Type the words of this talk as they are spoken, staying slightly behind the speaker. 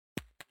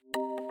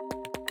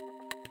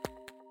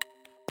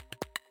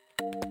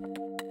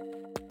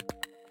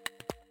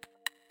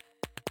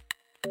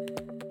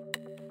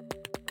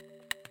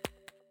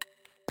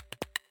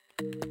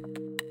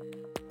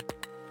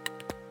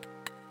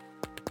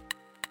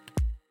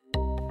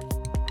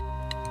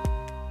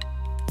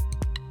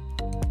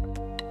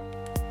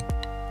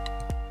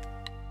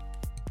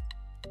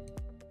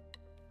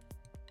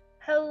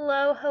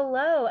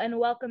Hello, and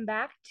welcome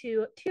back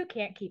to Two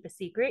Can't Keep a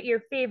Secret, your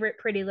favorite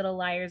Pretty Little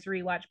Liars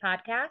rewatch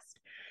podcast.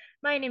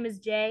 My name is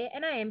Jay,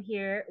 and I am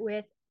here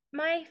with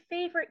my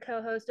favorite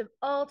co-host of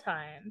all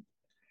time,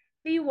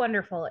 the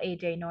wonderful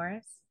AJ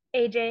Norris.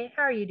 AJ,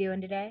 how are you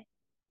doing today?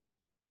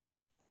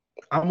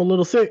 I'm a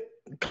little sick.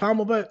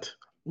 Calm, but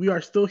we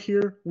are still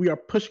here. We are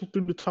pushing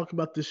through to talk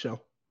about this show.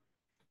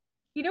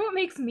 You know what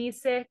makes me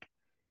sick?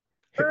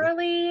 Hit me.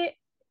 Early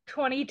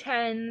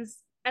 2010s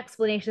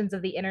explanations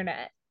of the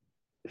internet.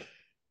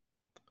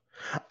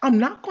 I'm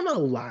not gonna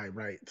lie,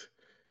 right?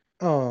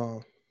 Uh,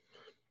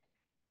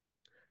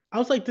 I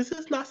was like, this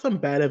is not some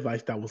bad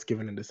advice that was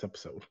given in this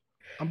episode.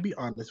 I'll be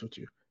honest with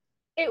you.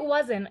 It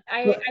wasn't.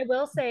 I, But I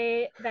will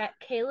say that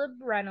Caleb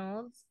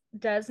Reynolds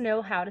does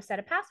know how to set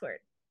a password.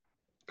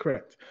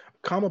 correct,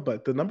 comma,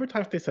 but the number of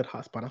times they said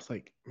hotspot, I was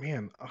like,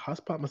 man, a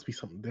hotspot must be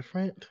something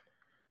different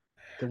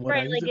than what I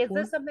Right, use like it is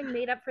this for. something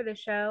made up for the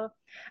show?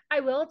 I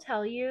will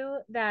tell you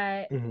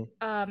that Hmm.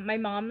 my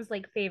mom's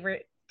like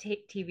favorite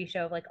TV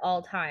show of like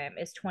all time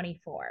is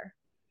 24.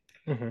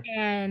 Hmm.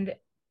 And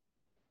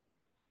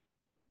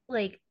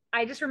like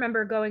I just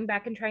remember going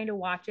back and trying to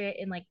watch it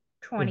in like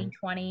Hmm.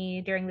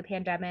 2020 during the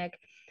pandemic.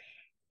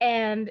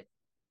 And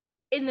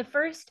in the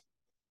first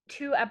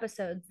two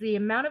episodes, the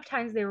amount of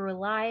times they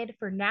relied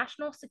for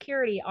national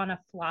security on a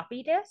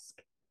floppy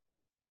disk,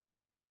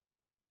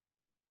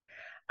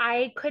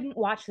 I couldn't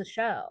watch the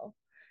show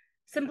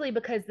simply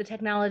because the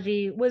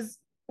technology was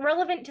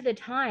relevant to the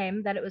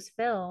time that it was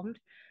filmed,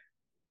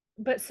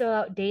 but so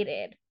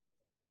outdated.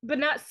 But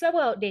not so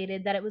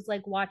outdated that it was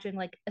like watching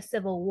like a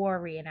Civil War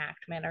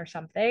reenactment or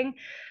something.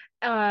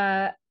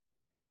 Uh,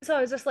 so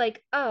I was just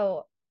like,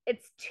 oh,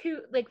 it's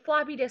too like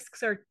floppy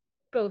disks are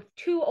both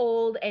too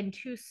old and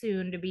too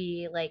soon to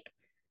be like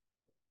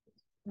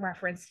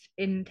referenced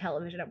in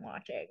television I'm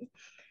watching.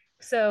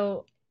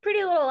 So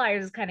Pretty Little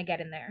Liars is kind of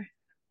getting there.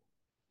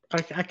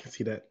 I can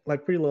see that.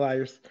 Like Pretty Little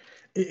Liars,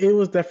 it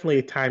was definitely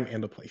a time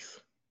and a place.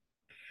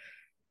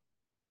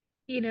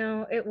 You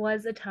know, it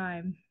was a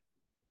time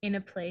in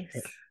a place.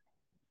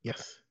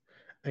 Yes,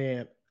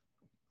 and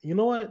you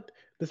know what?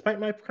 Despite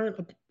my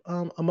current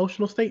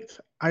emotional state,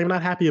 I am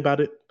not happy about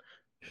it.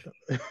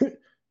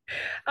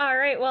 All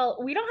right. Well,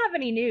 we don't have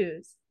any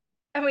news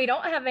and we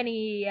don't have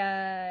any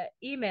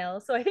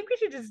emails, so I think we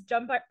should just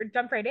jump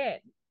right in.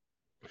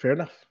 Fair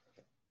enough.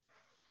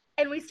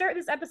 And we start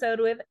this episode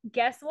with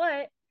guess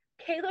what?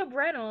 Caleb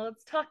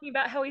Reynolds talking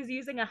about how he's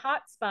using a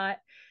hotspot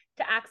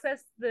to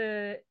access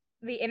the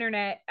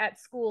internet at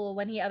school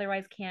when he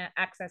otherwise can't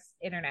access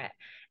internet.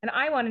 And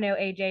I want to know,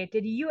 AJ,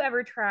 did you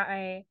ever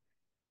try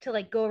to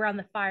like go around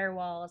the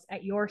firewalls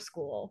at your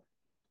school?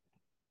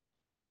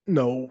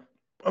 No,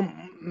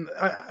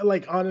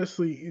 like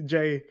honestly,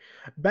 Jay,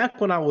 back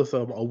when I was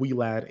a wee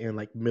lad in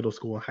like middle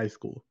school and high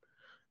school,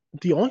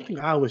 the only thing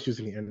I was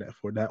using the internet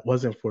for that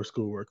wasn't for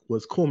schoolwork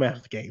was cool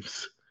math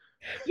games.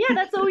 Yeah,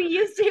 that's what we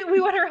used to.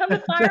 We went around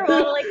the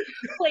firewall to like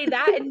play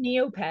that in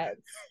Neopets.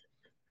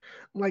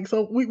 Like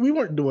so, we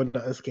weren't doing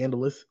nothing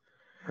scandalous.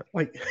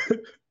 Like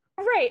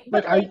Right, like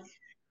but like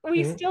I.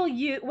 we Mhm. still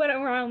went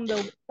around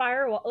the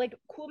firewall. Like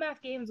Cool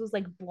Math Games was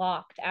like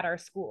blocked at our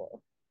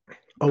school.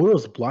 Oh, it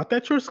was blocked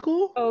at your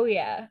school? Oh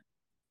yeah.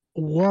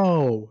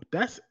 Whoa,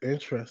 that's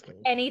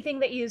interesting. Anything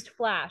that used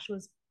Flash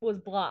was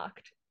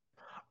blocked.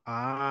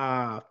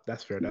 Ah,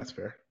 that's fair. That's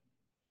fair.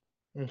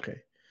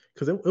 Okay,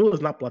 because it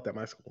was not blocked at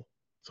my school,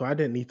 so I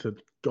didn't need to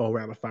go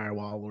around a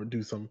firewall or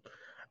do some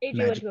AJ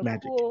went to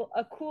magic.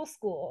 a cool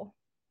school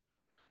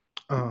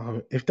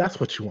If that's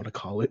what you want to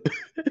call it.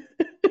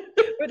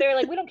 where they're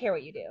like, we don't care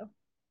what you do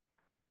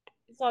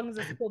as long as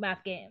it's Cool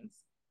Math Games.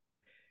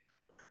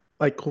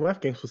 Like cool math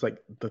games was like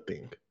the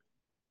thing.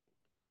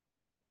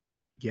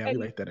 Yeah, we And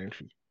like that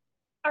entry.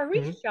 are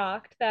we Hmm.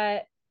 shocked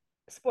that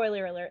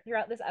spoiler alert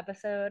throughout this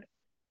episode,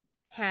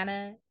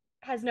 Hannah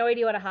has no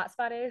idea what a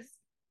hotspot is?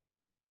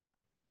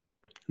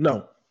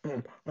 No,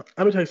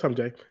 let me tell you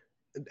something, Jay.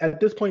 At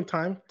this point in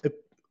time,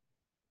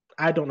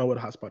 I don't know what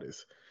a hotspot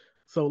is,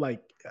 so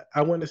like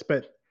I wouldn't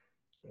expect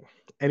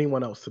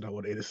anyone else to know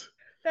what it is.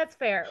 That's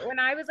fair. When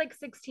I was like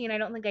 16, I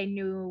don't think I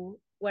knew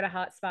what a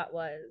hotspot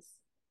was.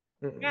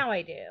 Mm-mm. Now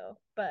I do,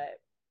 but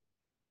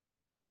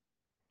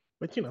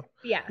But you know,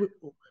 yeah. we,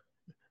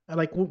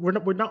 like we're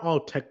not all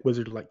tech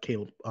wizards like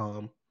Caleb.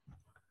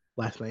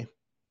 Last name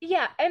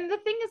Yeah, and the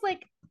thing is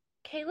like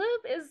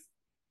Caleb is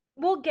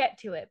we'll get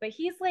to it, but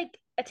he's like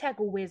a tech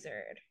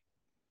wizard.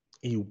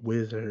 a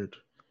wizard.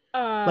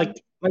 Um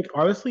Like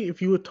honestly,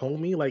 if you had told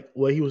me like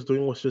what he was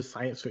doing was just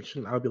science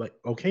fiction, I would be like,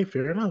 okay,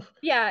 fair enough.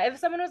 yeah, if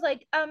someone was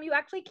like, you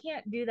actually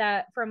can't do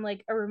that from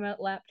like a remote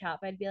laptop,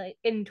 I'd be like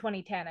in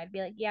 2010, I'd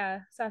be like,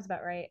 yeah, sounds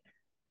about right.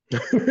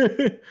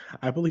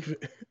 I believe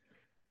it.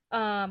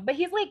 But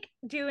he's like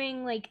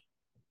doing like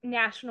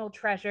national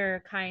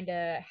treasure kind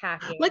of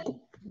Like, hacking.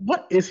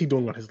 what is he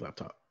doing on his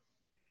laptop?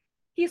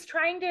 He's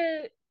trying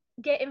to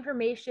get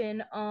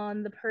information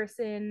on the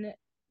person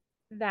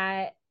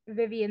that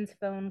Vivian's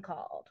phone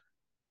called.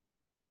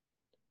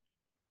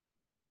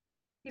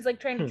 He's like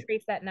trying to Hmm,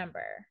 trace that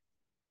number.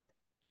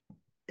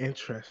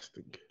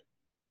 interesting.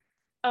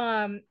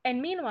 And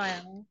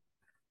meanwhile,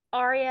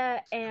 Arya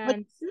Like,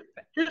 and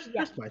yeah.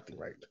 here's my thing,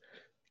 right?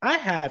 I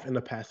have in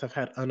the past, I've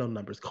had unknown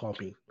numbers call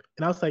me,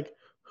 and I was like,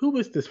 who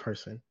is this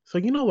person? So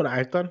you know what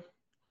I've done?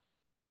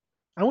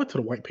 I went to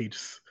the white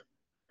pages.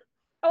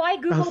 Oh, I I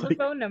was googled the like,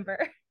 phone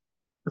number.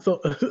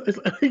 so it's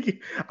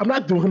like, I'm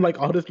not doing like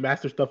all this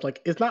master stuff.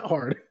 Like, it's not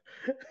hard.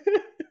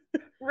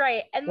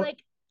 Right. And What?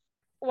 like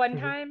one Mhm.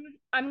 time,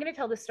 I'm gonna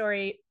tell the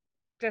story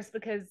just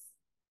because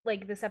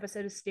like this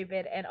episode is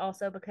stupid and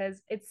also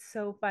because it's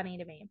so funny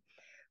to me.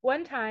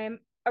 One time,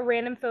 a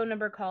random phone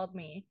number called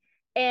me.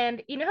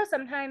 And you know how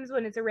sometimes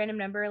when it's a random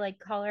number, like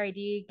caller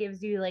ID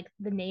gives you like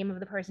the name of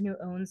the person who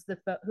owns the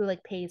phone, who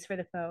like pays for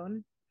the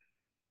phone.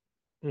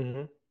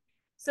 Mhm.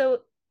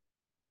 So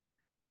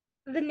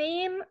the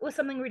name was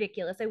something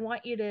ridiculous. I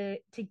want you to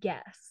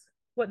guess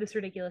what this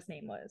ridiculous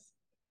name was.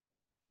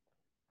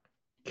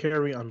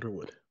 Carrie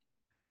Underwood.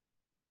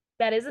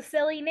 That is a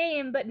silly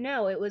name, but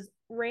no, it was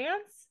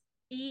Rance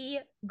E.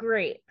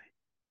 Grape.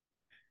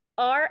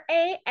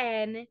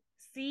 RANCE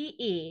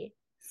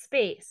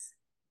space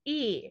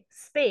E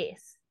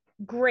space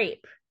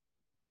grape.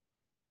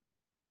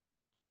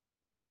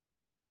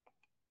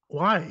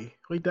 Why?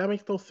 Like, that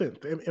makes no sense.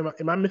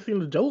 Am I missing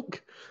the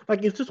joke?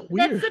 Like, it's just That's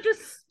weird. such a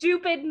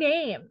stupid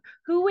name.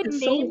 Who would It's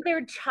name so.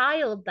 their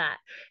child that?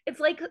 It's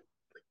like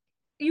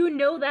you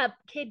know that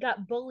kid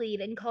got bullied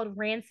and called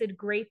rancid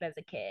grape as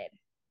a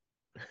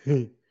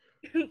kid.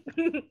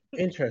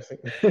 Interesting.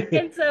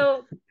 And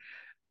so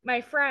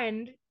my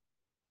friend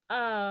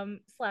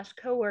slash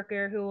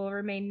coworker who will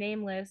remain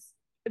nameless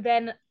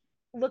then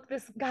looked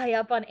this guy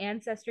up on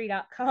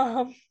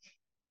ancestry.com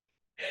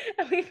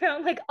and we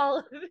found like all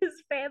of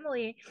his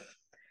family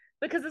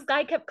because this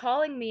guy kept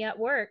calling me at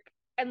work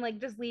and like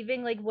just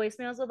leaving like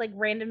voicemails with like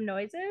random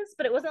noises,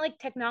 but it wasn't like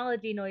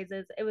technology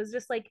noises. It was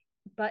just like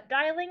butt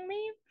dialing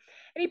me.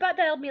 And he butt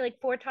dialed me like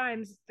four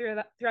times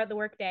throughout the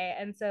workday.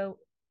 And so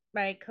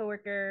my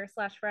coworker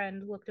slash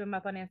friend looked him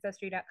up on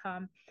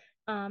ancestry.com.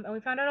 And we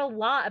found out a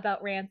lot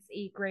about Rance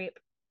Eat Grape.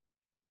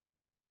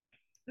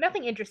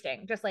 Nothing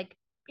interesting, just like,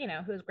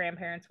 who his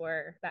grandparents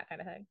were, that kind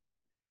of thing.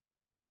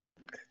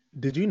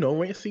 Did you know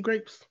Rain Sea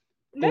Grapes?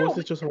 Or was No,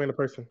 this just a random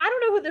person? I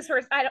don't know who this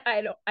first.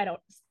 I don't.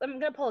 I'm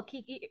gonna pull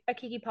a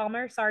Kiki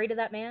Palmer. Sorry to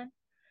that man.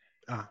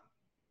 Ah,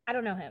 I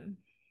don't know him.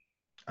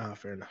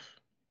 fair enough.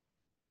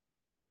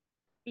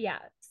 Yeah.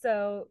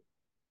 So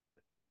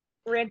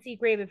Rancy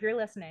Grave, if you're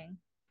listening,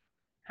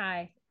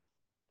 hi.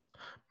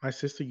 My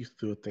sister used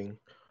to do a thing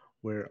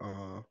where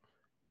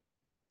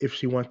if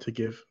she wanted to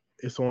give,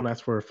 if someone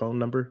asked for her phone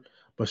number,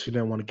 but she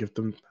didn't want to give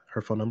them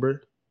her phone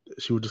number,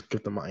 she would just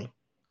give them mine.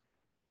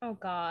 Oh And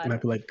God.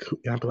 I'd be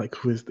like,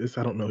 who is this?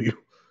 I don't know you.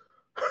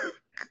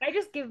 I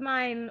just give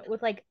mine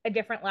with like a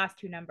different last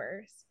two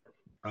numbers.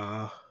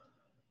 Ah.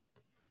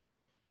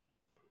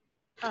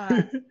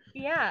 Uh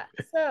yeah.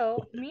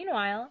 So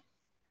meanwhile,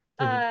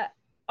 Mhm. uh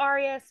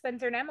Arya,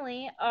 Spencer, and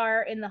Emily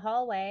are in the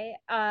hallway.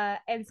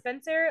 And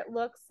Spencer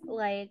looks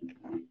like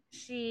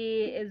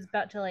she is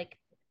about to like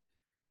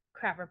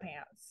crap her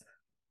pants.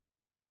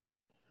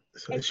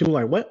 So And she was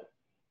like, what?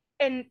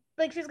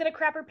 like she's gonna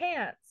crap her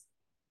pants.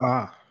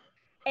 Ah.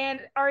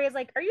 And Arya's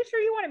like, "Are you sure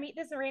you want to meet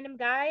this random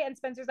guy?" And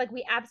Spencer's like,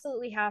 "We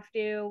absolutely have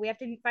to. We have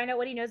to find out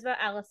what he knows about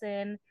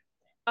Allison."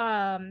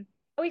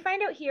 We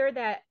find out here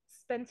that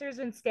Spencer's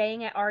been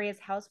staying at Arya's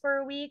house for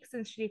a week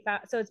since she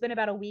found. So it's been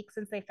about a week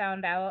since they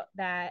found out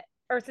that,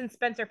 or since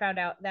Spencer found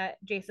out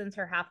that Jason's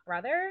her half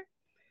brother.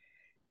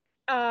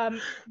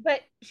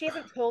 But she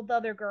hasn't told the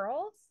other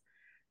girls.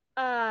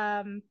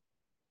 Um,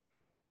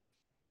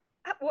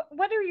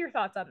 what are your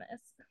thoughts on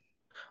this?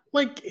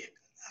 Like,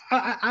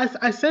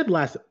 I said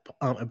last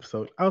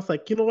episode, I was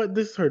like, you know what?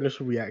 This is her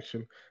initial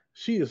reaction.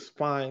 She is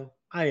fine.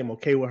 I am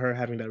okay with her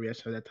having that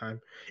reaction at that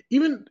time.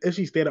 Even if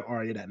she stayed at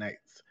Arya that night,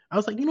 I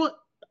was like, you know what?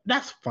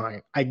 That's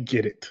fine. I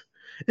get it.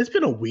 It's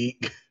been a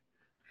week.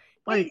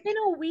 It's been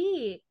Like, a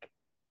week.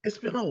 it's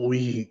been a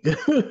week.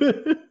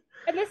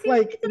 And this seems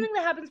like like, something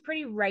that happens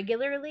pretty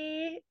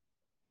regularly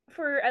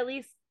for at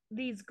least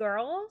these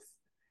girls.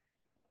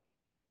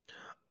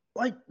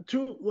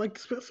 Drew, like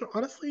Spencer,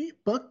 honestly,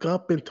 buck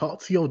up and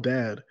talk to your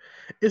dad.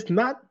 It's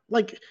not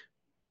like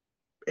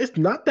it's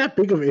not that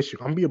big of an issue.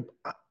 I'm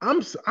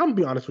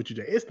be honest with you,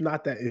 Jay. It's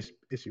not that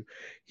issue.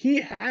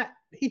 He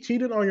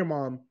cheated on your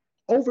mom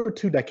over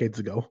 2 decades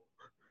ago,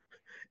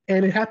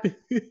 and it happened.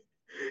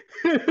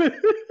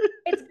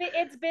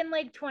 It's been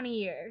like 20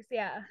 years.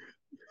 Yeah.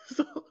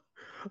 So,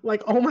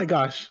 like, oh my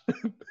gosh,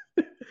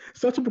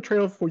 such a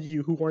betrayal for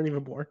you who weren't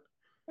even born.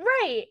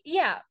 Right.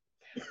 Yeah.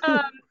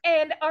 Um,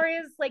 and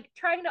Arya's like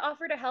trying to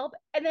offer to help,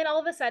 and then all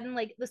of a sudden,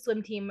 like the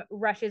swim team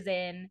rushes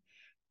in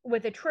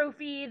with a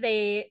trophy.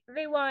 They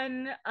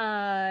won.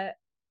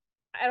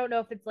 I don't know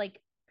if it's like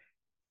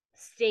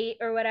state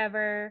or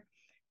whatever,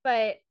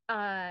 but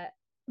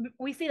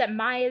we see that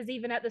Maya's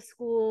even at the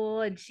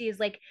school, and she's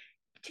like,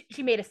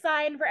 she made a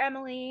sign for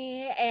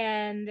Emily,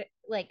 and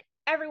like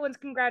everyone's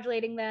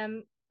congratulating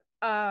them.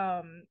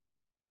 Um,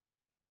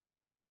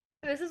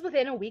 this is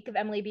within a week of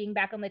Emily being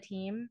back on the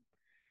team.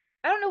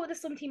 I don't know what the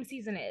swim team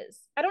season is.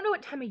 I don't know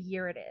what time of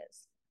year it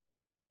is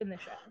in the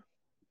show.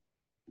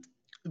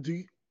 Do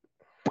you,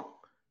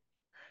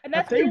 And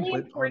have that's they really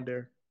went on important.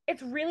 there?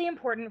 It's really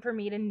important for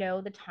me to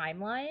know the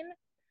timeline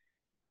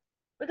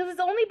because it's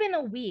only been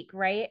a week,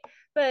 right?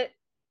 But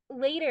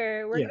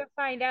later we're Yeah. gonna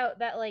find out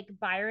that like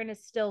Byron is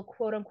still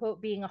quote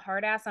unquote being a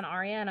hard ass on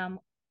Arya, and I'm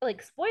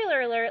like,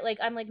 spoiler alert, like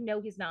I'm like, no,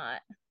 he's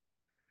not.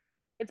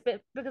 It's been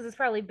because it's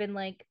probably been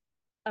like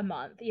a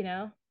month,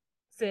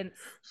 since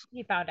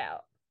he found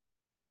out.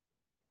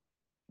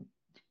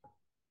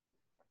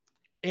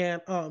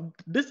 And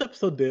this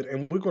episode did,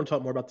 and we're going to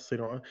talk more about this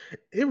later on.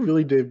 It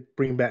really did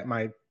bring back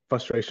my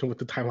frustration with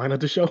the timeline of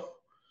the show.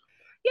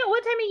 Yeah,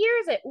 what time of year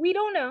is it? We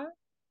don't know.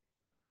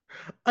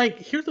 Like,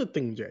 here's the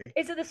thing, Jay.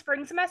 Is it the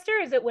spring semester?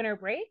 Is it winter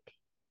break?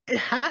 It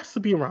has to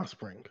be around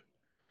spring.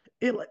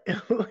 It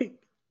like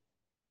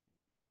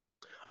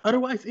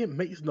otherwise it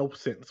makes no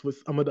sense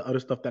with some of the other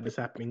stuff that is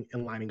happening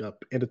and lining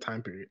up in the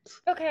time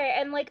periods. Okay,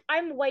 and like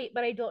I'm white,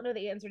 but I don't know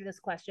the answer to this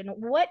question.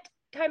 What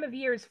time of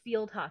year is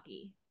field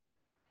hockey?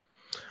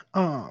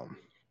 Um,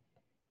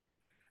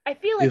 I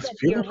feel like is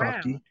that's year field round.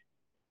 hockey?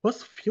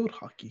 What's field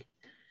hockey?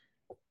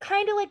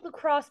 Kind of like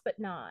lacrosse, but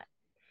not.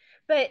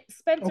 But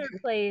Spencer Okay.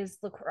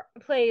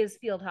 plays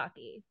field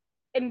hockey,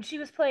 and she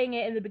was playing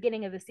it in the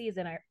beginning of the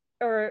season,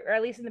 or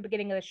at least in the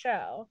beginning of the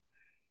show.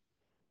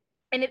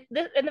 And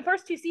and the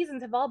first two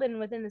seasons have all been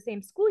within the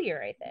same school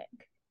year, I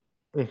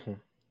think, Hmm.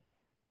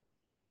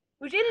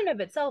 which in and of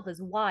itself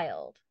is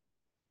wild.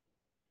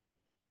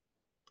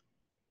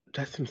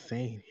 That's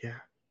insane. Yeah.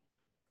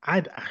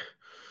 I,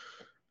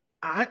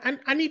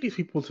 I need these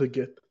people to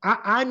get.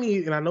 I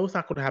need, and I know it's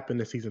not going to happen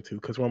in season two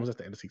because we're almost at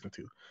the end of season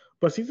two.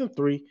 But season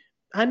three,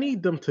 I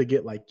need them to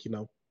get like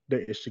their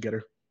ish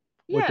together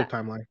with the Yeah.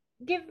 timeline.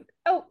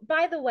 Oh,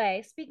 by the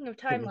way, speaking of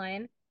Hit me.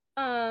 timeline,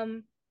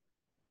 um,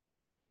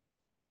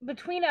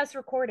 between us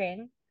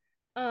recording,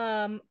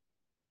 um,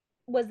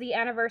 was the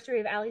anniversary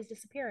of Allie's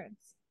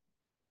disappearance.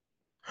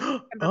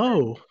 September 1st.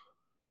 Oh,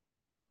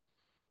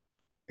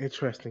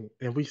 interesting.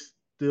 And we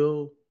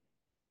still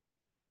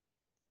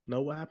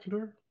know what happened to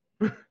her.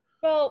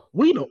 Well,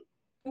 We know.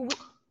 we,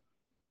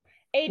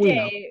 We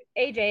know.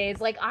 AJ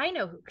is like, I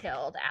know who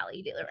killed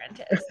Allie De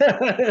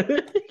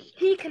Laurentiis.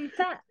 He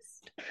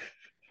confessed.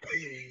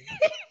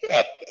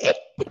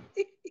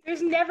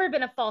 There's never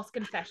been a false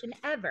confession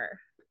ever.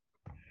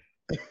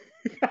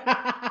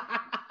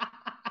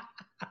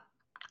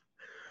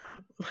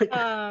 Like,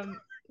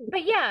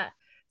 But yeah,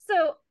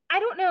 so I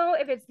don't know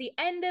if it's the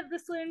end of the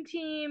swim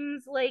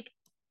team's like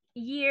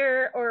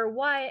year or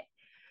what,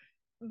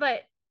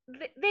 but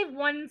they've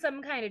won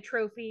some kind of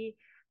trophy.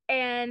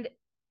 And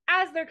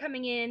as they're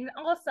coming in,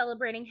 all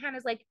celebrating,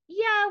 Hannah's like,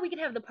 yeah, we can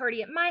have the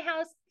party at my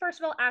house. First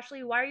of all,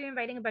 Ashley, why are you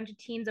inviting a bunch of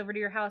teens over to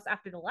your house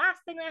after the last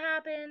thing that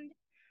happened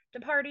to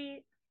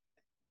party?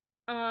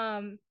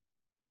 Um,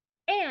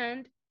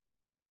 and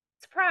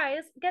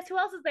surprise, guess who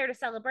else is there to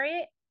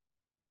celebrate?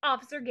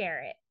 Officer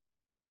Garrett.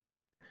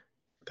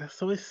 that's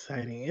so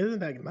exciting. Isn't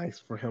that nice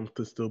for him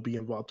to still be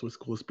involved with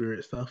school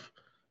spirit stuff?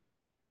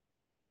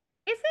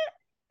 Is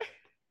it?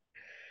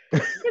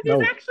 Because he's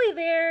No. actually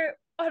there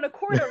on a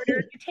court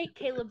order to take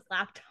Caleb's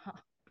laptop.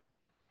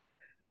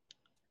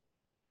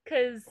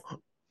 Because Hmm.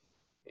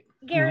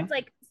 Garrett's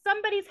like,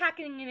 somebody's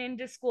hacking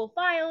into school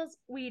files.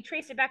 We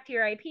traced it back to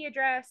your IP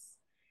address.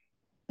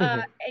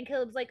 Hmm. And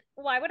Caleb's like,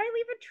 why would I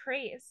leave a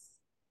trace?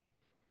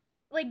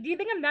 Like, do you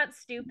think I'm not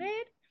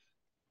stupid?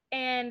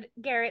 And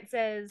Garrett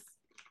says,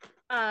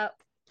 uh,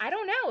 I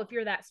don't know if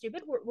you're that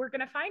stupid. We're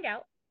going to find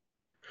out.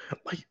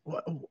 Like,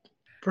 what?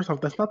 First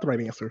off, that's not the right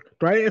answer.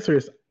 The right answer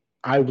is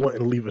I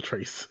wouldn't leave a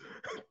trace.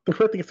 The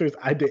correct answer is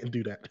I didn't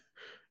do that.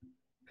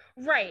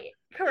 Right.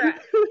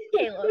 Correct.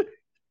 Caleb.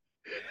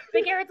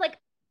 But Garrett's like,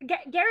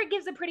 Garrett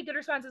gives a pretty good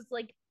response. It's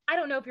like, I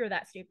don't know if you're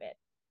that stupid,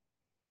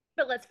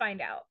 but let's find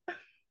out.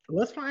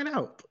 Let's find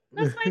out.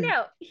 Let's find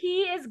out.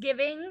 He is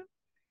giving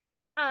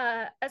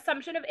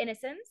assumption of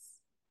innocence,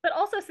 but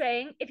also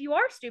saying, if you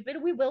are stupid,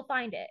 we will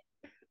find it.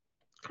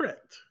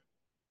 Correct.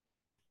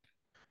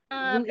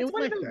 And It's we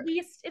one of like the that.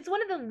 least. It's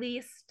one of the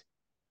least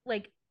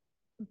like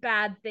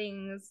bad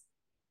things.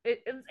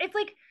 It's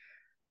like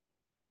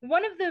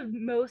one of the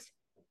most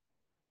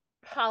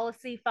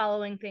policy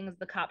following things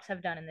the cops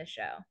have done in this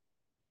show.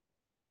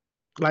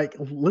 Like,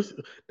 listen,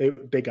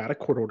 they got a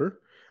court order.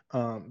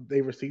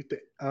 They received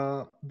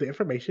the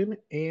information,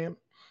 and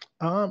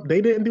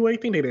they didn't do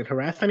anything. They didn't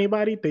harass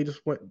anybody. They just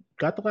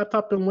got the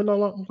laptop, and went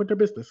along with their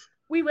business.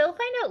 We will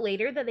find out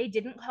later that they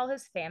didn't call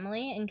his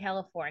family in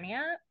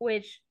California,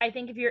 which I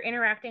think if you're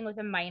interacting with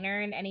a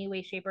minor in any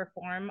way, shape, or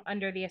form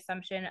under the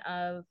assumption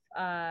of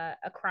a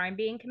crime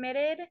being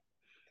committed,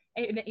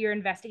 and you're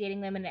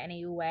investigating them in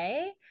any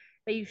way,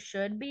 that you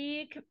should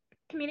be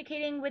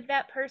communicating with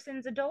that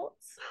person's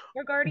adults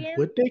or guardian.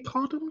 Would they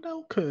call them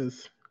though?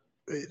 Because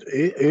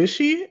is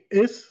she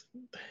is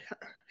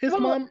his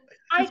Well, mom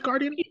his I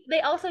guardian? they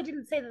also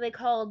didn't say that they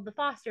called the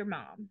foster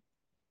mom.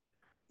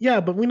 Yeah,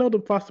 but we know the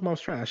foster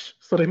mom's trash,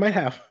 so they might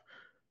have.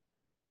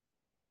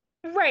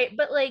 Right,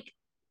 but like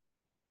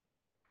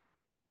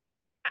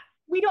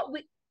we don't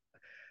we,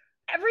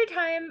 every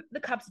time the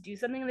cops do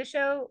something in the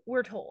show,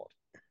 we're told.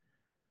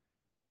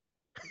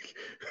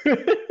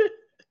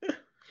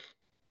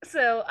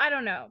 So, I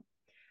don't know.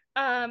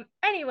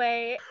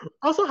 Anyway,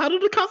 Also, how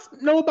did the cops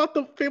know about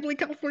the family in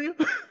California?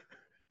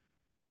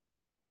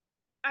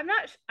 I'm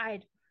not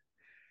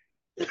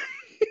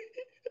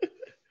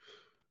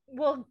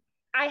well,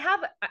 I have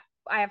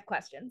I have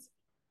questions.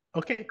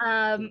 Okay,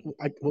 Um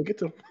we'll get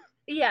to them.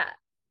 yeah,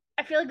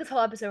 I feel like this whole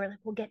episode we're like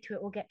we'll get to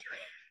it, we'll get to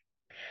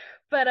it.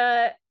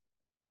 But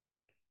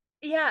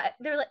yeah,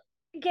 they're like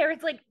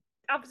Garrett's like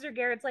Officer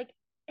Garrett's like,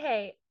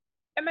 "Hey,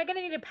 am I going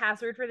to need a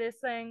password for this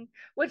thing?"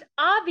 Which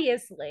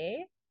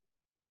obviously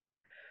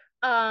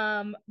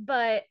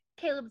but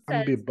Caleb I'm gonna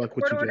says be a the buck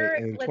with court you, Jay. order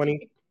And lets you 20,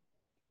 take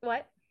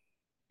what?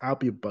 I'll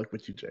be a buck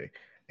with you, Jay.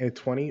 And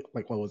 20,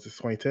 like what was this,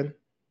 2010?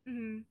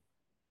 Mhm.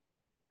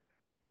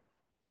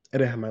 I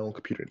didn't have my own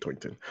computer in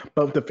 2010.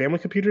 But the family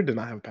computer did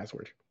not have a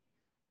password.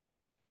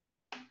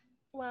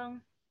 Well,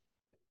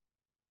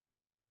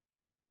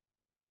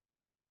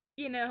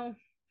 you know,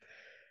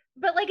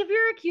 but like if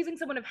you're accusing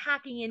someone of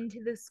hacking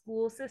into the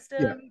school Yeah.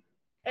 system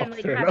Oh, and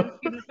like fair having enough.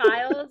 student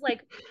files,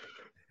 like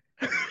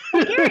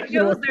well, Garrett You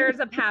know knows what? there's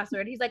a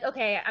password. He's like,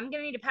 okay, I'm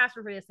gonna need a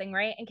password for this thing,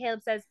 right? And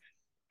Caleb says,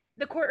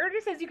 the court order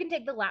says you can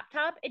take the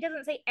laptop. It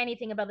doesn't say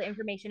anything about the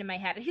information in my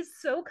head. And he's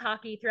so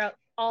cocky throughout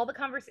all the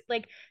conversation,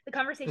 like the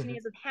conversation he Mhm.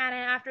 has with Hannah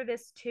after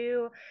this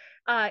too.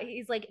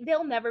 He's like,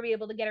 they'll never be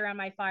able to get around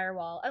my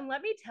firewall. And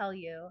let me tell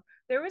you,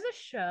 there was a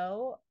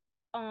show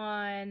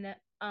on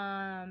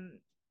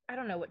I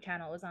don't know what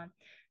channel it was on,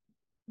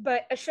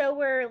 but a show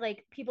where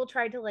like people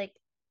tried to like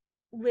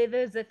live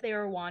as if they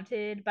were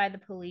wanted by the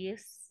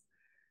police.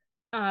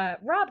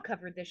 Rob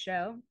covered this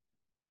show.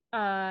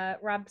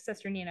 Rob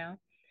Sesternino.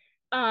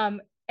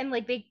 And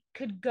like they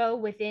could go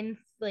within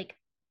like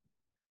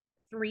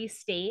 3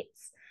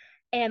 states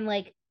and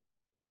like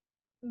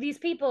these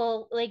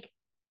people like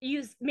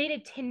use made a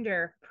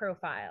Tinder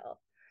profile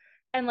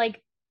and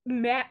like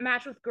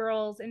match with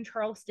girls in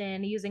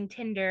Charleston using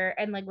Tinder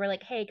and like we're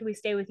like, hey, can we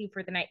stay with you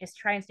for the night? Just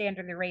try and stay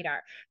under the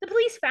radar. The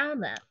police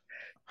found them.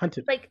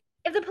 Hunted. Like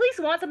if the police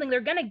want something,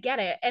 they're gonna get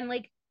it. And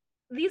like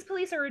these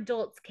police are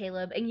adults,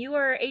 Caleb, and you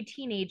are a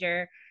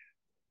teenager.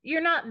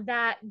 You're not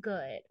that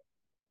good.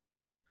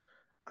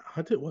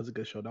 Hunted was a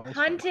good show. That was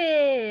fun.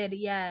 Hunted,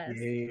 yes.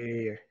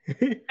 Yeah.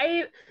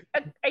 I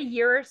a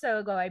year or so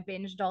ago I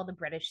binged all the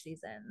British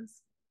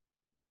seasons.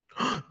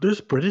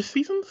 There's British Oh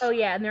seasons?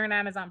 yeah, and they're on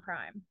Amazon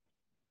Prime.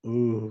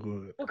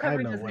 Ooh, What I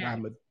coverage know is what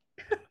I'm next?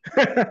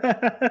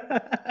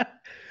 a.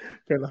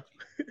 Fair enough.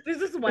 There's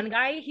this one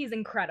guy, he's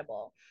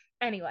incredible.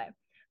 Anyway,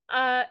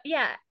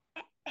 yeah,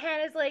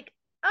 Hannah's like,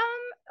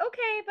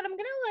 okay, but I'm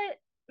gonna let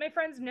my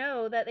friends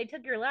know that they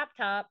took your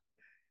laptop.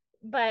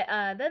 But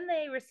then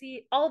they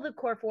receive all the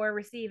core four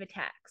receive a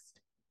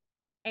text,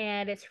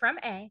 and it's from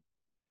A,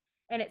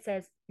 and it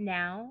says,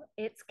 "Now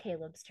it's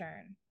Caleb's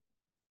turn."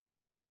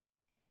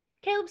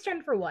 Caleb's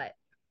turn for what?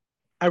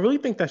 I really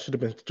think that should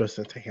have been just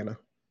sent to Hannah.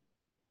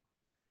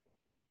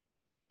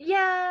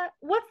 Yeah,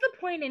 what's the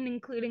point in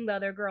including the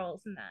other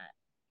girls in that?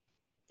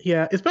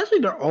 Yeah, especially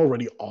they're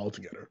already all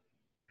together.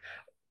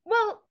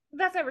 Well,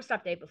 that's never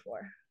stopped A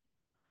before.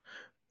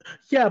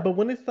 Yeah, but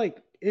when it's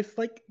like,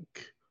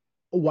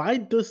 why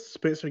does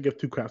Spencer give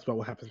two craps about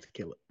what happens to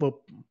Caleb?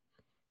 Well,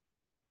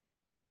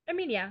 I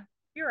mean, yeah,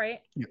 you're right.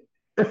 yeah.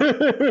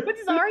 What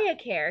does Arya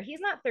care? He's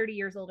not 30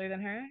 years older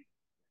than her.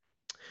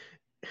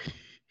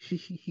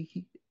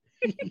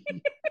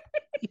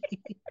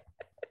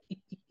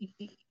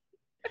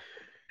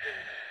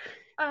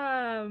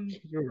 Um,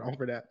 You're wrong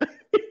for that. but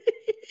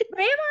am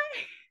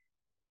I?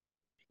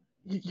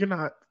 You're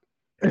not.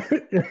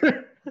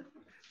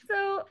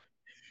 So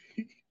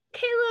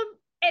Caleb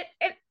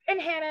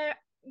and Hannah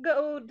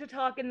go to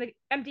talk in the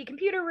empty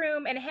computer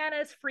room, and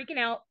Hannah's freaking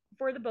out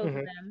for the both of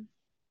Hmm.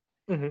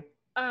 them.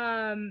 Hmm.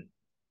 Um,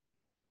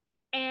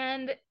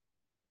 and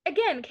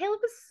again, Caleb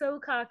is so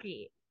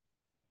cocky.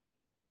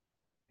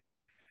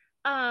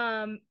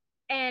 Um,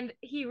 and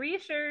he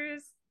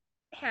reassures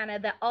Hannah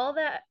that all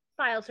the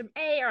files from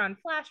A are on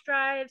flash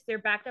drives, they're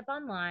backed up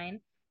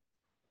online.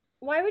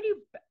 Why would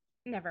you?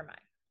 Never mind.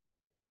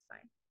 It's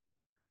fine.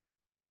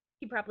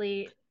 He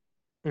probably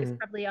is Hmm.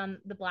 probably on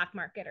the black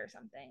market or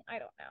something. I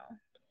don't know.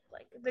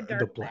 Like the The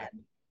dark black.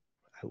 web.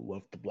 I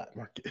love the black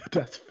market.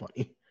 That's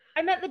funny.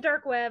 I meant the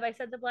dark web. I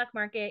said the black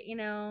market,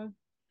 I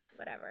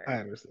whatever.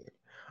 understand.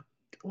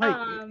 Like,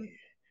 Um,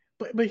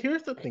 but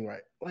here's the thing,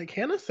 right? Like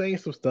Hannah's saying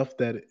some stuff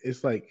that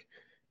is like,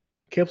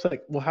 Caleb's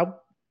like, well,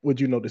 how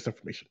would you know this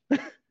information?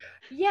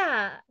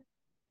 yeah.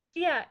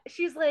 Yeah.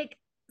 She's like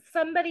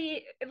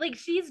somebody like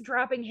she's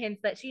dropping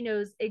hints that she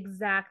knows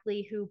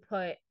exactly who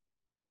put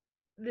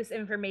this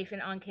information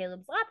on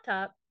Caleb's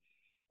laptop.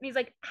 And he's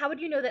like, how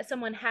would you know that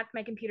someone hacked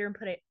my computer and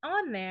put it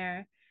on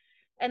there?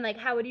 And like,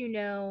 how would you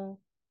know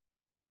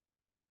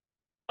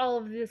all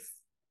of this,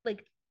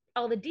 like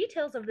all the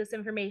details of this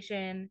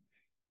information?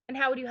 And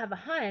how would you have a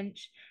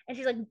hunch? And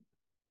she's like,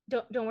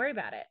 don't worry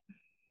about it.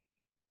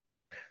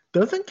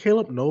 Doesn't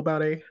Caleb know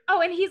about A? Oh,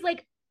 and he's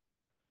like,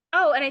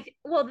 oh, and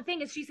well, the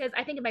thing is, she says,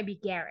 I think it might be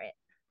Garrett.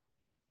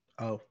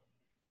 Oh.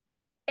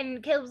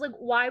 And Caleb's like,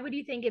 why would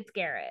you think it's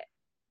Garrett?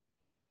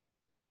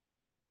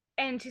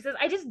 And she says,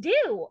 I just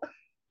do.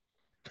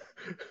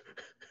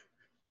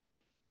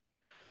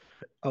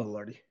 Oh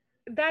lordy.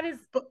 That is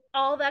But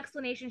all the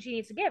explanation she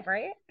needs to give,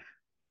 right?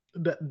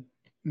 that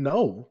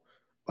no.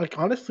 Like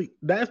honestly,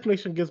 that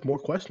explanation gives more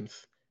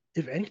questions,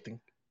 if anything.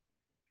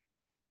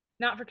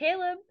 Not for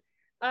Caleb.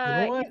 You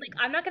know He's what? like,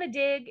 I'm not gonna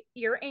dig.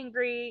 You're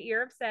angry.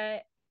 You're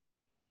upset.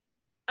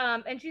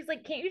 And she's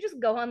like, can't you just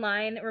go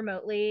online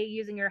remotely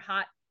using your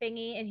hot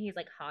thingy? And he's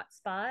like,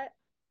 hotspot.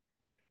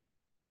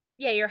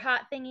 Yeah, your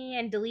hot thingy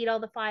and delete all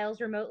the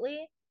files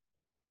remotely.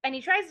 And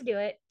he tries to do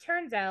it.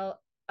 Turns out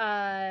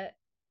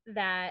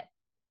that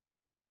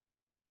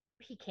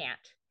he can't.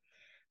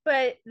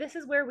 But this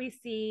is where we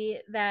see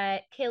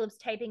that Caleb's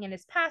typing in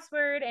his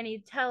password, and he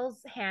tells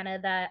Hannah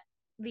that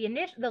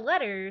the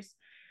letters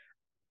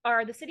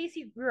are the cities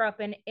he grew up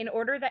in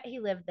order that he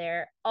lived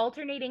there,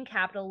 alternating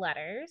capital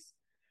letters,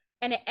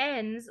 and it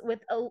ends with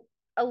a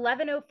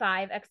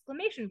 1105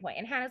 exclamation point.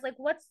 And Hannah's like,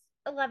 "What's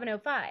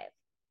 1105?"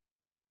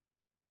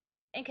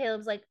 And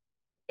Caleb's like,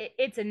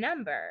 "It's a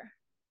number."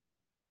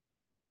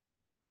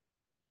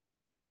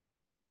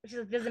 She's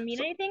like, "Does it mean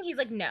So anything?" He's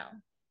like, "No."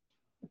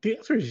 the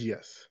answer is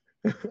yes.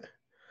 You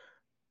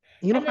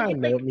know And then how I he's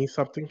know like, it means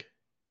something?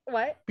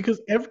 "What?"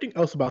 Because everything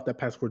else about that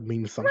password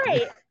means something.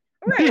 Right,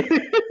 right.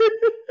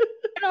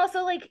 And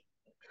also, like,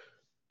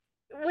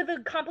 with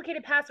a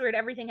complicated password,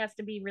 everything has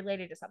to be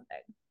related to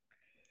something.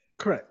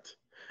 Correct.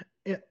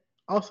 And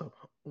also,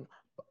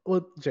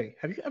 well, Jay,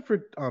 have you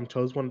ever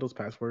chose one of those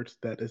passwords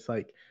that is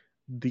like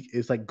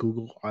it's like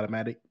Google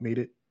automatic made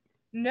it?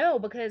 No,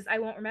 because I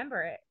won't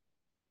remember it.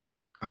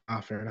 Ah,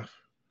 fair enough.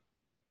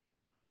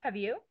 Have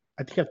you?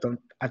 I think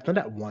I've done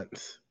that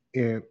once,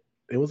 and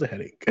it was a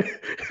headache.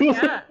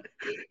 Yeah.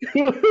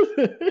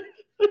 It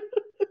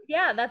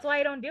Yeah, that's why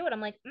I don't do it.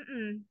 I'm like,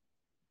 mm-mm,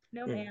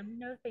 no, Mm, ma'am.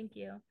 No, thank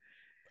you.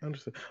 I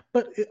understand,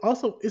 but it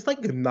also it's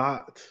like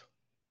not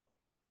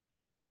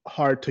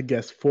hard to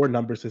guess. Four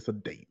numbers is a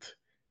date,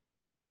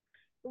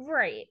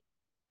 Right.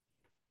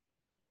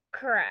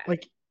 Correct.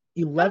 like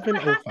Also, eleven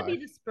it oh has to be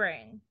five. the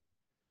spring.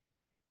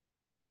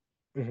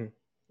 Mm-hmm.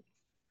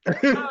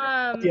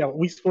 Um, Yeah,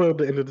 we spoiled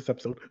the end of this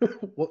episode.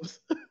 Whoops.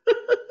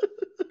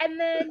 and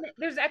then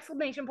there's an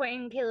exclamation point,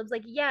 and Caleb's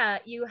like, yeah,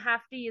 you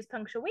have to use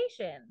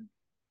punctuation.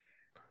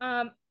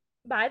 Um,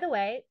 by the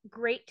way,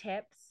 great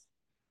tips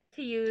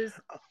to use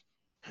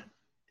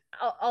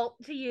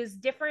to use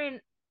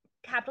different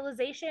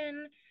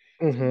capitalization,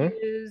 to Mm-hmm.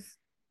 use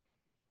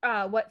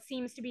what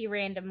seems to be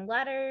random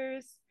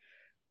letters,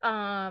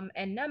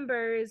 and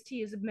numbers, to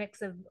use a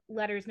mix of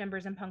letters,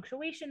 numbers, and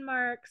punctuation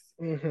marks.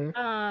 Mm-hmm.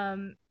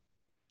 Um,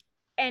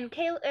 and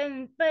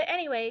Caleb, but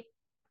anyway,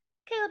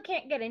 Caleb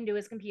can't get into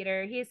his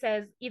computer. He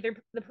says either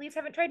the police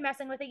haven't tried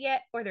messing with it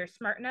yet, or they're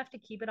smart enough to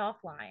keep it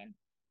offline.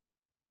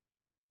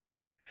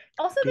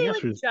 Also, The they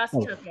answer like is just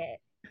took both. it.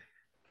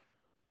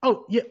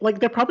 Oh yeah, like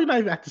they're probably not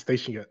even at the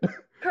station yet.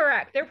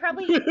 Correct. They're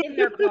probably in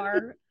their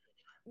car,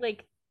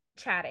 like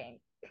chatting.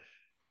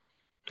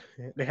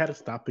 They had to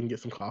stop and get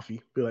some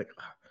coffee. Be like,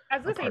 "Ah, I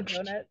was I'm gonna say parched."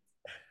 donuts.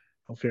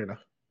 Oh, fair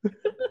enough.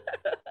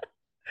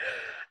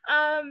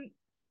 um,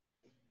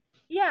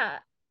 yeah.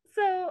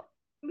 So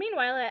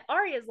meanwhile, at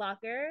Arya's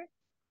locker,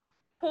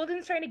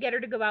 Holden's trying to get her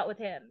to go out with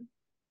him,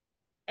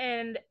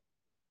 and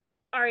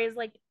Arya's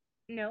like,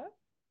 "No,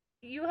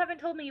 you haven't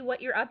told me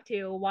what you're up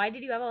to. Why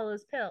did you have all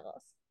those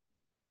pills?"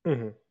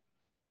 Hmm.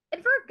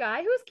 And for a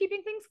guy who's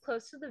keeping things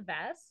close to the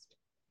vest,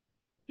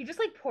 he just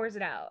like pours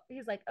it out.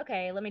 He's like,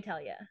 "Okay, let me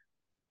tell you,"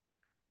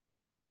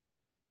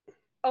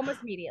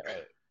 almost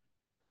immediately.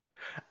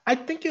 I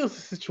think it was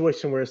a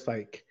situation where it's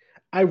like,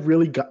 I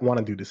really want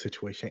to do this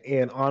situation,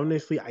 and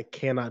honestly, I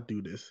cannot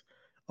do this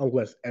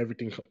unless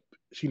everything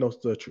she knows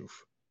the truth.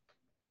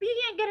 But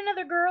you can't get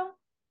another girl.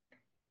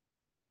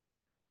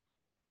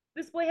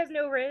 This boy has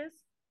no riz.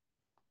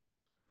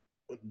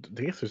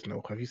 The answer is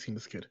no. Have you seen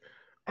this kid?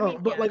 I mean,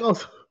 But yeah. like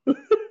also,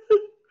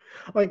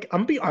 like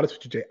I'm be honest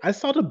with you, Jay. I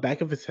saw the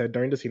back of his head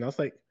during the scene. I was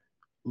like,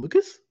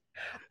 Lucas.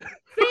 I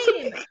was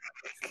Same.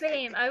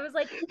 Same. I was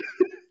like,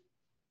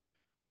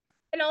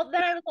 and all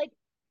then I was like,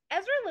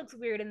 Ezra looks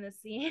weird in this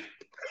scene.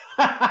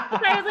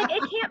 I was like,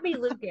 it like, can't be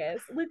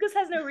Lucas. Lucas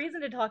has no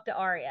reason to talk to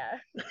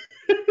Arya.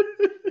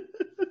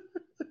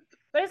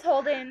 But it's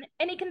Holden,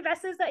 and he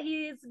confesses that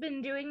he's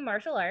been doing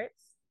martial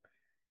arts,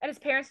 and his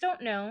parents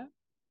don't know.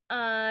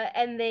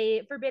 And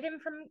they forbid him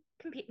from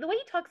compete. The way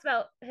he talks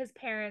about his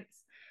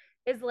parents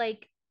is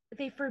like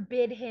they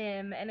forbid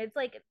him, and it's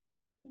like,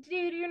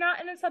 dude, you're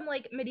not in some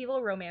like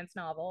medieval romance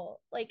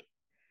novel. Like,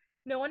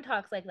 no one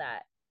talks like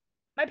that.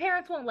 My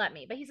parents won't let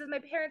me, but he says my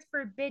parents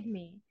forbid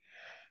me.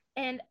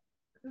 And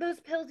those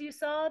pills you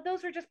saw,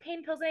 those were just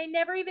pain pills and I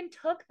never even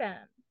took them.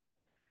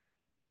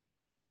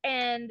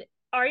 And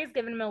Arya's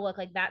giving him a look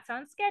like that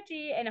sounds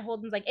sketchy, and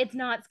Holden's like, it's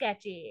not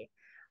sketchy.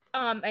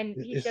 And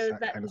he It's shows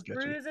that kind the of sketchy.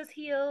 bruise is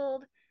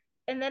healed.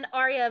 And then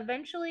Arya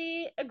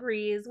eventually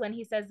agrees when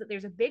he says that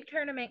there's a big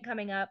tournament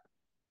coming up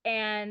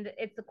and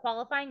it's the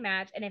qualifying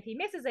match. And if he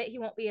misses it, he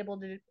won't be able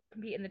to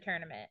compete in the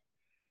tournament.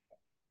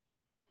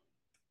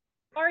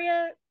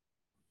 Arya,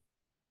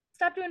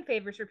 stop doing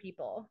favors for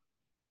people.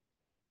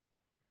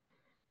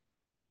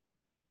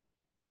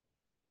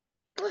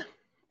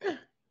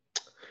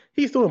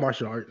 He's doing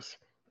martial arts.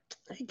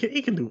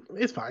 He can do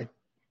it's fine.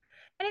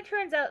 And it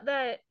turns out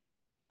that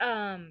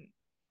um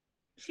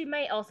she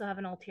might also have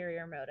an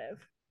ulterior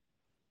motive.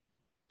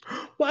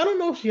 Well, I don't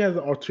know if she has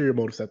an ulterior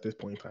motives at this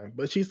point in time,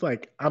 but she's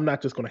like, I'm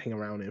not just gonna hang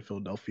around in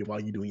Philadelphia while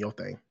you doing your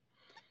thing.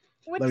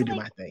 Let Which, me do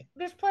like, my thing.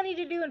 there's plenty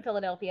to do in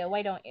Philadelphia.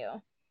 Why don't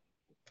you?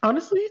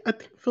 Honestly, I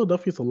think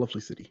Philadelphia is a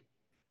lovely city.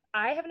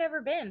 I have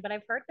never been, but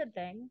I've heard good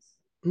things.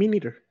 Me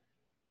neither.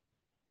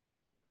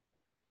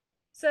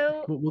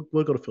 So,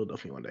 We'll go to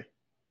Philadelphia one day.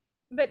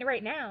 but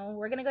right now,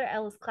 we're going to go to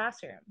Ella's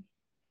classroom.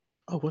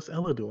 Oh, what's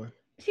Ella doing?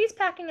 She's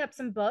packing up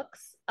some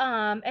books,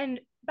 and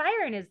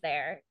Byron is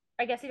there.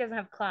 I guess he doesn't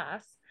have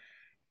class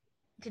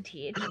to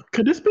teach.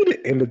 Could this be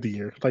the end of the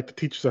year? Like the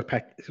teachers are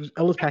packing.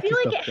 Ella's I feel packing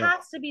like stuff it up.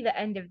 has to be the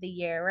end of the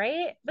year,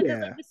 right? Because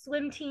like Yeah. the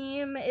swim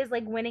team is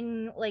like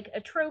winning like a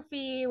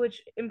trophy,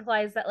 which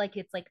implies that like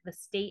it's like the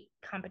state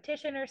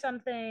competition or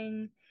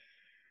something.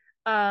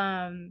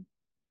 Um,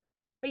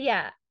 but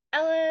yeah,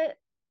 Ella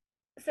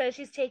says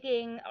she's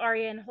taking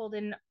Arya and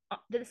Holden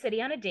to the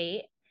city on a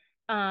date.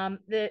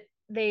 That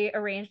they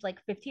arranged like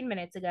 15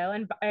 minutes ago,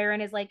 and Byron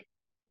is like,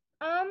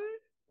 um,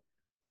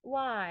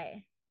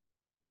 why?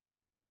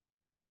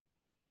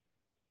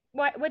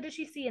 Why? What did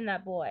she see in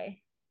that boy?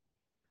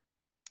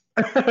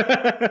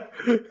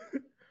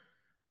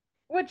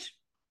 Which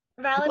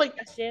valid like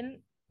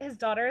question. His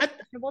daughter has I,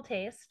 questionable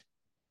taste.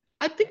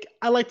 I think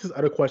I like this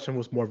other question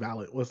was more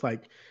valid. It was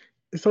like,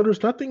 so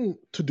there's nothing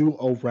to do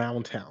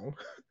around town.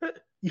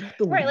 You have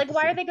to Right, leave like the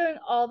why are city. they going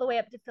all the way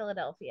up to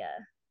Philadelphia?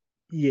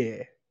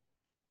 Yeah.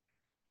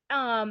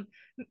 Um,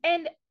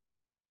 and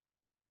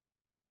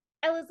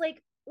Ella's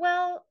like,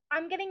 well,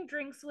 I'm getting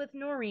drinks with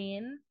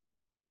Noreen,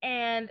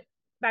 and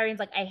Byron's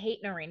like, I hate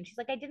Noreen. She's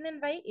like, I didn't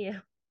invite you.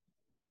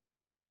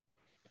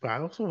 But I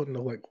also want to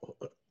know like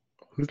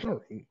who's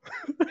Noreen?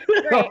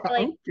 Right,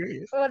 like I'm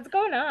curious. what's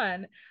going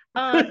on?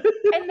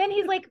 And then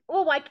he's like,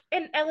 well, like,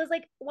 and Ella's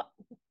like,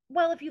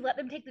 well, if you let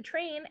them take the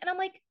train, and I'm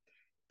like,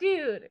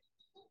 dude,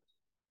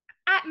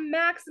 at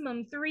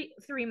maximum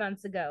three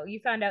months ago, you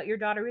found out your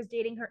daughter was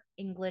dating her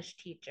English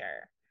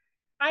teacher.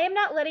 I am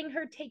not letting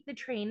her take the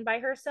train by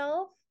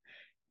herself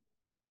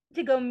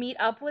to go meet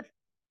up with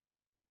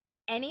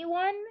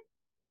anyone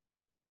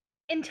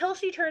until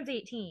she turns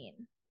 18.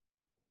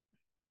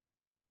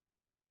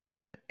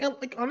 And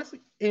like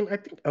honestly, and I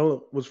think Ella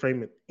was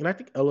framing, and I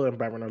think Ella and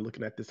Byron are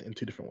looking at this in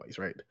two different ways,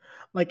 right?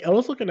 Like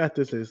Ella's looking at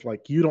this as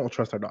like you don't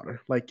trust her daughter.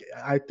 Like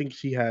I think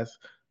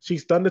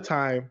she's done the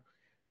time.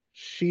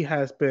 She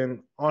has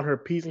been on her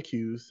P's and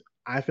Q's.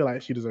 I feel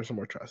like she deserves some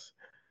more trust.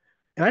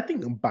 And I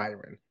think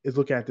Byron is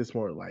looking at this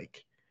more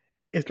like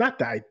it's not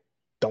that I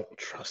don't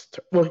trust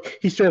her. Well,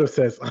 he straight up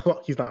says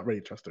he's not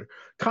ready to trust her,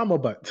 comma,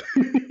 but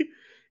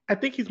I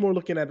think he's more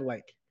looking at it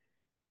like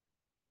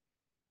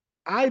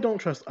I don't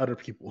trust other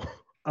people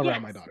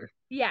around my Yes. daughter.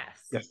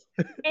 Yes. Yes.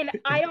 And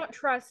I don't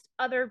trust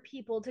other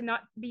people to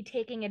not be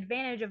taking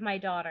advantage of my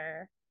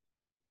daughter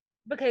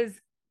because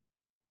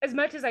as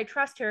much as I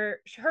trust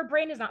her, her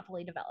brain is not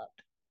fully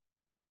developed.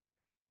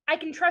 I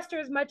can trust her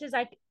as much as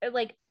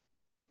like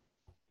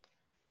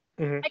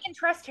Mm-hmm. I can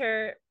trust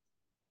her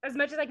as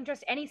much as I can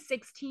trust any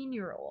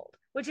 16-year-old,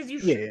 which is you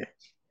should.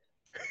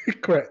 Yeah,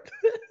 correct.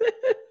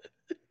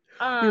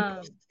 We're Um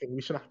posting.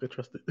 We should not be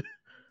trusted.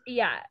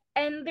 yeah.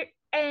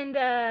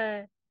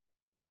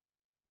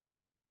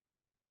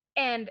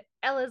 And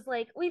Ella's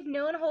like, we've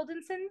known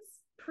Holden since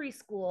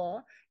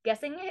preschool,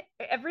 guessing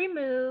their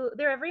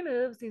every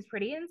move seems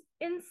pretty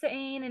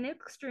insane and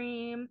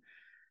extreme.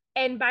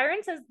 And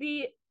Byron says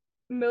the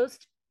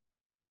most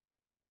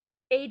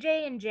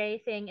AJ and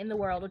J thing in the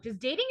world, which is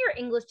dating your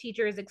English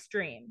teacher is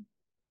extreme.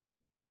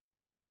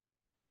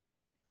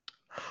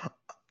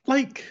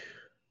 Like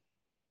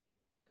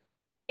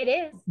It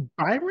is.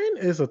 Byron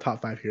is a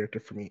top five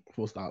character for me.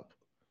 Full stop.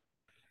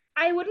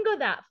 I wouldn't go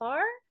that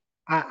far.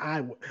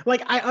 I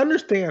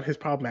understand his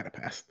problematic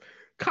past,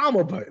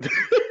 comma, but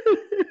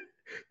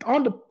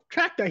on the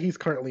track that he's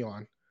currently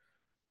on,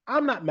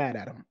 I'm not mad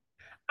at him.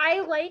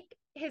 I like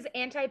his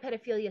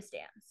anti-pedophilia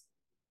stance.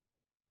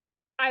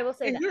 I will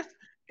say And that. you're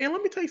and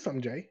let me tell you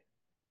something, Jay.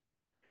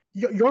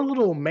 Your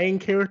little main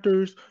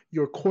characters,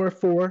 your core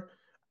four,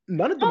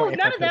 none of them are Oh,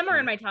 none of them are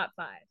in anti-pedophilia. my top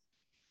five.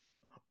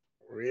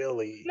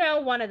 Really?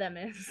 No, one of them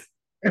is.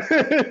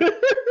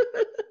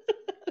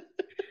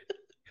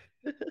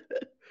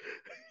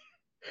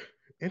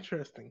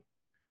 Interesting.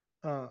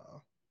 Uh,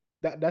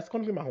 that's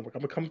going to be my homework.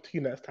 I'm gonna come to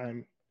you next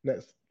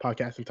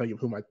podcast, and tell you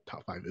who my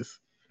top five is.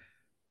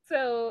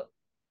 So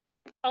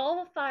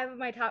All five of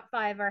my top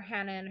five are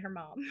Hannah and her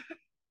mom.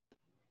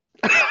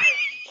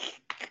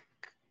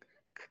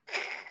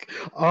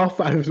 All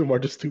five of them are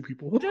just two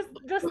people. just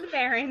the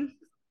Barons.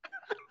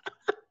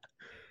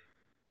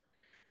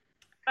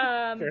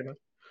 Fair Um, enough.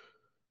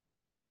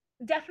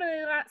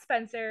 Definitely not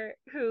Spencer,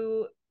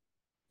 who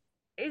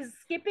is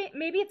skipping.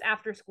 Maybe it's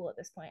after school at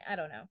this point. I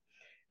don't know.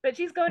 But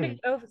she's going to Hmm.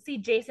 go see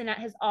Jason at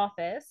his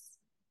office,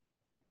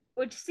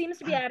 which seems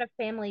to be I, out of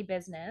family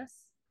business.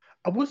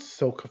 I was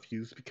so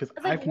confused because I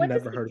was like, what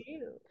does he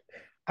do?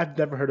 I've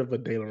never heard of a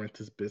De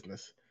Laurentiis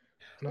business.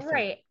 And I was like,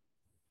 Right.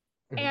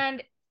 mhm.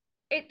 And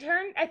it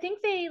turned, I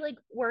think they like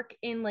work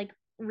in like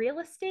real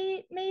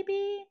estate,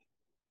 maybe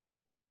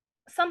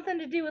something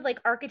to do with like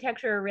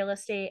architecture or real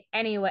estate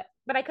anyway.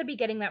 But I could be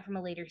getting that from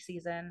a later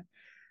season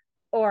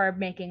or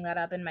making that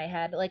up in my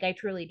head. Like I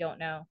truly don't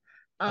know.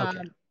 Okay.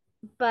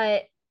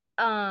 But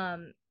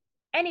um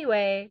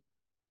anyway,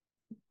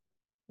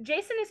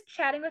 Jason is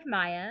chatting with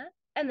Maya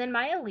and then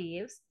Maya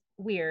leaves.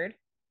 Weird,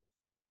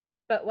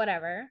 but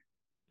whatever.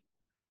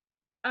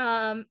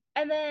 And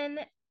then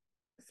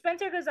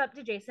Spencer goes up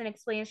to Jason,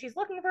 explains she's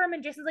looking for him,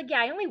 and Jason's like, yeah,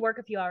 I only work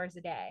a few hours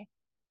a day.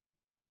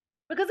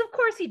 Because of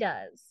course he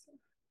does.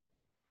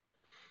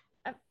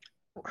 I'm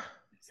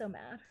so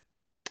mad.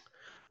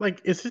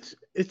 Like, it's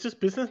just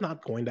business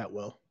not going that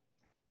well.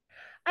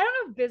 I don't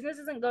know if business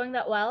isn't going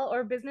that well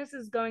or business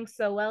is going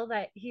so well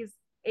that he's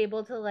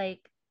able to like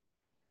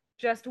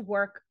just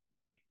work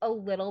a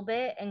little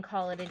bit and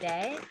call it a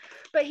day.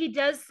 But he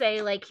does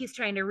say like he's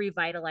trying to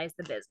revitalize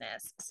the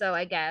business. So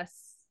I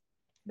guess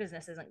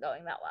business isn't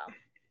going that well.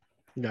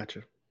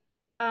 Gotcha.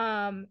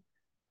 Um,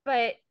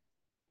 but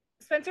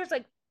Spencer's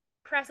like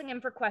pressing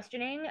him for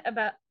questioning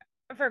about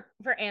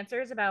for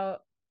answers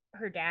about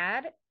her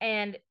dad,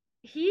 and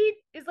he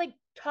is like,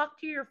 talk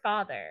to your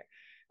father.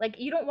 Like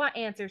you don't want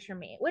answers from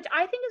me, which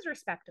I think is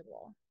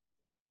respectable.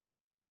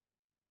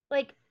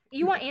 Like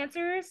you want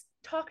answers,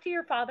 talk to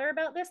your father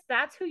about this.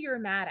 That's who you're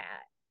mad at.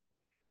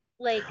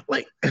 Like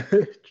Like,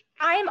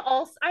 I'm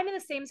in the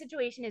same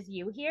situation as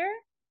you here.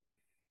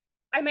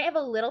 I might have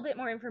a little bit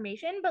more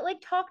information, but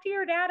like talk to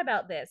your dad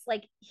about this.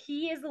 Like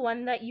he is the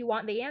one that you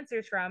want the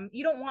answers from.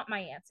 You don't want my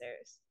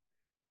answers.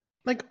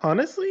 like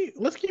honestly,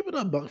 let's keep it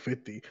a buck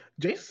 50.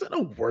 Jason's in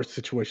a worse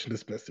situation than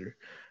Spencer.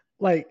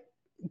 Like,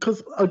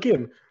 because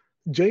again,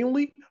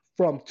 genuinely,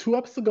 from 2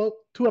 episodes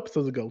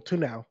ago to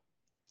now,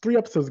 3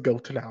 episodes ago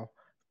to now,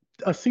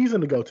 a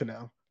season ago to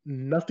now,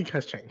 nothing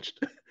has changed.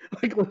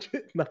 Like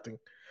legit nothing.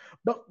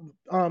 But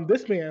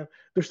this man,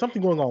 there's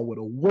something going on with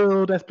a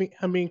world that's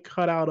being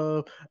cut out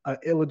of, an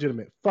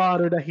illegitimate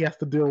father that he has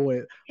to deal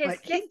with. His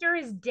sister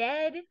is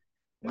dead,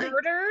 Like,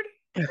 murdered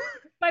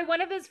by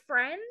one of his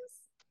friends.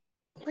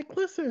 like,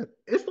 listen,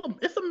 it's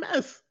a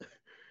mess.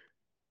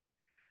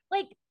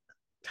 Like,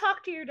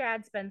 talk to your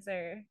dad,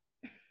 Spencer.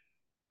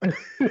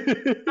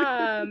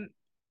 Um,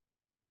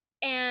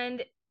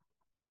 and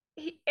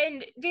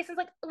and Jason's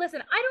like,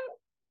 listen, I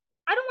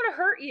don't want to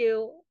hurt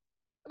you.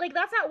 Like,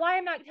 that's not why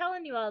I'm not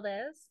telling you all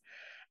this.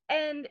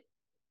 And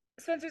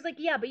Spencer's like,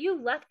 yeah, but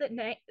you left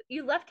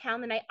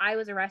town the night I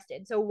was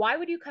arrested. So why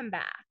would you come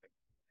back?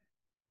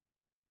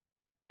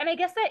 And I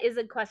guess that is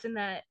a question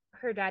that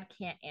her dad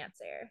can't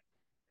answer.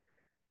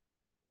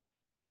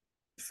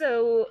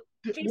 So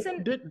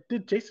Jason,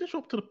 Did Jason show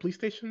up to the police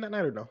station that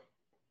night or no?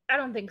 I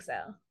don't think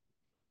so.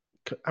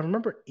 I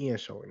remember Ian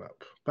showing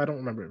up, but I don't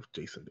remember if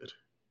Jason did.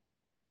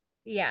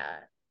 Yeah.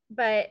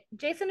 But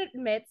Jason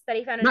admits that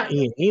he found Not another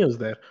Ian. Ian was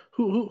there.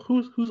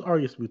 Who's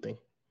Arya smoothing?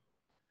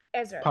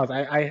 Ezra. Pause.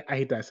 I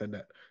hate that I said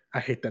that. I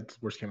hate that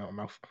words came out of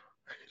my mouth.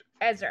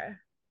 Ezra.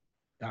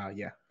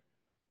 Yeah.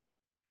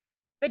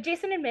 But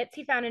Jason admits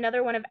he found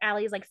another one of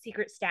Allie's like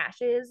secret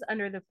stashes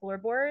under the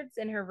floorboards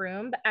in her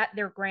room at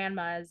their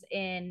grandma's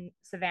in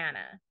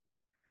Savannah.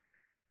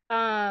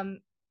 Um,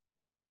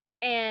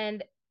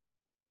 and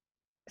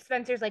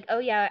Spencer's like, oh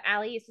yeah,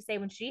 Allie used to say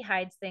when she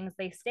hides things,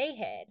 they stay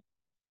hid.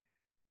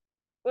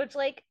 Which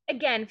like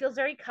again feels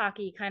very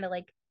cocky,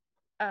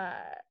 uh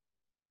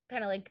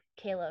kind of like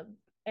Caleb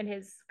and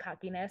his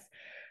cockiness.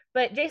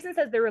 But Jason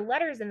says there were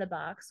letters in the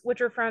box, which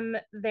were from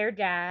their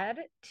dad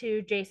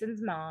to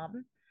Jason's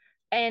mom,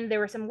 and there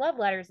were some love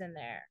letters in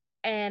there,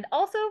 and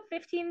also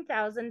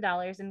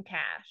 $15,000 in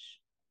cash.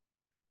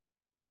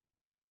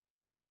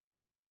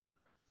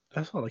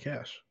 That's all the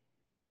cash.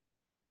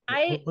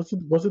 I What's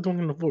it doing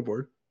in the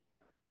floorboard?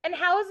 and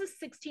how is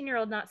a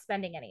 16-year-old not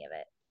spending any of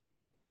it?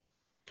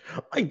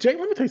 Like Jay,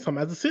 let me tell you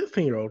something. As a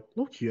 16-year-old,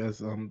 look, you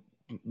as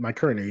my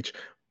current age,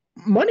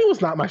 money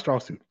was not my strong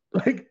suit.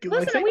 Like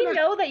Listen, saving we that.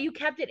 know that you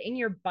kept it in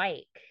your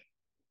bike.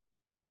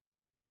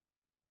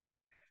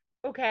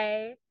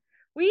 Okay.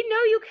 We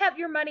know you kept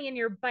your money in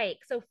your bike.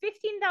 So $15,000,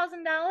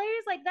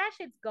 like that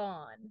shit's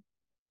gone.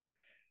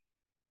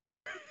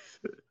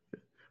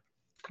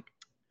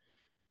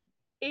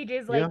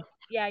 AJ's Yeah. like,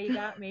 yeah, you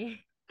got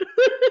me.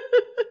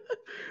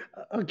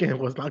 Again,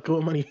 was not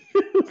good money.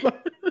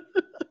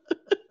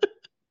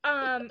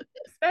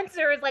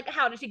 Spencer is like,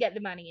 how did she get the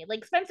money?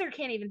 Like Spencer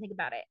can't even think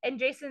about it. And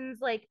Jason's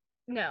like,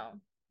 no,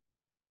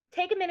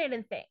 take a minute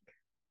and think.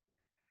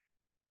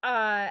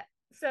 Uh,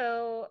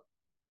 so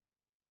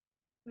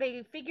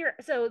they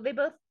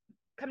both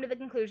come to the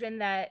conclusion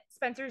that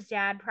Spencer's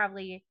dad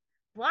probably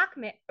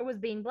blackmail was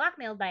being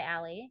blackmailed by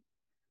Allie.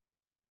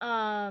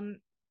 Um,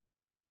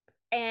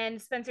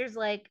 and Spencer's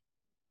like,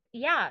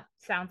 yeah,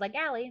 sounds like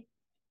Allie.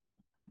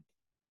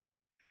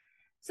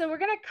 So we're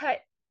gonna cut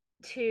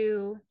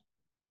to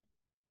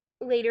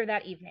later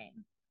that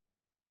evening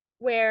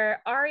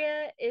where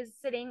Arya is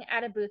sitting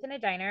at a booth in a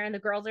diner and the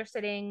girls are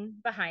sitting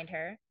behind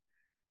her.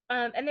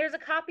 And there's a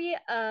copy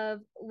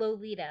of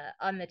Lolita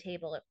on the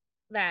table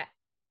that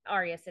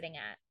Arya's sitting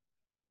at,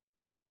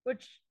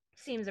 which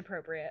seems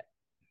appropriate.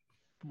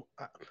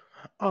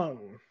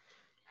 Um,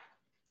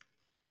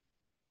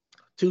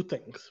 two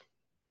things.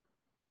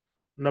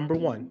 Number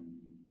one,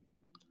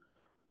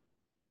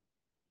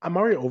 I'm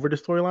already over the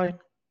storyline.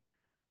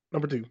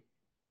 Number two,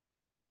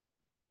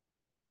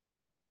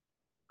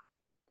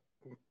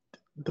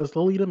 does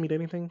Lolita mean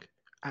anything?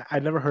 I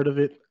never heard of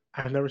it.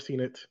 I've never seen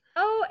it.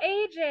 Oh,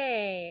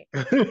 AJ.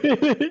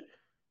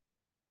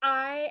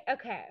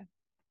 Okay.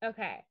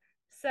 Okay.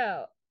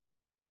 So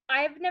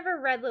I've never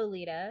read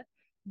Lolita,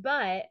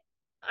 but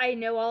I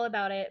know all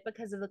about it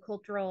because of the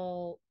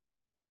cultural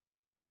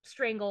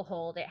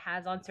stranglehold it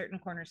has on certain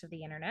corners of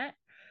the internet.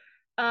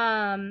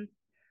 Um,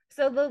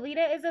 so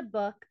Lolita is a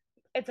book.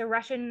 It's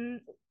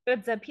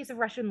a piece of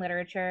Russian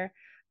literature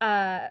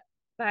uh,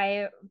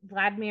 by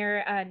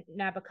Vladimir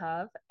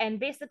Nabokov. And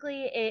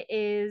basically, it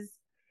is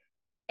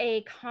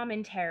a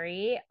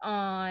commentary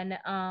on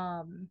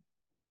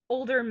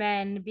older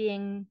men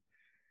being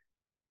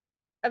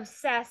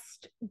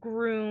obsessed,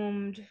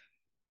 groomed,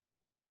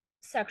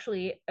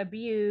 sexually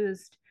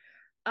abused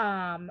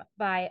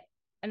by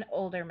an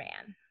older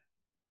man.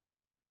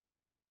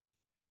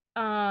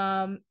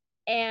 Um,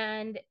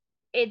 and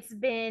it's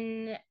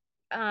been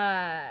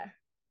uh,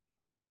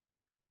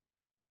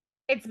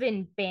 it's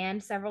been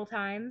banned several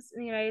times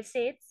in the United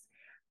States.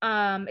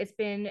 It's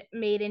been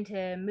made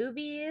into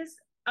movies.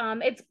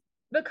 It's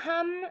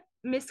become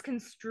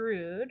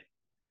misconstrued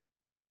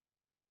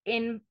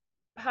in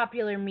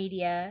popular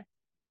media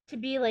to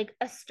be like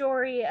a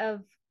story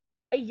of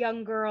a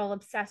young girl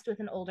obsessed with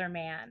an older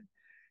man,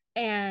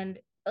 and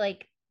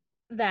like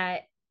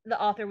that the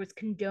author was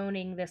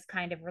condoning this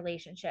kind of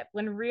relationship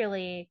when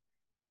really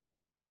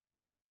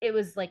it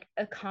was like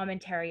a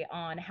commentary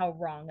on how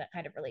wrong that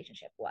kind of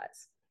relationship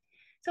was.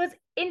 So it's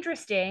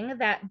interesting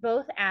that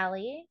both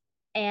Allie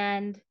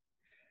and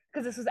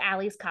because this was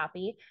Allie's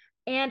copy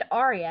and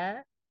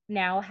Arya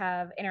now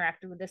have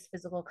interacted with this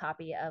physical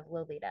copy of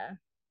Lolita.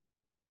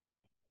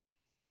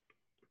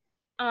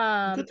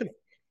 Um, Good to know.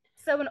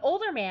 so an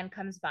older man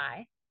comes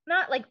by,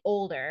 not like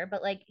older,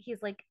 but like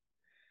he's like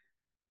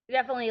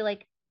definitely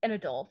like an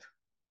adult.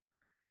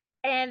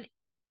 And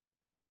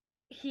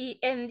he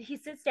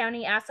sits down and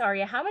he asks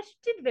Arya, how much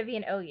did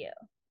Vivian owe you?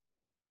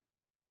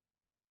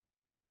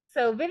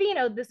 So Vivian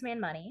owed this man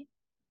money.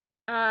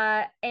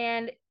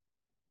 And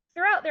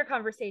throughout their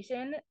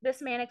conversation,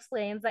 this man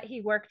explains that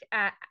he worked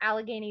at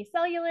Allegheny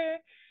Cellular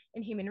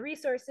in human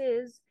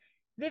resources.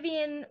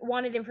 Vivian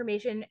wanted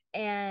information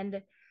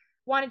and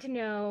wanted to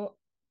know,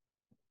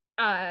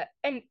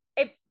 and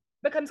it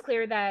becomes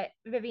clear that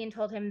Vivian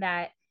told him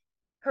that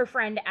her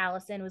friend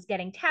Allison was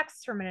getting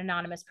texts from an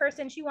anonymous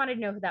person. She wanted to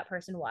know who that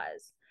person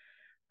was.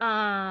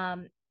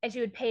 And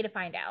she would pay to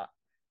find out.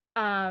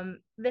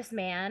 This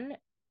man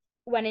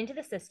went into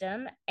the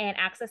system and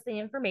accessed the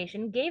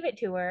information, gave it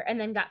to her, and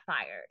then got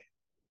fired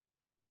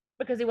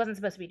because he wasn't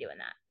supposed to be doing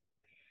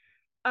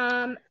that.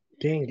 Um,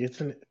 Dang,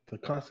 isn't it the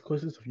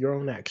consequences of your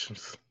own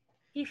actions?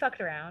 he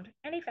fucked around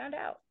and he found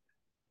out.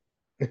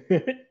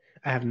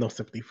 I have no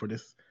sympathy for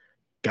this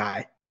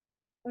guy.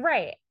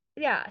 Right.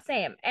 Yeah,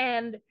 same.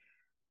 And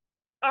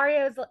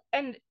Arya's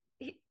and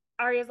he,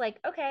 Arya's like,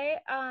 okay,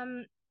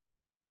 can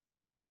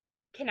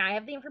I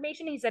have the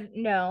information? He said,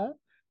 no.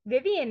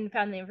 Vivian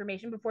found the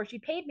information before she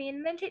paid me,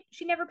 and then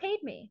she never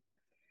paid me.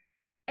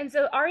 And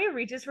so Arya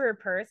reaches for her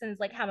purse and is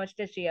like, how much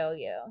does she owe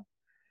you?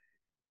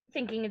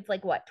 Thinking it's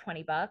like, what,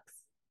 20 bucks?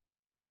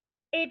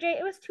 AJ,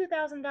 it was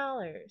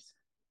 $2,000.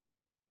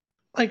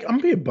 Like, I'm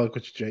being buck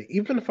with you, Jay.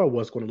 Even if I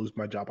was going to lose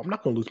my job, I'm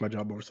not going to lose my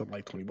job over something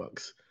like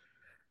 $20.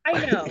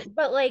 I know,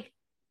 but like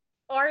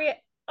Arya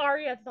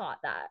Arya thought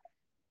that.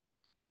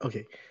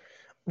 Okay,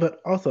 but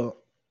also,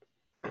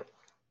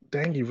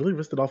 dang, you really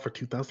risked it all for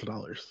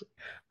 $2,000.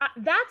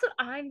 That's what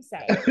I'm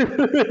saying.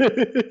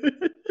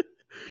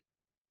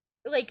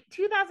 Like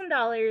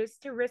 $2,000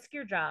 to risk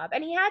your job,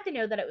 and he had to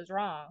know that it was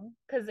wrong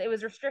because it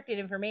was restricted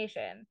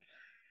information.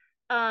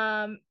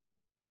 Um.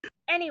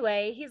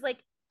 Anyway, he's like,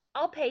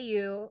 "I'll pay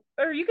you,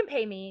 or you can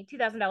pay me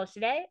 $2,000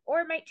 today, or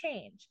it might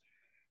change."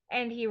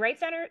 And he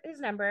writes down his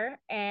number,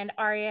 and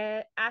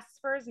Arya asks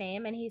for his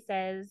name, and he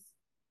says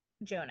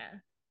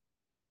Jonah.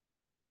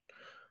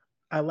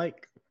 I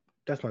like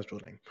that's my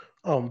real name.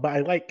 But I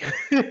like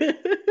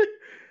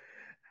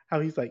how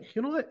he's like,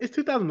 you know what? It's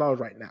 $2,000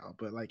 right now,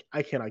 but like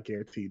I cannot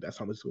guarantee that's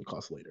how much it's going to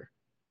cost later.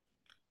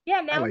 Yeah,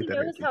 I now like he that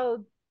knows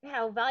energy.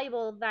 how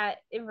valuable that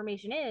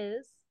information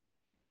is.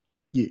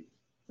 Yeah,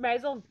 Might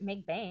as well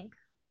make bank.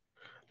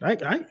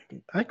 I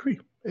agree.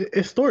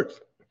 It's stored.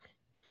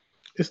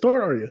 It's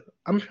stored, are you?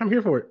 I'm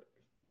here for it.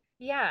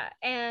 Yeah,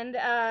 and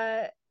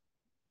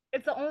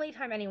it's the only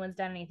time anyone's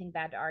done anything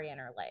bad to Arya in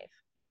her life.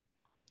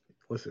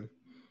 Listen.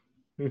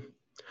 Hmm.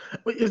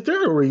 Wait, is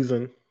there a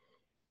reason?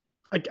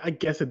 I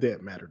guess it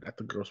didn't matter that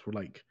the girls were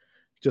like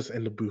just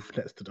in the booth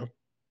next to them.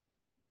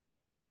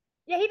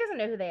 Yeah, he doesn't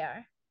know who they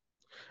are.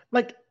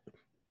 Like,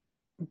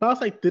 but I was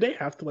like, did they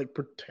have to like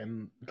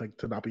pretend like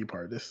to not be a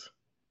part of this?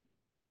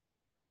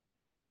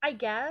 I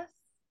guess.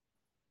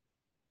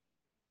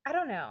 I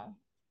don't know.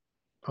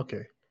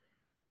 Okay.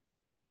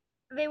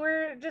 They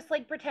were just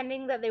like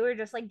pretending that they were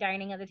just like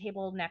dining at the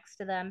table next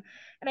to them.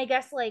 And I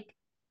guess like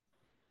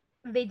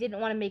they didn't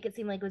want to make it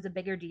seem like it was a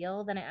bigger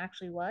deal than it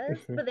actually was,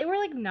 Mhm. but they were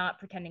like not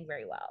pretending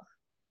very well.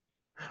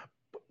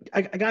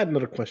 I got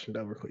another question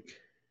though, real quick.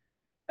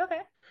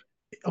 Okay.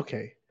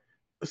 Okay,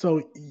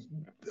 so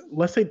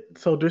let's say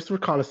so there's the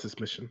reconnaissance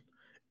mission.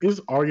 Is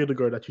Arya the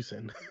girl that you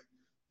send?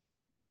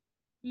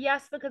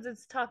 Yes, because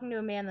it's talking to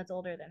a man that's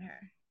older than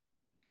her.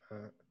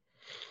 Uh,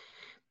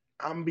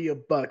 I'm be a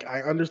buck.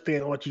 I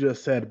understand what you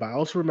just said, but I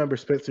also remember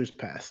Spencer's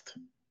past.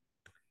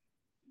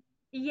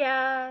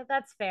 Yeah,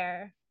 that's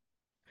fair.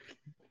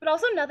 But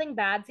also nothing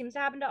bad seems to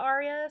happen to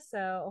Arya,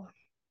 so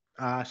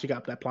She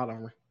got that plot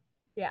armor.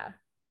 yeah.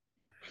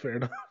 Fair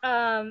enough.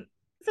 Um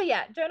so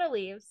yeah, Jonah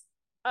leaves.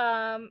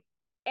 Um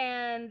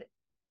and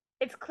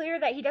it's clear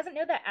that he doesn't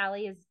know that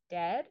Allie is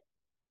dead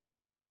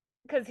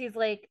because he's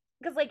like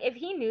because like if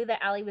he knew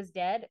that Allie was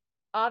dead,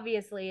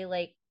 obviously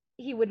like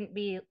he wouldn't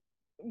be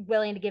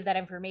willing to give that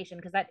information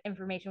because that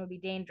information would be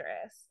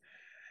dangerous.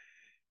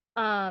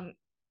 Um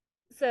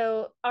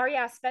so Arya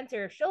asks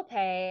Spencer if she'll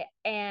pay,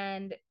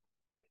 and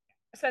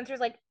Spencer's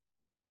like,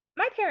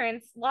 my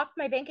parents locked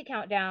my bank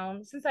account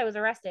down since I was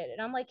arrested.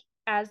 And I'm like,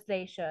 as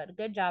they should.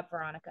 Good job,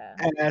 Veronica.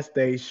 As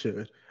they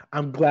should.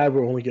 I'm glad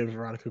we're only giving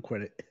Veronica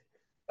credit.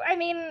 I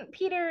mean,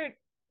 Peter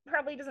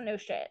probably doesn't know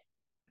shit.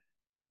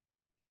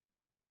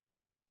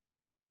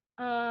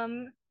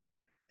 Um,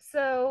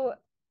 so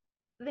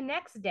the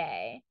next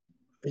day,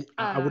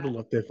 I would uh, have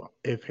loved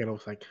if Hannah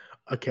was like,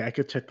 okay, I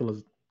could check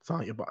the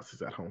lasagna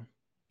boxes at home.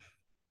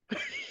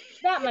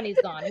 that money's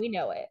gone. We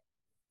know it.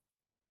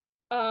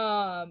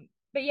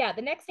 But yeah,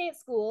 the next day at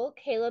school,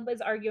 Caleb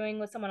is arguing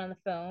with someone on the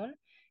phone,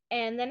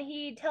 and then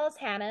he tells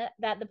Hannah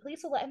that the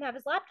police will let him have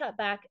his laptop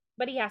back,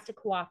 but he has to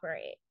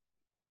cooperate.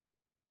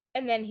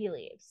 And then he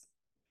leaves.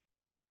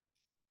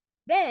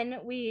 Then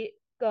we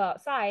go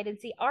outside and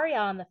see Arya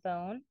on the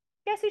phone.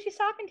 Guess who she's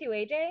talking to,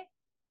 AJ?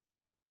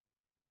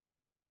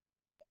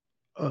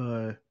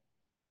 Uh,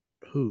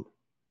 who?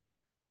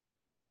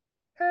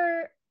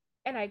 Her,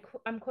 and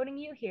I'm quoting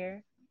you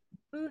here,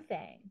 Boo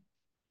Thang.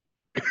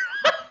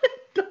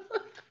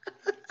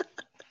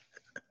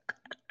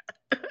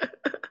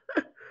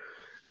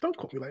 Don't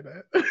call me like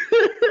that.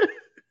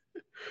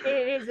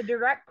 It is a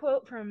direct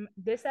quote from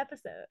this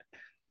episode,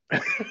 from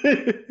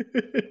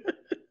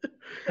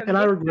And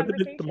I this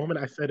regretted it the conversation. moment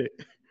I said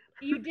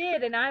You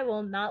did, and I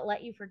will not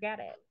let you forget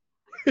it.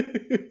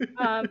 it.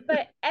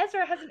 But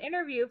Ezra has an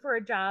interview for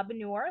a job in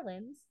New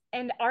Orleans,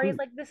 and Arya's Ooh,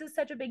 like, "This is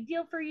such a big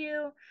deal for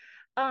you."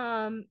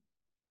 Um,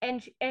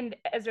 and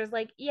Ezra's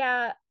like,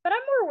 "Yeah, but I'm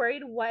more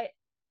worried what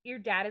your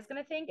dad is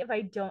gonna think if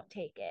I don't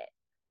take it."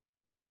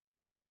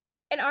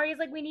 And Arya's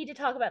like, "We need to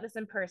talk about this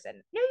in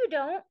person." No, you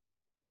don't.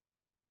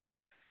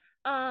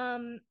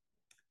 Um,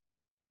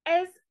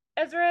 as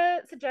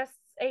Ezra suggests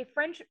a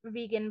French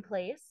vegan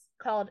place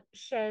called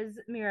Chez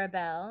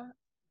Mirabelle.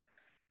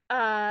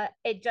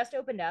 It just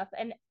opened up,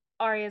 and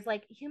Arya's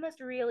like, "You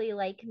must really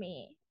like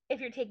me if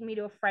you're taking me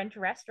to a French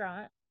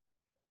restaurant."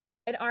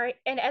 And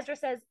Ezra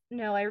says,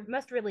 "No, I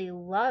must really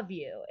love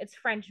you. It's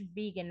French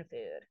vegan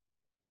food."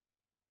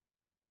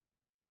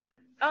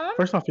 Um,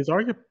 first off, is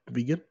Arya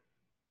vegan?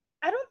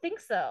 I don't think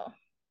so.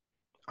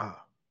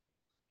 Ah,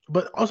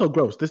 but also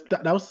gross.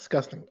 That was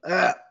disgusting.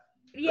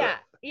 Yeah,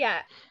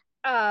 yeah.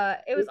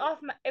 It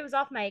was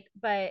off mic,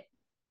 but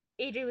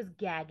AJ was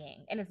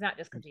gagging, and it's not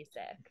just because he's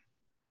sick.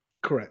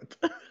 Correct.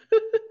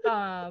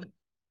 Um,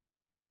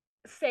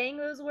 saying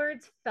those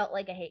words felt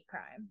like a hate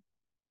crime.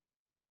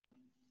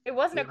 It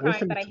wasn't a crime,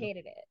 Listen but I to.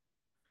 hated it.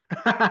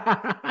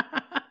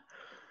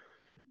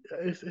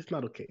 It's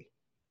not okay.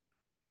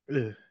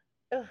 Ugh.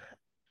 Ugh.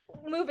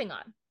 Moving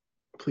on.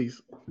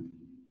 Please,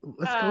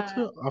 let's go Uh,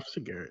 to Officer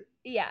Garrett.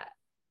 yeah.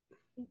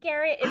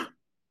 Garrett is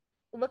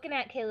looking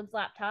at Caleb's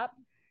laptop,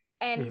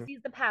 and he Mhm.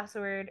 sees the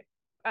password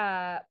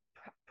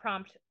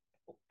prompt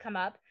come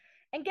up.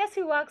 And guess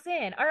who walks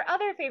in? Our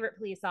other favorite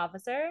police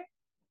officer.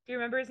 Do you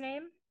remember his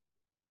name?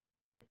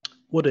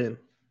 Well then,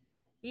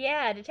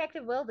 Yeah,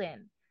 Detective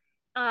Wilden.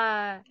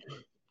 Uh,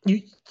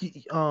 you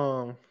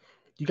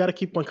you got to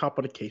keep one cop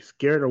on the case.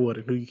 Garrett or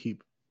Wooden, who you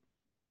keep?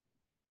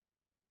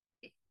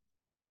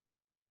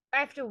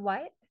 after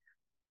what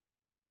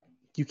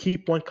You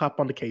keep one cop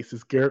on the case.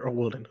 Is Garrett or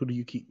Wooden? Who do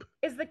you keep?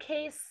 is the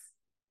case?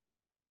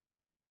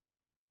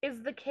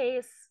 Is the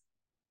case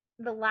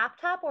the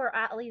laptop or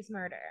Atlee's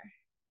murder?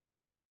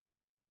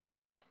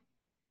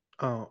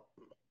 Uh,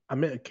 I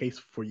meant a case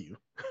for you.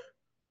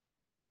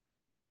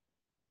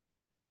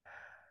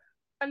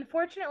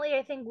 Unfortunately,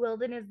 I think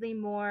Wilden is the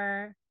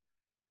more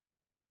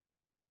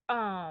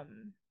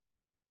um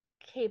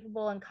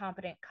capable and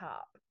competent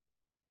cop.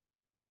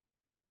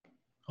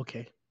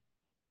 Okay,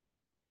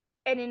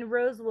 And in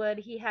Rosewood,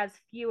 he has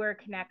fewer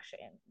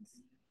connections.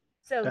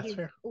 So that's he's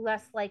fair.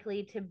 less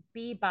likely to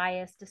be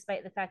biased,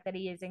 despite the fact that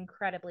he is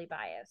incredibly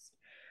biased.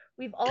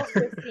 We've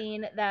also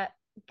seen that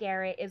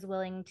Garrett is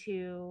willing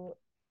to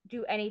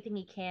do anything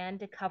he can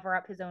to cover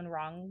up his own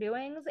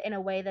wrongdoings in a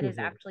way that is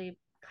Hmm. actually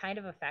kind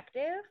of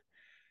effective.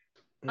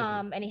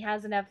 Hmm. And he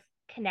has enough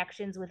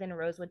connections within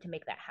Rosewood to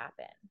make that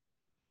happen.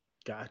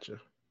 Gotcha.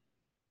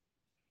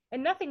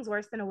 And nothing's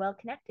worse than a well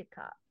connected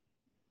cop.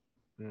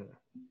 Mm.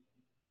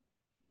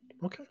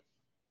 Okay,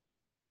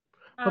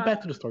 but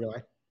back to the Um,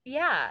 storyline.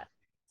 yeah.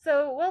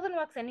 So Wilden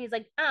walks in, he's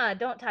like,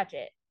 don't touch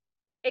it.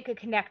 It could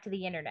connect to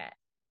the internet.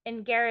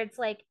 And Garrett's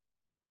like,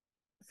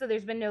 so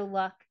there's been no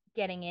luck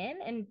getting in?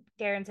 And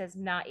Darren says,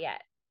 not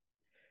yet.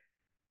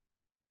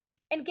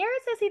 And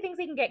Garrett says he thinks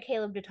he can get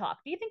Caleb to talk.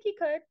 Do you think he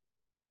could?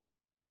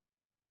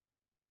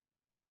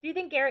 Do you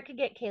think Garrett could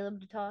get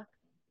Caleb to talk?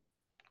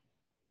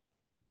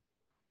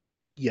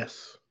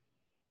 Yes,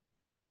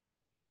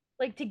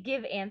 Like to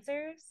give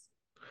answers?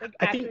 Like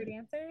I accurate think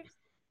answers?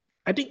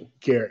 I think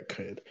Garrett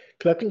could,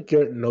 because I think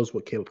Garrett knows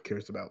what Caleb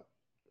cares about,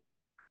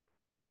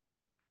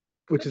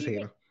 which But is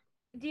Hannah.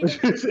 do you Which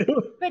think is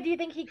but do you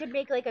think he could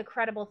make like a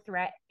credible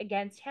threat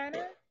against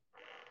Hannah?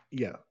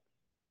 yeah.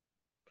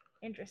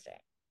 Interesting.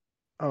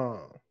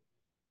 Um,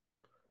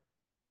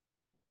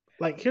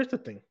 like here's the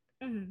thing.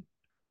 Mm-hmm.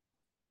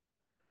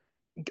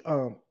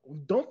 Um,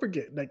 don't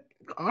forget, like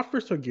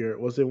Officer Garrett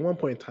was at one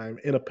point in time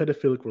in a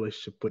pedophilic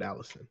relationship with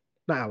Allison.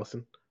 Not Allison.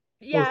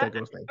 What was Yeah, that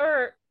girl's name?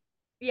 or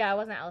yeah, it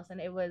wasn't Allison,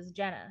 it was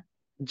Jenna.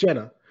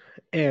 Jenna.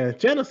 And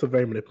Jenna's a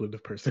very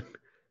manipulative person.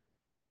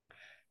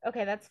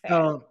 Okay, that's fair.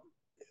 Um,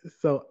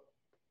 so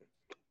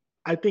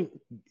I think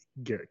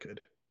Garrett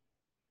could.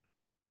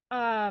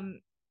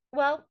 Um,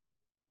 well,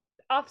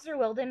 Officer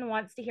Wilden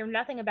wants to hear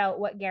nothing about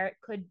what Garrett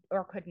could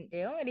or couldn't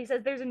do. And he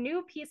says there's a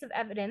new piece of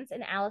evidence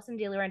in Allison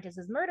De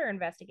Laurentiis' murder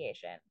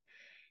investigation.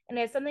 And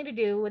it has something to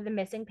do with the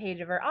missing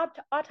page of her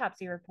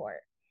autopsy report.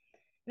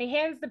 And he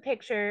hands the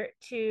picture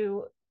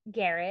to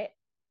Garrett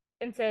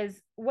and says,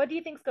 what do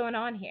you think's going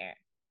on here?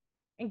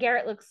 And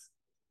Garrett looks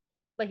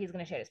like he's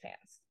going to shit his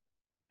pants.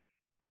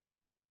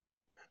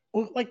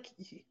 Well, like,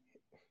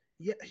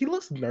 yeah, he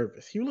looks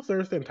nervous. He looks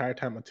nervous the entire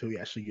time until he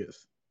actually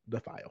gets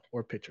the file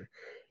or picture.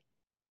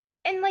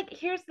 And like,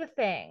 here's the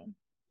thing.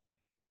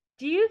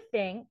 Do you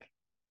think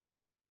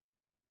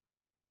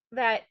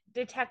that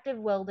Detective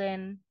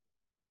Wilden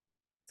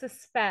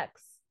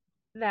suspects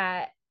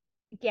that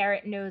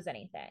Garrett knows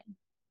anything?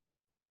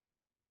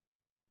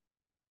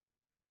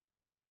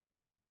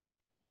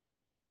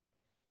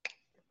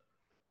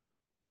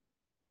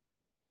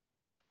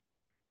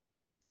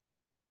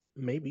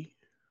 Maybe.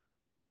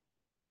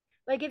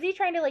 Like, is he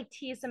trying to like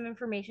tease some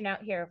information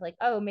out here of like,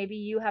 oh, maybe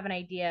you have an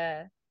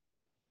idea?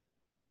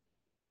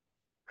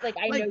 Like,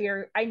 Like,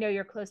 I know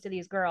you're close to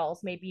these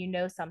girls. Maybe you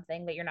know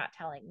something that you're not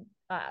telling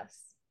us.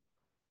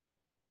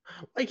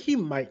 like he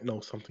might know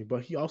something,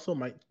 but he also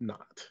might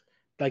not.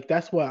 Like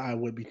that's what I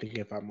would be thinking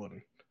if I'm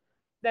Wooden.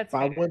 That's But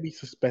I fair. wouldn't be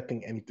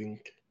suspecting anything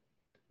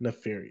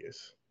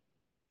nefarious.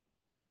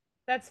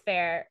 That's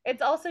fair.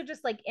 It's also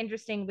just like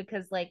interesting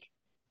because like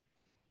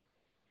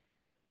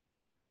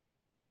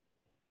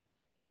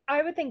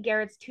I would think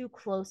Garrett's too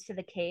close to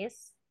the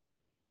case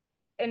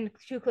and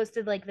too close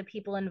to like the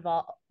people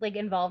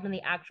involved in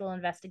the actual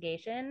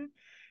investigation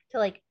to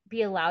like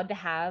be allowed to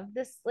have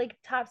this like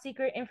top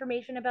secret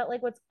information about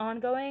like what's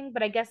ongoing.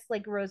 But I guess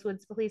like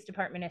Rosewood's police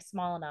department is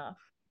small enough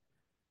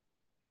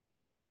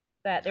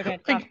that they're going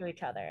to talk Like, to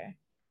each other.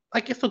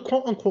 like it's a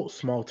quote unquote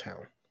small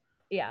town.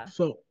 Yeah,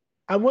 So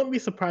I wouldn't be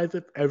surprised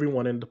if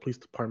everyone in the police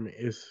department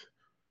is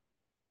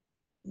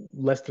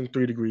less than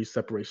 3 degrees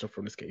separation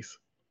from this case.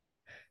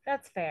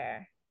 that's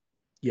fair.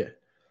 Yeah.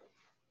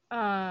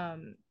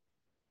 Um,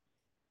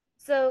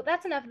 so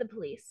that's enough of the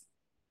police.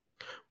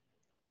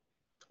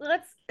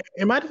 Let's,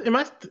 And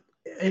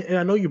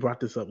I know you brought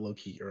this up low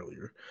key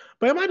earlier,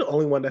 but am I the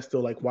only one that's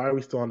still like, why are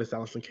we still on this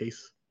Allison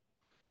case?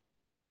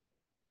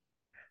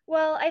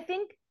 well, I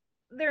think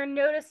they're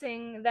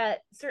noticing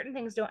that certain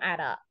things don't add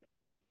up.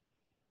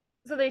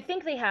 So they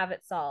think they have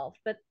it solved,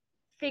 but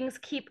things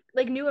keep,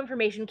 like, new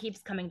information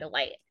keeps coming to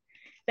light.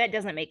 That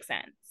doesn't make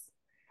sense.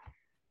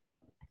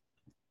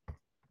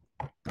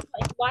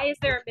 Like, why is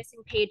there a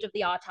missing page of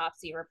the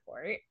autopsy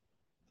report?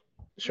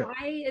 Sure,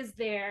 Why is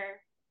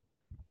there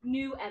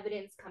new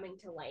evidence coming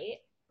to light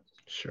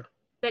sure,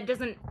 that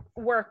doesn't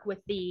work with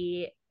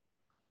the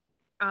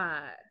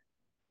uh,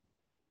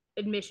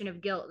 admission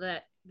of guilt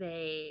that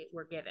they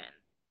were given?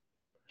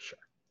 sure.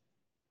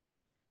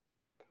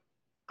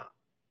 Uh,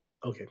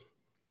 okay,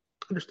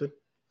 understood.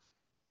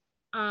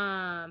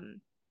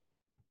 Um,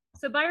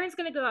 so Byron's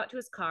going to go out to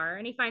his car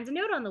and he finds a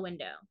note on the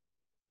window.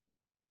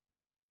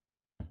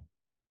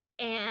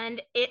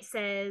 And it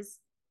says,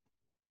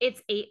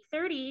 it's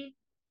 8:30.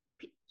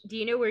 Do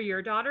you know where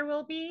your daughter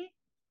will be?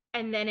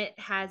 And then it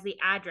has the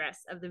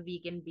address of the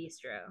vegan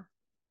bistro.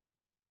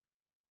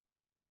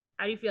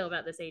 How do you feel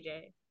about this,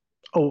 AJ?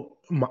 Oh,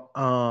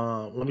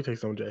 let me tell you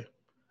something, Jay.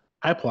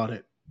 I applaud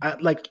it.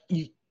 Like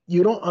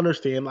you don't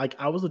understand. Like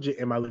I was legit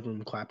in my living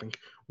room clapping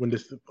when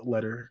this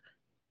letter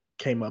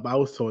came up. I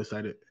was so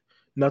excited.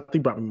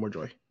 Nothing brought me more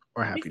joy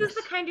or This is the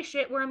happiness. kind of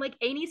shit where I'm like,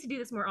 A needs to do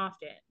this more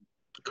often.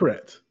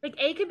 Correct. Like,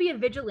 A could be a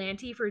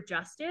vigilante for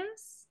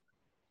justice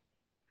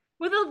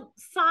with a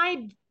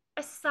side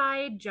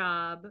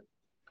job,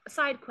 a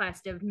side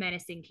quest of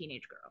menacing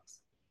teenage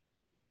girls.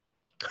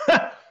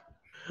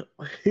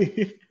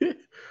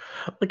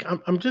 Like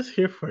I'm just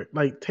here for it.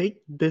 Like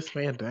take this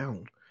man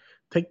down.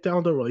 Take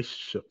down the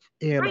relationship.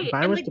 And Right. And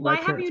Byron's like, the why right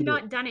have parent you to do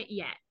it. not done it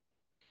yet?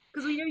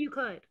 Because we know you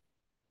could.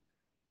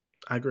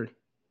 I agree.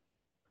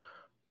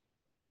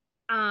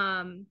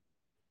 Um,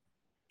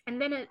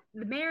 and then at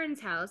the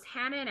Marin's house,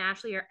 Hannah and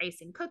Ashley are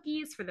icing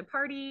cookies for the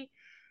party.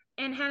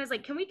 And Hannah's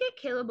like, "Can we get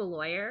Caleb a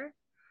lawyer?"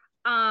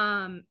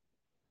 Um,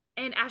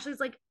 and Ashley's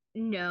like,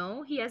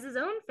 "No, he has his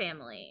own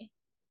family."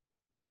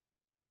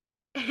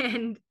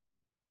 And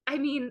I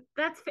mean,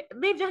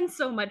 they've done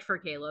so much for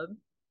Caleb.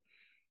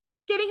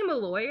 Getting him a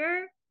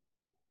lawyer,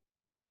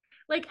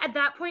 like at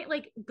that point,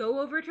 like go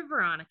over to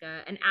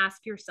Veronica and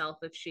ask yourself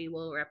if she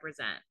will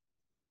represent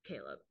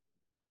Caleb.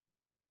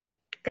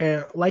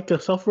 And like a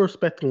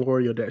self-respecting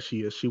warrior that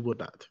she is, she would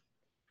not.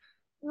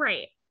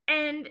 Right.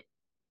 And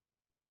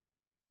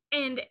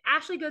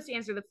Ashley goes to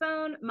answer the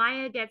phone.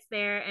 Maya gets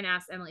there and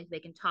asks Emily if they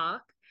can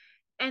talk.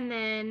 And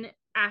then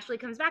Ashley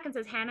comes back and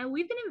says, "Hannah,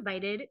 we've been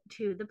invited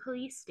to the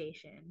police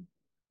station."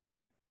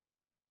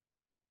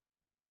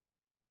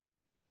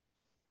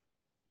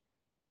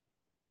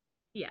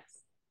 Yes.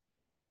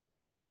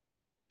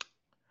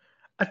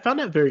 I found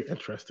that very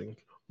interesting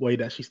way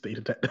that she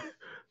stated that.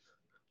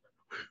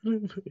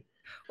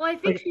 Well, I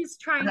think like, she's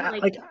trying to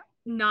like like,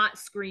 not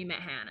scream at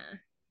Hannah.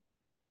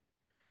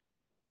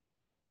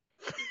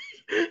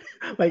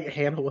 like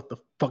Hannah, what the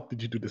fuck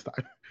did you do this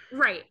time?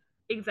 Right.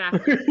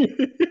 Exactly.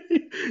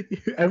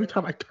 Every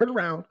time I turn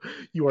around,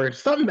 you are in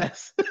some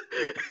mess.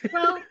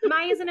 Well,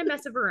 Maya's in a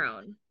mess of her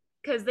own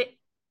because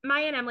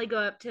Maya and Emily go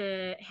up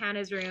to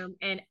Hannah's room,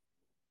 and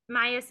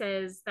Maya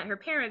says that her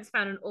parents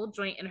found an old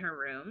joint in her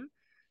room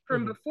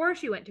from Hmm. before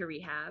she went to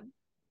rehab.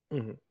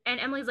 Hmm. And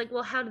Emily's like,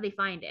 "Well, how did they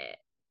find it?"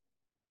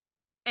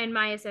 And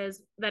Maya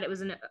says that it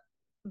was in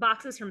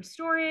boxes from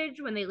storage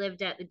when they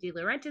lived at the De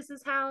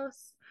Laurentiis's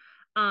house.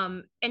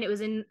 And it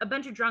was in a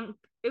bunch of junk.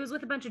 It was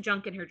with a bunch of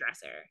junk in her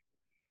dresser.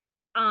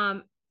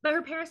 But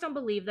her parents don't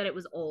believe that it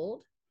was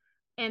old,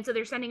 and so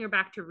they're sending her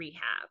back to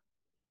rehab.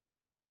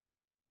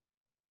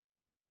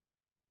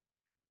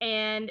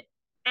 And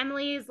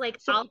Emily's like,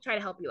 So "I'll try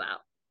to help you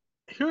out."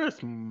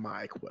 here's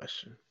my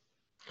question.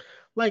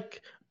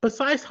 Like,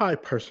 besides how I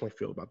personally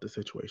feel about the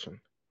situation,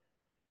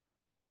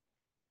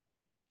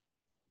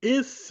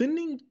 is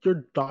sending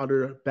your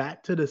daughter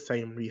back to the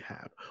same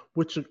rehab,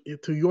 which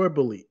to your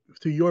belief,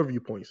 to your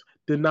viewpoints,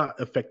 did not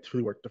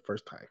effectively work the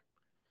first time.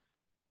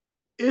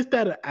 Is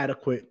that an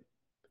adequate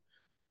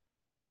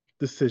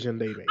decision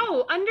they made?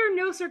 Oh, under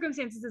no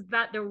circumstances is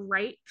that the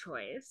right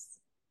choice,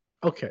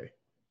 Okay,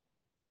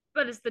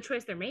 but it's the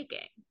choice they're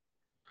making.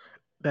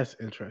 that's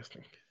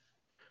interesting.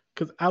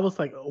 Because I was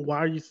like,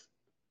 why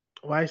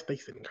is they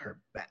sending her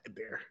back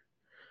there?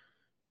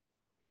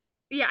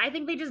 Yeah, I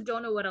think they just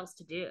don't know what else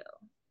to do.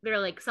 They're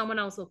like, someone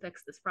else will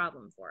fix this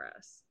problem for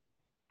us.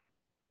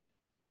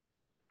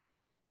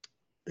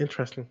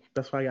 Interesting.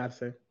 That's what I gotta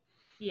say.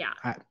 Yeah.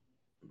 I,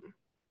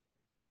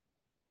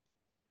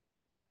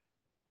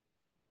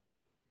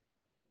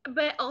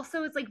 But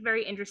also, it's like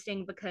very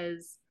interesting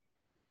because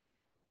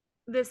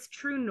this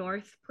True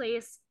North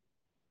place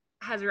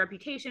has a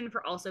reputation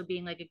for also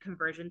being like a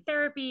conversion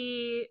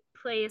therapy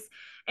place.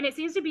 And it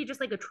seems to be just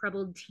like a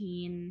troubled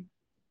teen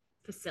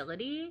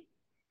facility.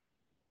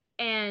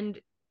 And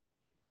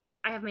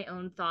I have my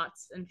own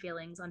thoughts and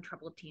feelings on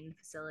troubled teen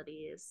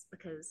facilities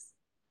because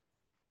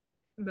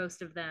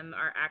most of them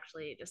are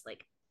actually just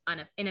like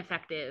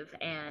ineffective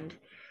and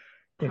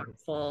mhm,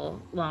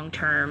 harmful long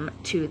term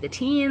to the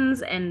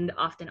teens and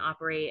often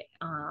operate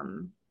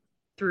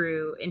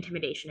through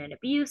intimidation and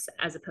abuse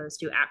as opposed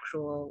to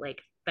actual like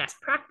best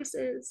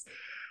practices.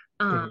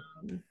 Um,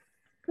 mhm.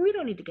 we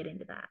don't need to get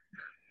into that.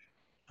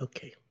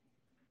 Okay.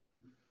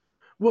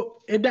 Well,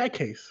 in that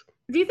case,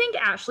 Do you think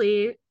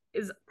Ashley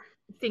is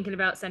thinking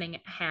about sending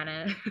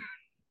Hannah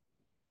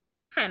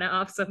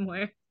off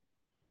somewhere?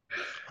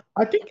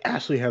 I think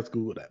Ashley has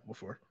Googled that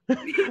before. I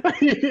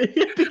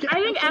think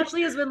I think Ashley.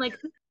 Ashley has been like,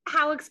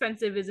 how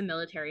expensive is a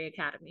military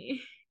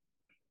academy?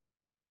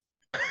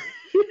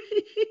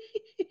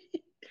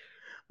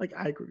 Like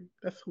I agree.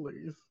 That's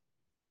hilarious.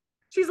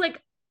 She's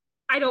like,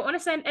 I don't want to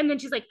send, and then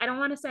she's like, I don't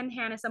want to send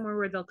Hannah somewhere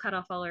where they'll cut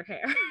off all her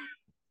hair.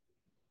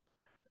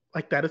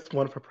 Like that is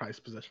one of her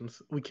prized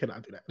possessions. We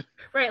cannot do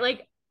Right?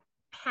 Like,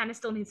 Hannah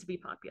still needs to be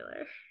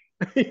popular.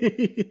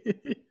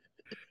 that.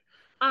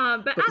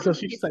 But so, at the so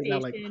she's police like now,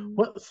 like, station,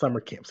 what summer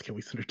camps can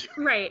we send her to?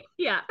 right?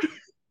 Yeah,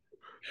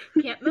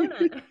 Camp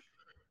Mona.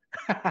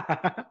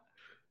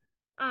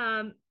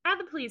 At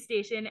the police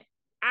station,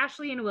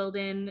 Ashley and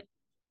Wilden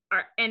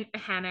and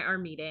Hannah are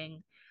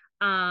meeting.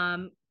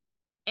 Um,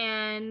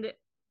 and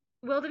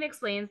Wilden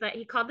explains that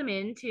he called them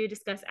in to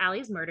discuss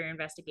Allie's murder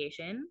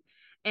investigation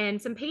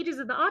and some pages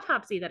of the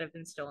autopsy that have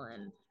been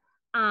stolen.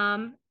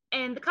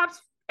 And the cops,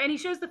 and he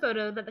shows the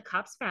photo that the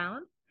cops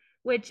found,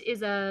 which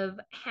is of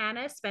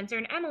Hannah, Spencer,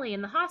 and Emily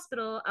in the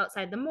hospital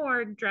outside the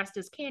morgue dressed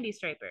as candy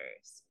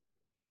stripers.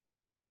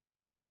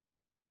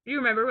 Do you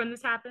remember when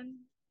this happened?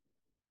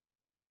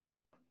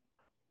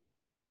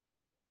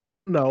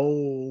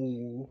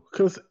 No,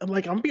 because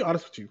like I'm gonna be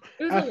honest with you.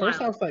 It was a At first,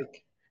 while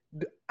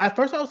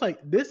I ago. was like,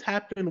 this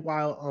happened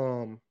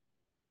while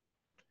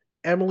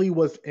Emily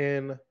was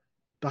in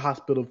the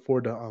hospital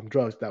for the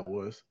drugs that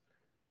was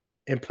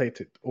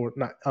implanted or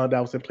not that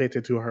was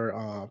implanted to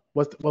her.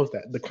 What was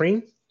that? The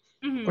cream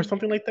or Mm-hmm.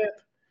 something like that.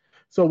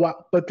 So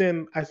what? But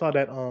then I saw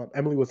that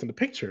Emily was in the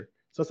picture,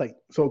 so it's like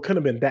so it couldn't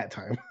have been that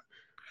time.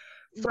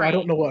 So I don't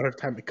Right. know what other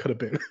time it could have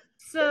been.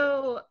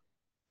 So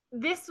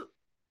this,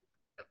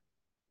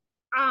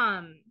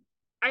 um,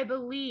 I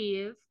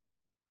believe,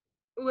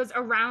 was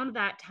around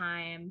that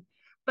time,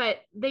 but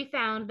they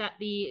found that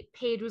the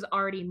page was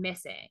already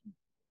missing.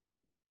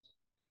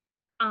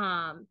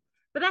 Um,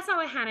 but that's not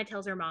what Hannah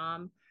tells her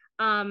mom.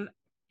 Um,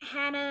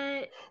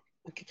 Hannah,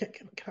 Can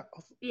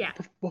yeah,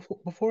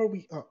 before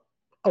we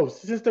oh,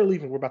 since they're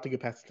leaving, we're about to get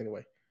past this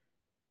anyway.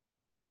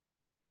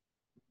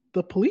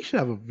 The police should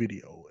have a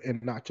video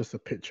and not just a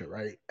picture,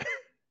 right?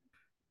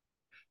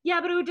 yeah,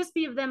 but it would just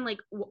be of them like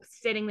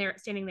standing there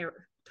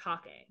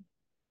talking.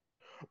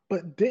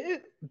 But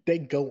didn't they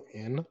go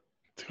in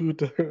to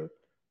To the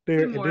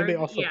there and then they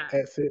morgue, also yeah,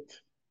 exit?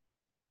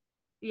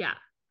 yeah,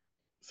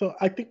 So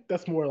I think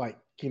that's more like,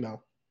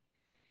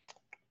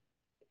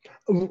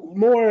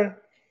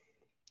 more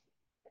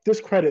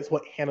discredits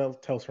what Hannah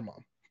tells her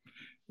mom.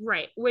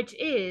 right. Which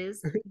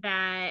is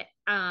that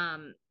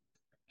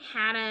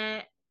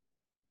Hannah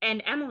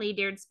and Emily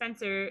dared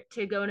Spencer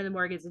to go into the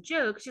morgue as a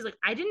joke. She's like,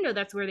 I didn't know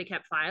that's where they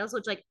kept files,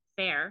 which like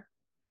fair.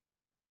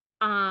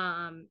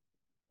 Um,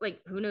 like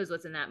who knows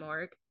what's in that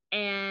morgue?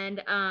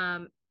 And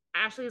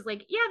Ashley's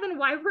like, yeah, then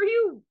why were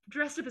you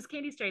dressed up as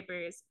candy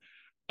stripers?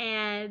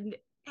 And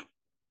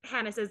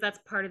Hannah says that's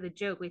part of the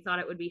joke. We thought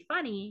it would be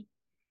funny.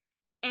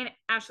 And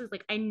Ashley's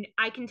like,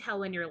 I can tell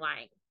when you're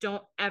lying.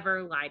 Don't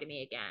ever lie to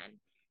me again.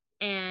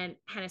 And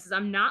Hannah says,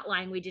 I'm not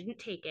lying. We didn't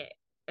take it.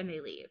 And they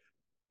leave.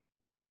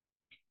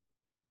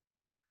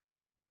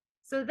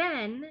 So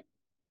then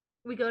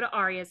we go to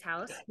Arya's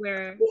house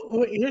where,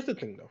 Well, wait, here's the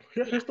thing though.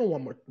 yeah, Here's the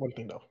one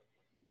thing though,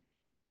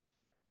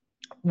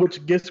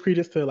 which gives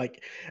credence to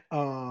like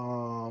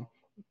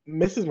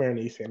Mrs.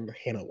 Maronese and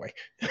Hannah White.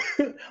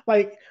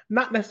 Like,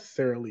 not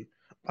necessarily.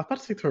 I was about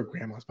to say to her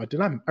grandma's, but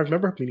I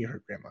remember her meeting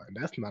her grandma, and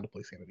that's not a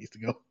place Hannah needs to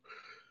go.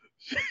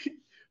 She,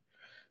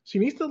 she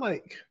needs to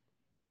like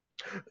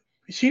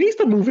she needs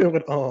to move in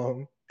with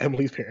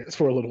Emily's parents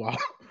for a little while.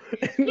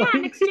 And yeah,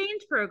 an like,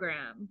 exchange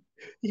program.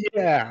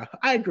 yeah,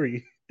 I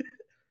agree.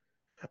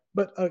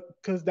 But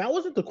because that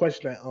wasn't the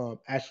question that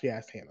Ashley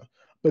asked Hannah,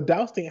 but that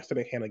was the answer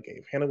that Hannah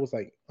gave. Hannah was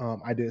like,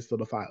 I didn't steal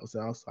the files,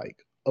 and I was like,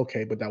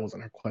 okay, but that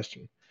wasn't her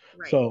question.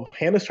 Right. So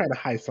Hannah's trying to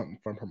hide something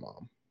from her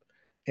mom,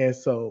 and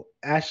so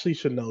Ashley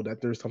should know that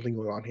there's something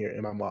going on here.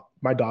 And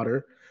my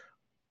daughter,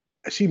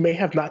 she may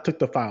have not took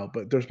the file,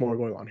 but there's more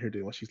going on here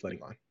than what she's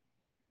letting on.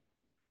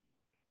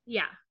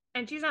 Yeah.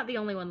 And she's not the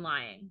only one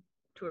lying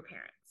to her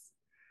parents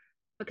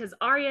because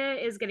Arya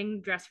is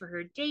getting dressed for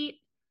her date.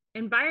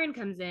 And Byron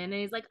comes in and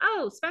he's like,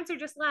 oh, Spencer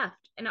just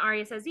left. And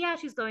Arya says, yeah,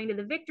 she's going to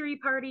the victory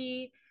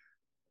party,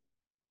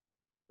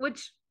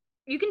 which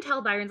you can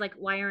tell Byron's like,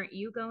 why aren't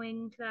you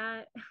going to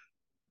that?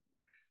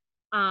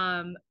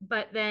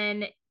 But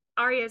then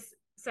Arya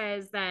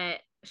says that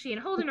she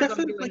and Holden But are that's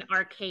going not to an like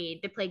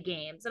arcade to play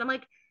games. And I'm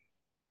like,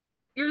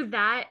 you're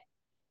that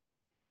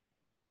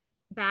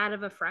bad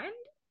of a friend?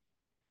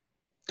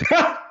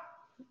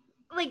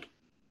 Like,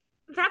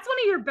 that's one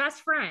of your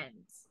best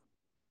friends.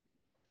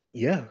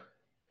 yeah,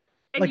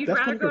 And like you'd that's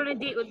rather one of go your on a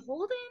date with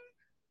Holden?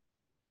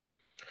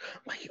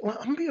 like. Well,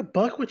 I'm gonna be a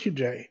buck with you,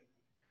 Jay.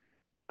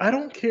 I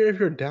don't care if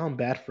you're down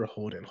bad for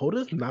Holden.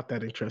 Holden's not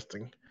that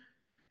interesting.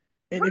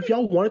 And if Right.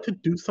 y'all wanted to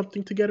do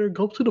something together,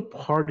 go to the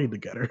party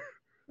together.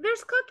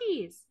 There's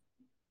cookies.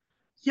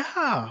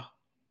 Yeah.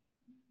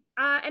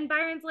 And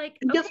Byron's like,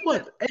 And okay, guess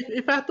but what?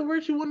 If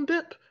afterwards you want to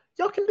dip,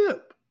 y'all can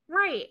dip.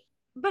 right.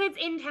 But it's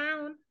in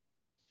town.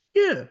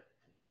 Yeah.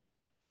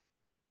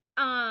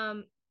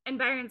 Um, and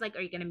Byron's like,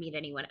 are you gonna meet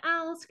anyone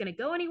else? Gonna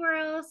go anywhere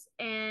else?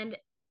 And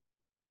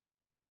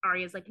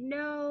Arya's like,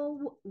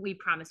 no, we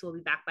promise we'll be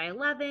back by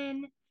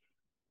 11.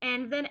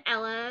 And then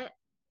Ella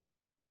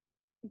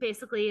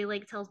basically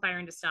like tells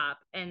Byron to stop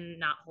and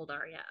not hold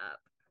Arya up.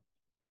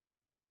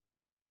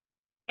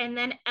 And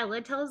then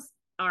Ella tells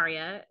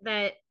Arya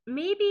that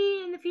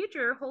maybe in the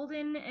future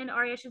Holden and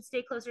Arya should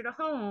stay closer to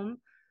home,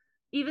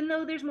 even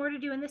though there's more to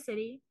do in the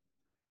city.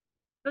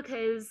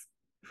 Because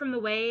from the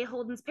way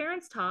Holden's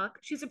parents talk,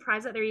 she's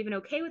surprised that they're even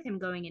okay with him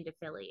going into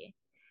Philly.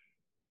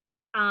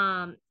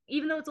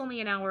 Even though it's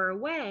only an hour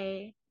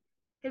away,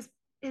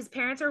 his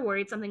parents are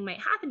worried something might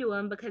happen to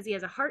him because he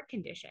has a heart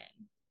condition.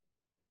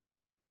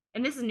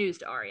 And this is news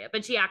to Arya,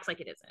 but she acts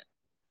like it isn't.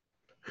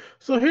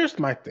 So here's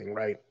my thing,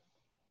 right?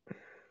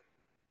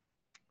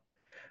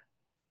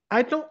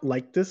 I don't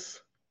like this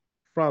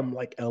from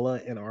like Ella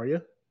and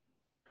Arya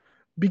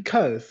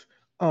because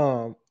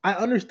I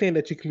understand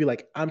that you can be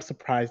like, I'm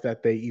surprised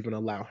that they even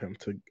allow him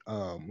to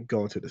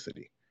go into the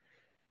city.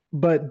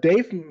 But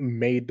they've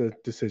made the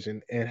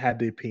decision and had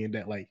the opinion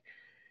that like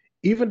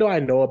even though I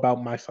know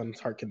about my son's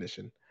heart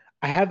condition,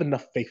 I have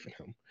enough faith in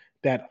him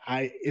that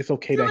I it's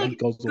okay To that he like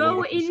goes away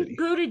go into the in, city.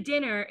 go to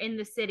dinner in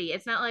the city.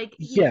 It's not like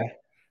he Yeah,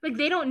 like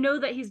they don't know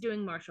that he's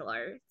doing martial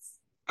arts.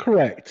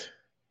 correct.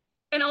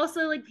 And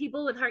also like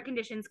people with heart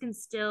conditions can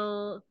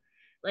still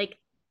like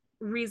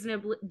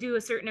reasonably do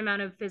a certain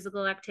amount of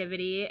physical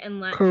activity and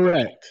let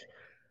Correct.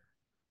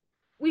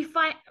 we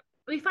find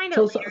we find out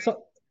So later so,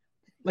 so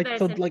that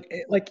so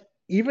essentially like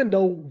even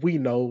though we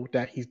know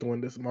that he's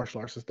doing this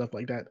martial arts and stuff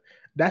like that,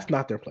 that's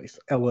not their place.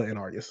 Ella and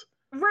Arius.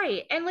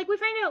 right. And like we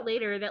find out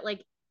later that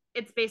like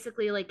it's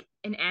basically like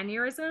an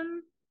aneurysm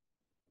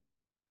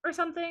or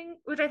something,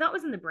 which I thought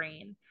was in the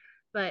brain,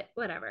 but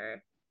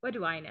whatever. What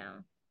do I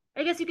know?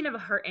 I guess you can have a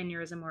heart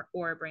aneurysm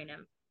or a brain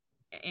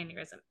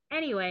aneurysm.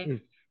 Anyway,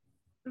 Mm,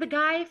 the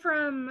guy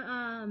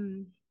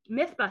from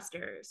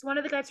Mythbusters, one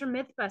of the guys from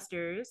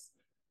Mythbusters,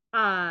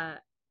 uh,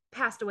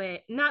 passed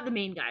away. Not the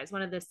main guys,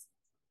 one of this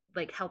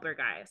like helper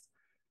guys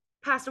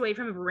passed away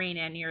from a brain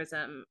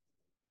aneurysm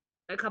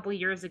a couple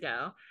years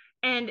ago,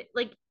 and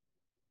like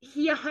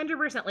he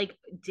 100% like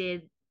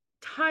did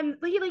ton.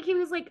 He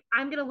was like,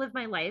 I'm gonna live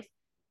my life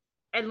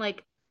and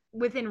like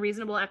within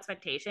reasonable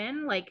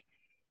expectation. Like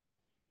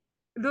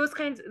those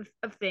kinds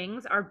of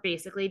things are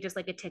basically just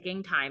like a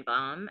ticking time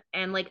bomb,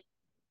 and like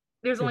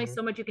there's only mhm.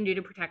 so much you can do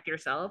to protect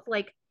yourself.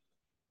 Like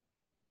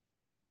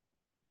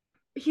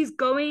he's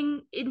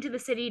going into the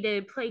city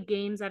to play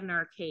games at an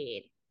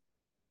arcade,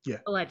 Yeah,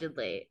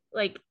 allegedly.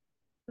 Like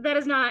that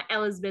is not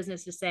Ella's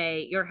business to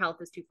say your health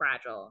is too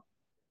fragile.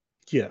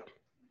 yeah.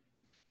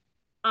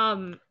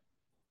 Um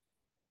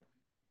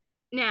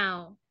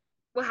Now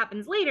what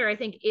happens later I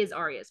think is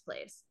Arya's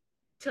place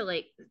to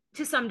like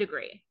to some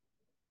degree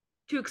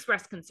to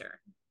express concern.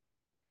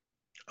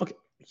 Okay.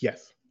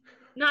 Yes.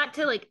 Not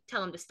to like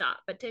tell him to stop,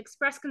 but to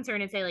express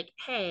concern and say like,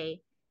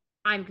 "Hey,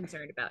 I'm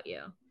concerned about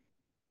you."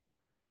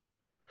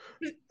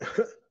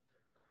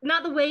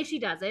 Not the way she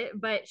does it,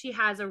 but she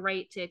has a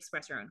right to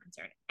express her own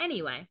concern.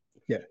 Anyway,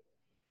 Yeah.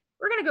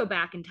 we're gonna go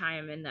back in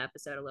time in the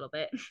episode a little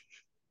bit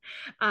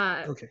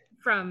uh, Okay.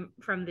 from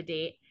the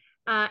date,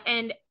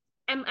 and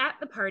at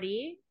the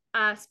party,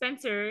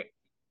 Spencer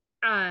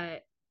uh,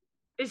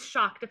 is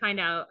shocked to find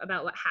out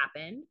about what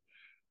happened,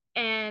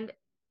 and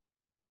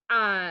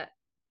uh,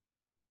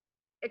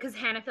 because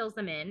Hannah fills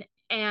them in,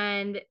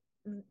 and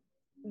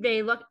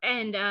they look,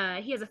 and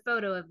he has a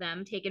photo of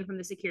them taken from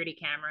the security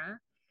camera,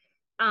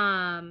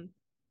 um,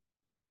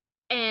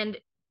 and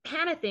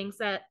Hannah thinks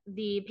that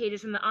the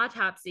pages from the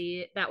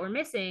autopsy that were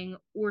missing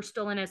were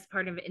stolen as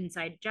part of an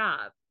inside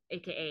job,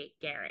 aka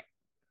Garrett.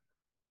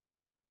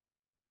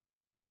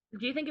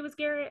 Do you think it was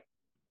Garrett?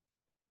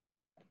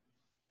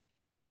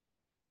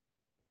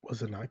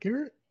 Was it not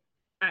Garrett?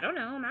 I don't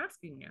know. I'm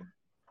asking you.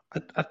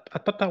 I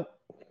thought that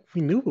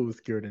we knew it was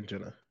Garrett and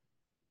Jenna.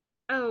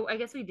 Oh, I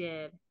guess we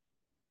did.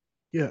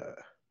 Yeah.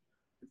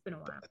 It's been a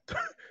while.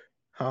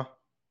 Huh?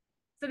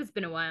 Said it's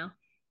been a while.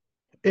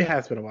 It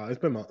has been a while. It's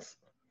been months.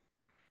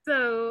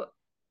 So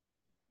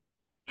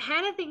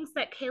Hannah thinks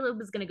that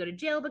Caleb is going to go to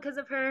jail because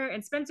of her,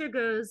 and Spencer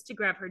goes to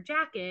grab her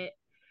jacket,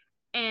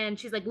 and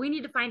she's like, "We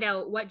need to find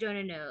out what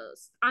Jonah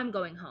knows. I'm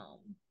going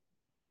home."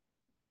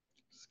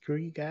 Screw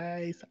you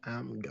guys.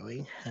 I'm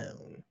going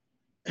home.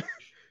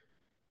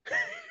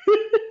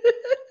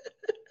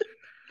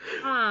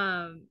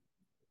 Um,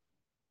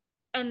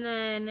 and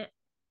then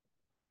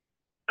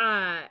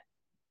uh,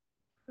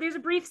 there's a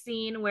brief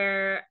scene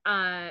where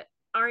Arya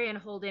and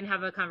Holden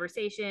have a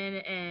conversation,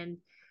 and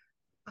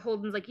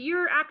Holden's like,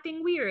 "You're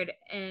acting weird,"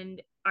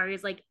 and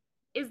Arya's like,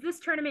 "Is this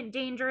tournament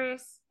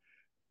dangerous?"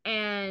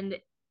 And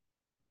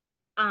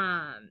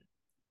um,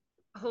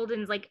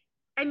 Holden's like,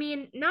 "I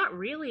mean, not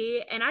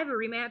really. And I have a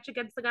rematch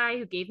against the guy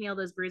who gave me all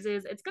those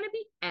bruises. It's gonna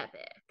be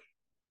epic."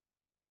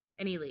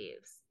 And he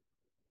leaves.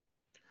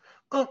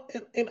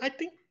 And I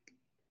think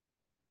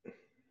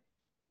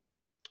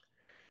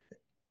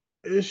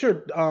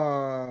sure,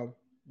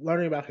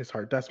 learning about his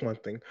heart, that's one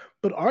thing.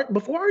 But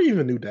before I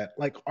even knew that,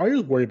 like Arya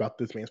was worried about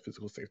this man's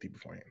physical safety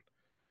beforehand.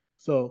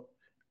 So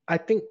I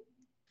think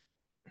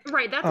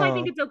Right. That's why I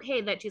think um it's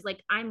okay that she's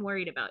like, "I'm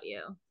worried about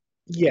you."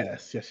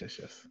 yes.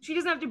 She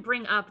doesn't have to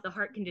bring up the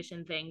heart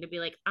condition thing to be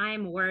like,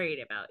 "I'm worried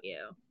about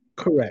you."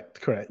 Correct.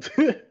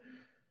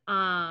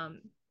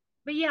 Um,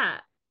 but yeah,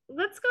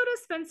 let's go to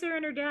Spencer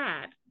and her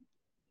dad.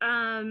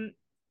 Um,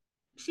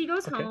 she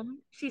goes Okay. home,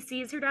 she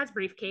sees her dad's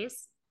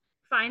briefcase,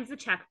 finds the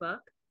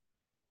checkbook,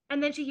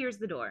 and then she hears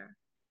the door.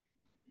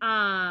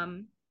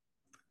 Um,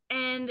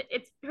 and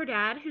it's her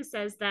dad who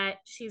says that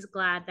she's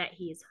glad that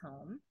he's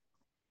home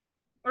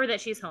or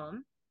that she's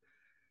home.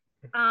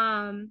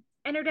 And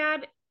her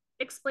dad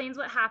explains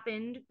what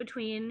happened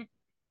between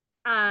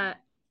uh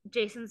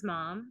Jason's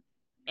mom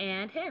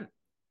and him.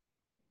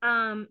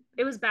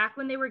 It was back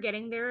when they were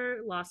getting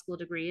their law school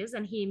degrees,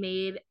 and he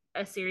made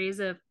a series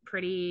of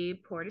pretty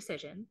poor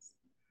decisions.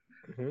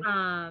 Mm-hmm.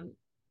 Um,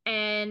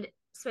 and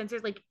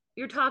Spencer's like,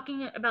 "You're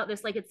talking about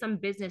this like it's some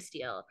business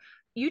deal.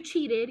 You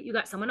cheated, you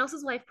got someone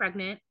else's wife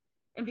pregnant."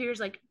 And Peter's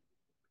like,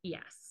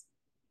 "Yes."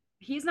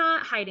 He's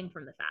not hiding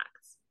from the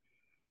facts.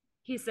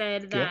 He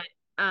said Yeah.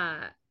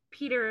 that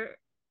Peter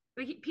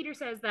Peter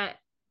says that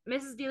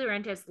Mrs. De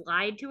Laurentiis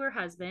lied to her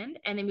husband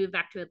and they moved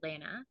back to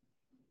Atlanta.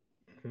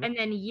 Mm-hmm. And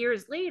then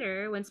years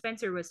later, when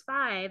Spencer was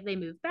 5, they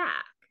moved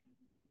back.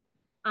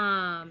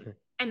 Um,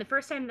 and the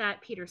first time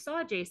that Peter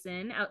saw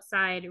Jason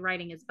outside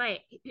riding his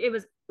bike, it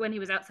was when he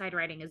was outside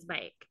riding his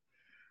bike.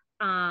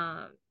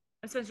 And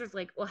Spencer's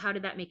like, "Well, how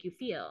did that make you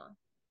feel?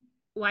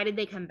 Why did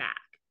they come back?"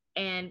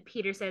 And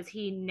Peter says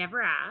he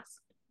never asked.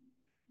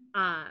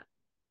 Uh,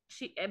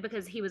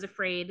 because he was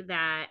afraid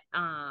that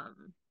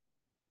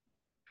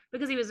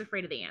because he was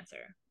afraid of the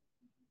answer.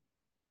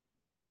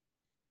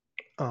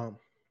 Um,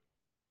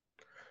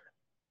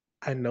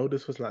 I know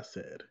this was not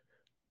said,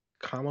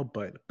 comma,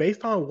 but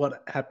based on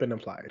what had been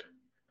implied,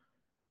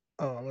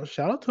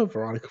 shout out to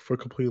Veronica for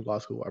completing law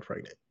school while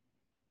pregnant.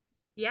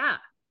 Yeah.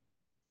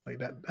 Like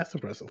that's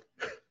impressive.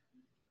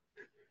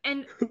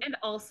 And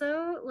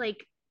also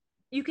like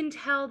you can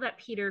tell that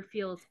Peter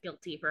feels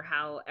guilty for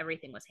how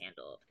everything was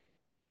handled.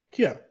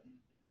 Yeah.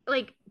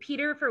 Like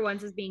Peter for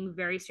once is being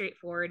very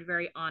straightforward,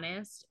 very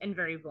honest, and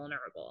very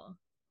vulnerable.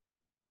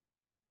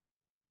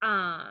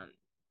 Um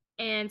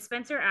and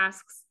Spencer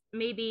asks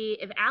maybe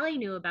if Allie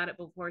knew about it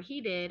before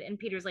he did, and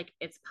Peter's like,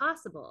 "It's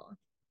possible."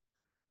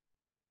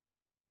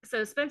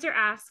 So Spencer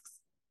asks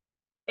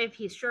if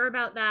he's sure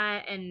about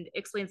that and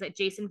explains that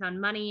Jason found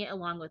money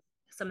along with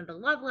some of the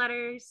love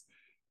letters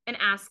and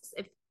asks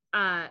if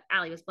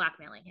Allie was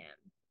blackmailing him.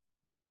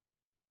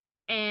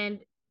 And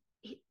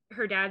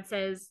her dad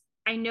says,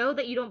 "I know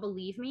that you don't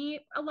believe me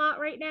a lot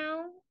right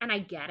now, and I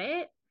get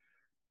it,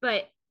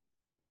 but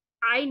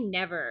I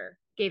never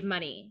gave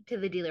money to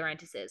the De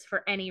Laurentises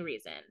for any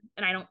reason,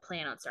 and I don't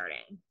plan on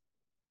starting."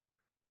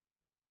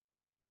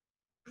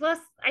 Plus,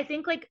 I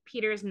think like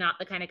Peter's not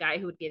the kind of guy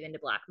who would give in to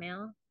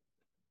blackmail.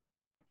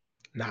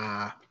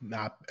 Nah,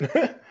 nah,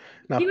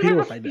 nah. He would Peter have a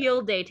was like that.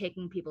 field day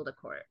taking people to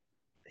court.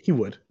 He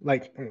would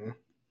like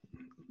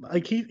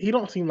he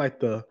don't seem like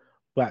the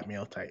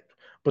blackmail type.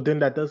 But then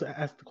that does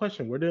ask the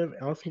question: where did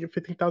Allison get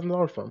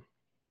 $15,000 from?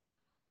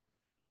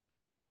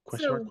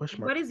 Question mark? So,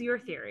 Question what mark. is your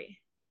theory?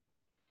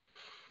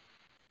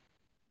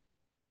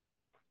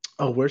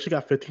 Oh, where she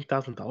got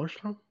 $15,000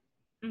 from?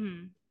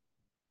 Mm-hmm.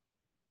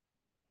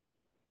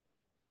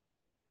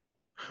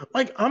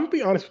 Like, I'm gonna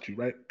be honest with you,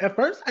 right? At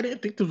first, I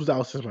didn't think this was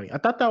Allison's money. I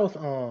thought that was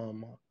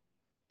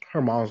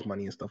her mom's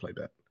money and stuff like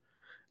that.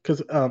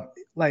 Because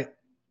like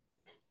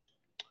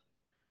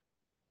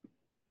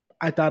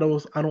I thought it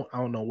was I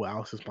don't know what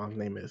Alice's mom's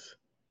name is,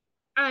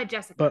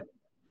 Jessica. but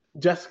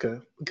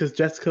Jessica, because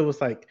Jessica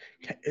was like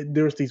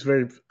there was these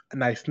very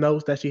nice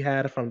notes that she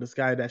had from this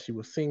guy that she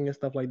was singing and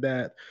stuff like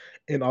that,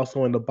 and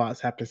also in the box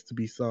happens to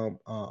be some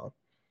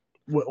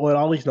what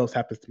all these notes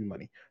happens to be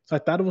money. So I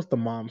thought it was the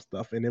mom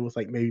stuff, and it was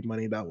like maybe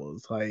money that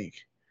was like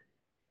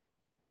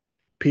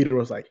Peter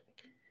was like,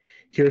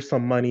 here's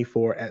some money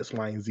for X,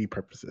 Y, and Z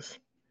purposes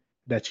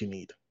that you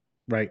need,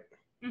 right?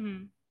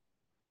 Mm-hmm.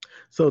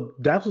 So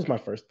that was my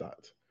first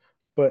thought.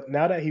 But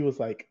now that he was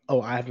like,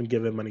 oh, I haven't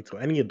given money to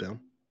any of them,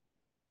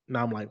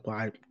 now I'm like,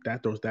 well,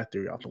 that throws that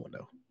theory out the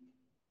window.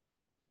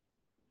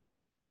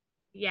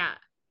 Yeah.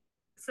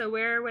 So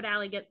where would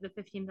Allie get the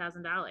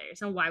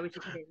 $15,000, and why would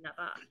you put it in that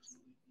box?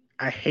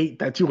 I hate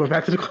that you went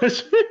back to the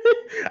question.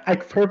 I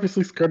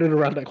purposely skirted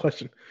around that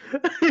question.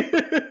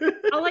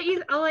 I'll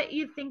let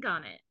you think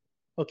on it.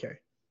 Okay.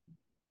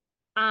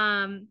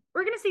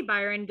 We're gonna see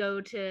Byron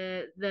go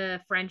to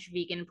the French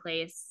vegan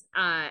place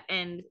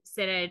and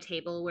sit at a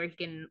table where he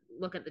can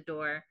look at the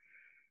door.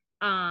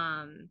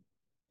 Um,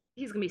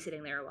 he's gonna be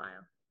sitting there a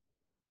while.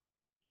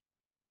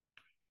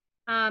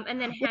 And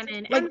then Which Hannah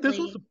and like this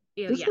was Emily,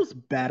 you know, this yeah. was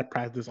bad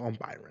practice on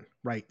Byron,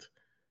 right?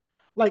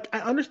 Like I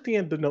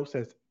understand the note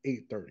says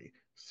 8:30,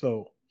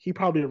 so he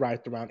probably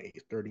arrived around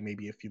 8:30,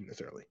 maybe a few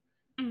minutes early.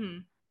 Mm-hmm.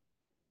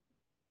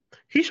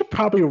 He should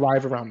probably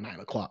arrive around 9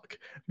 o'clock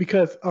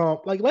because,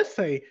 like, let's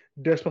say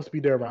they're supposed to be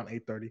there around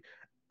 8:30.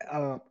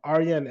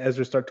 Arya and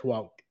Ezra start to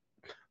walk.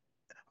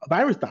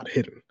 Byron's not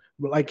hidden,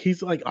 but like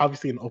he's like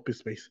obviously in open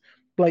space.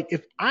 But, like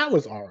if I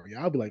was Arya,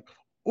 I'd be like,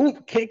 "Oh,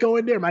 can't go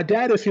in there. My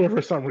dad is here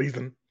for some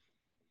reason."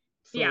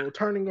 Yeah, So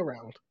turning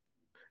around.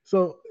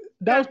 So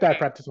that was that's bad fair.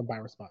 practice on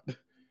Byron's spot. That's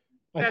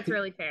Like,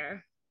 really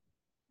fair.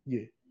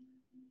 yeah.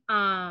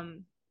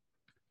 Um,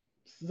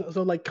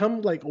 So like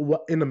come like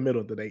what in the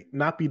middle of the day,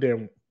 not be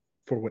there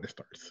for when it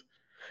starts.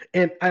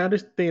 And I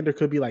understand there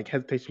could be like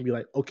hesitation, be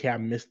like, okay, I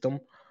missed them.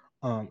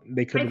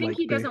 They could I have think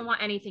he like been, doesn't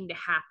want anything to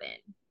happen.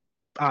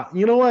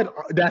 you know what?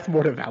 That's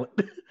more than valid.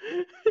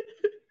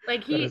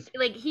 That is,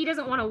 He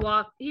doesn't want to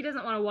walk. He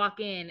doesn't want to walk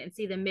in and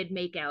see the mid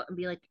makeout and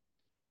be like,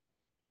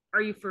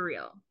 "Are you for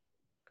real?"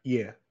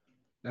 yeah,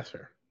 that's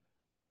fair.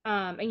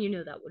 And you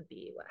know that would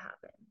be what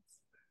happens.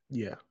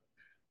 Yeah.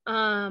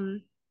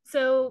 Um,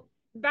 so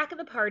back at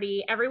the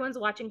party, everyone's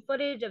watching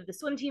footage of the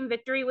swim team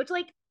victory, which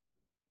like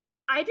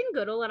I didn't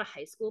go to a lot of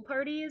high school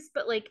parties,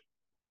 but like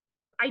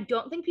I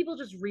don't think people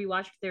just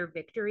rewatched their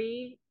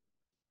victory,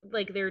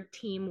 like their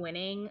team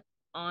winning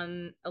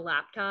on a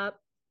laptop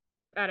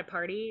at a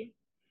party.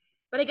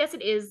 But I guess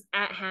it is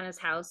at Hannah's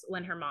house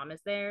when her mom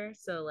is there.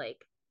 So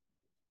like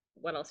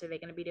what else are they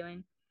going to be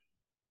doing?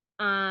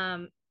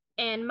 Um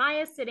and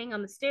Maya's sitting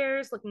on the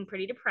stairs looking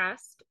pretty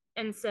depressed.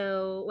 And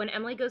so when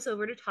Emily goes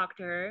over to talk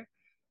to her,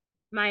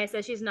 Maya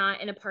says she's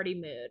not in a party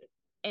mood.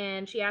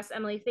 And she asks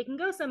Emily if they can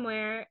go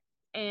somewhere.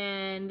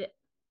 And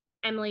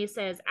Emily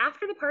says,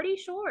 after the party,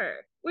 sure.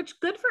 Which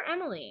good for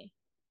Emily.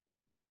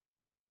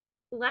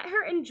 Let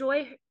her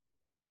enjoy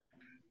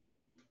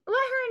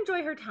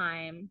her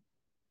time.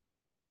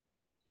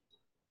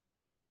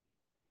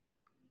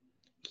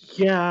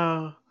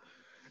 Yeah,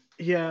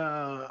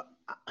 yeah.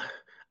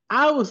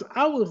 I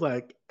was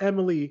like,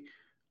 Emily,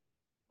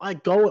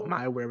 like go with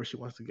Maya wherever she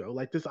wants to go.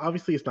 Like this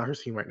obviously it's not her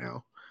scene right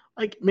now.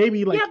 Like maybe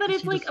Yeah, like but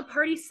it's she like a just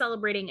party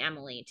celebrating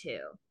Emily too.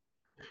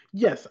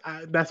 yes,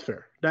 that's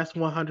fair. That's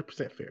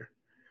 100% fair.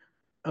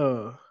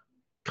 Uh,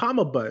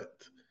 comma, but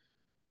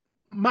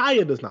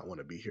Maya does not want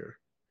to be here.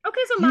 Okay,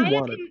 so You Maya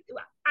want to, can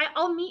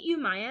I'll meet you,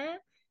 Maya,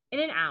 in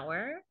an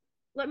hour.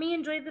 Let me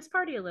enjoy this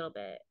party a little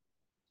bit.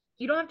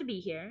 You don't have to be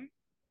here.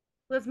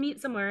 Let's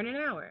meet somewhere in an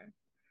hour.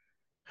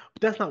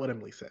 but that's not what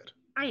Emily said.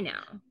 I know.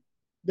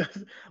 That's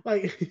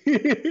like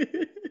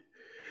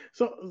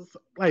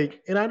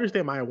like, and I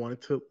understand Maya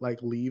wanted to like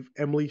leave.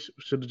 Emily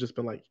should have just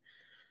been like,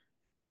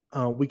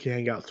 we can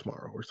hang out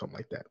tomorrow or something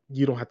like that.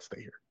 You don't have to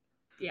stay here.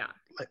 Yeah.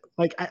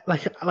 Like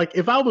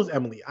if I was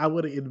Emily, I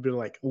would have been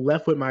like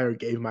left with Maya or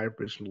gave Maya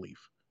permission to leave.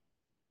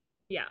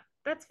 Yeah.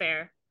 That's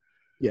fair.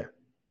 Yeah,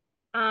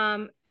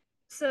 Um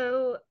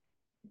so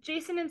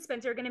Jason and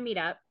Spencer are going to meet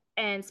up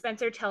and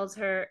Spencer tells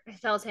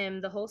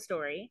him the whole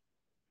story.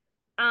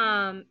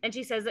 And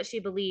she says that she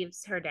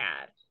believes her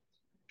dad.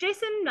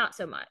 Jason not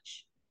so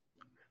much.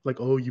 like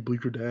oh, you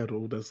believe your dad?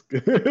 Oh, that's Yeah.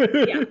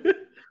 good.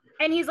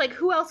 And he's like,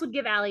 who else would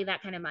give Allie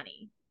that kind of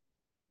money?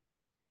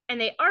 And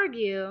they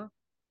argue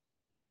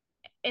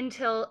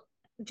until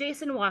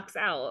Jason walks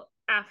out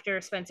after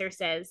Spencer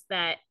says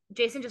that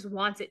Jason just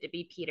wants it to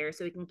be Peter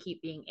so he can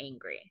keep being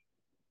angry.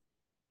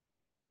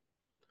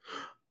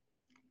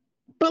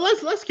 But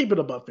let's keep it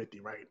above 50,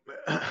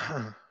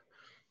 right?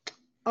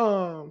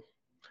 um,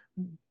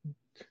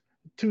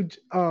 to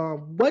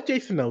what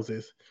Jason knows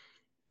is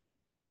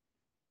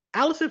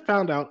Allison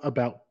found out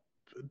about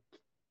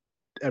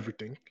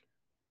everything,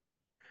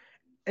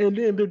 and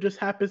then there just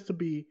happens to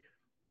be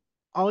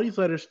all these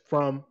letters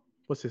from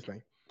what's his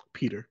name,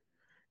 Peter,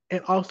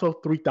 and also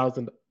 3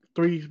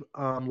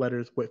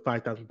 letters with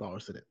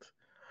 $5,000 in it.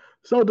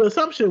 So the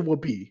assumption will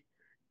be,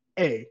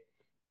 a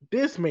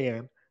this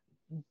man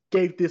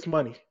gave this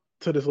money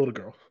to this little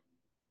girl.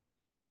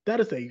 That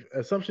is a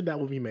assumption that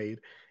will be made,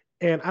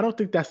 and I don't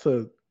think that's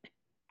a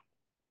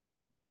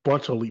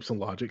bunch of leaps in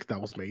logic that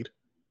was made.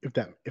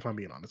 If I'm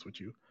being honest with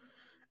you,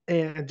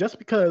 and just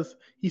because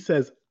he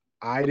says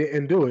I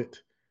didn't do it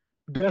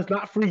does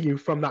not free you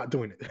from not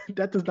doing it.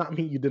 That does not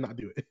mean you did not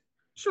do it.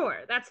 Sure,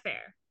 that's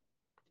fair.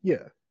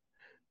 Yeah,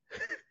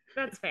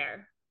 That's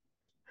fair.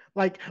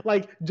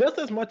 like just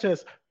as much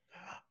as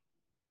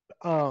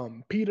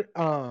Peter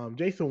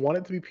Jason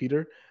wanted to be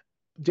Peter,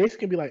 Jason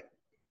can be like,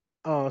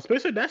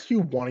 Spencer, that's you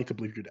wanting to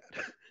believe your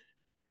dad.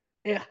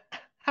 And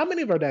how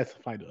many of our dads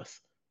find us?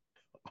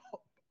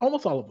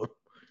 Almost all of them,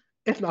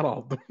 if not all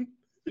of them.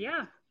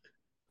 Yeah.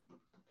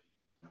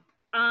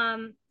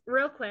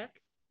 Real quick,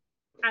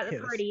 at the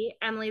Hit us. party,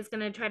 Emily's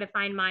gonna try to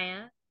find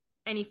Maya,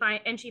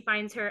 and she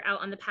finds her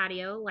out on the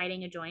patio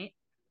lighting a joint.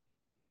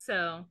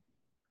 So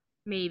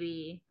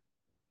maybe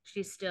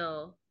she's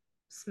still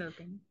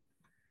smoking.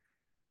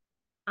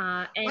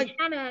 And Like,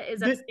 Hannah is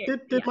did upstairs.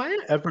 did did Yeah. Maya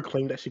ever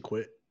claim that she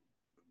quit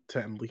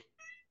to Emily?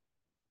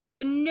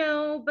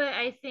 No, but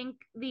I think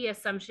the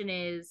assumption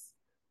is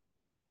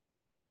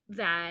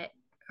that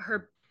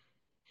her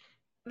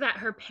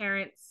her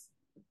parents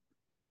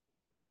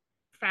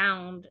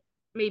found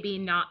maybe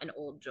not an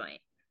old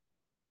joint.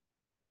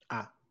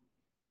 Ah,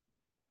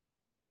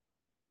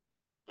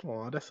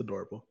 oh, that's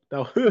adorable.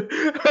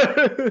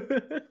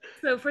 That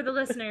So for the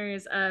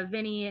listeners,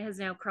 Vinny has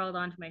now crawled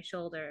onto my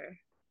shoulder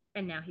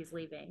and now he's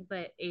leaving.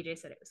 But AJ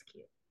said it was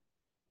cute.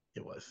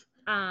 it was.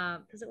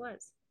 Because it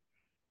was.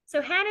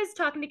 So Hannah's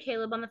talking to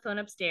Caleb on the phone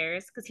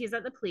upstairs because he's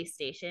at the police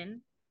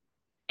station.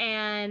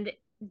 And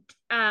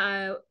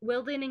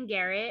Wilden and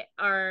Garrett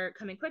are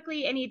coming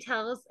quickly, and he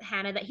tells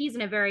Hannah that he's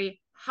in a very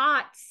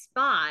hot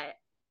spot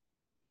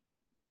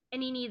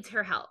and he needs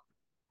her help.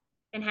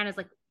 And Hannah's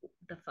like,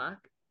 the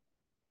fuck?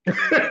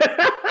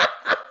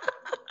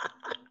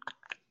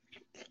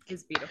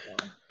 Is beautiful.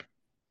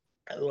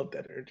 I love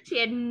that energy. She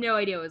had no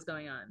idea what was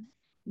going on.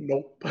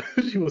 Nope.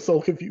 She was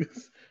so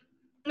confused.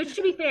 Which,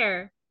 to be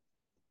fair,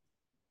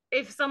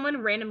 if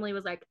someone randomly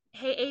was like,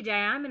 hey, AJ,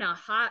 I'm in a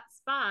hot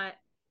spot,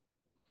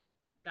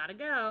 gotta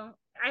go,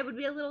 I would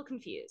be a little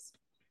confused.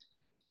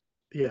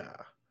 Yeah.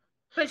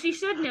 But she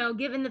should know,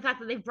 given the fact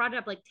that they've brought it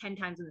up like 10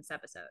 times in this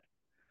episode.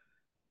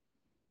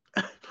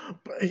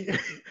 But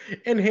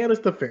in Hannah's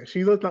defense,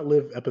 she does not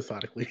live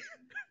episodically.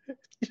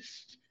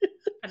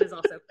 That is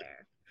also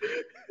fair.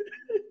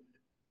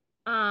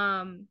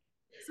 Um,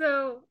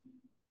 so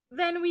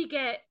then we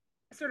get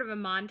sort of a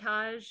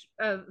montage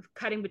of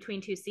cutting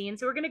between two scenes.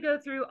 So we're gonna go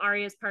through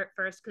Arya's part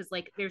first because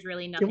like there's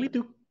really Can we nothing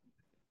do?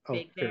 Oh,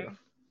 big fair there. enough.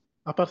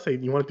 I'm about to say,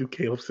 you want to do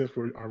Caleb since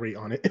we're already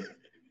on it?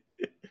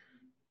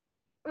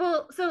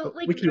 Well, so So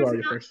like we can do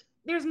Arya first.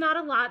 there's not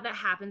a lot that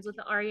happens with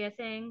the Arya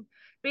thing.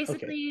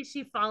 Okay. Basically,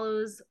 she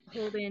follows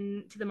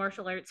Holden to the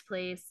martial arts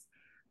place.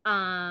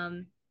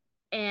 Um,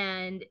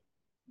 and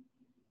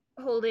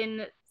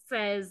Holden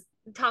says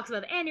talks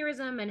about the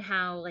aneurysm and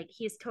how like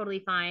he's totally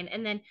fine.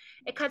 And then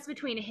it cuts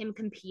between him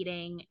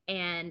competing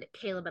and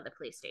Caleb at the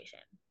police station.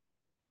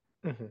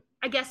 Hmm.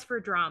 I guess for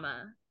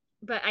drama,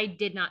 but I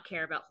did not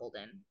care about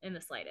Holden in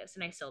the slightest,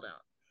 and I still don't.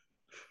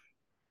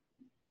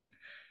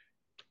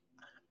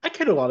 I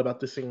cared a lot about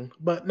this scene,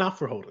 but not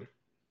for Holden.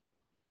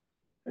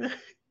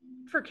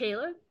 For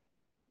Caleb?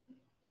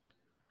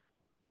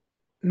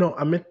 No,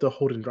 I meant the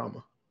Holden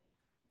drama.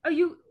 Oh,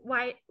 you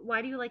why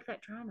do you like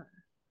that drama?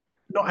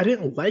 No, I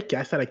didn't like it.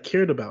 I said I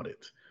cared about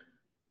it.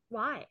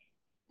 Why?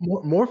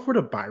 More for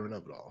the Byron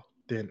of it all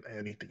than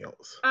anything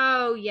else.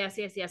 Oh, yes,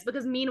 yes, yes.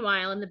 Because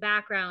meanwhile, in the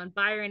background,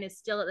 Byron is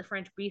still at the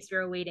French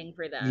bistro waiting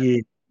for them.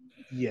 Yeah.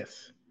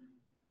 Yes.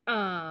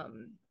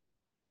 Um,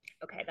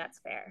 okay, that's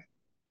fair.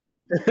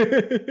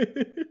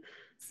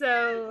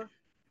 So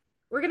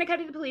we're gonna cut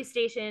to the police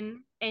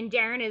station, and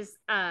Darren is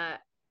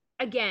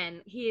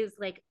again, he is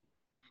like,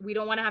 we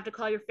don't want to have to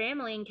call your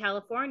family in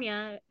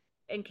California.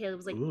 And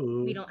Caleb's like,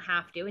 we Ooh. don't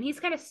have to. And he's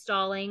kind of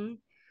stalling,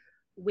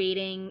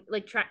 waiting,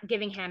 like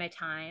giving Hannah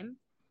time.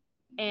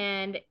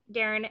 And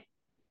Darren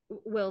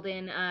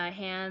Wilden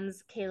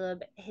hands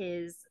Caleb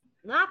his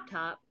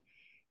laptop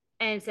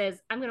and says,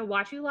 I'm going to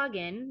watch you log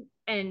in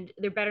and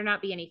there better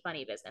not be any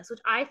funny business, which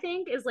I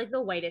think is like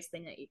the whitest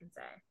thing that you can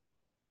say.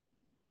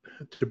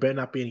 There better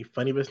not be any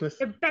funny business.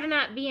 There better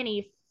not be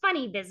any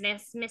funny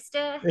business,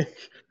 mister.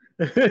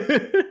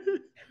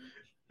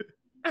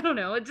 I don't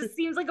know. It just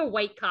seems like a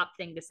white cop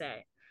thing to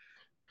say.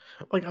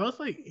 Like I was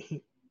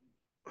like,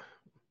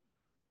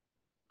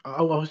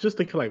 I was just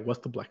thinking like, what's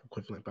the black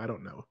equivalent? But I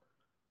don't know.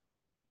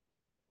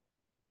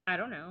 I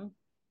don't know.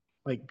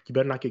 Like you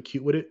better not get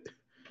cute with it.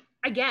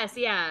 I guess,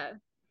 yeah.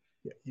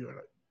 Yeah, you're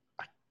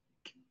like,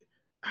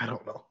 I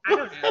don't know. I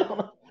don't I know. don't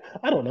know.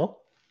 I don't know.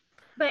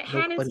 But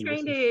No Hannah's funny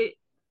trying business. to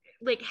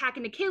like hack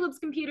into Caleb's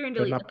computer and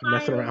Better delete the not be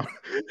messing around. files.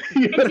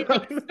 You And she's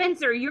like, know?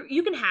 Spencer,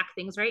 you can hack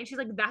things, right? And she's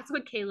like, that's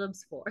what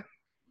Caleb's for.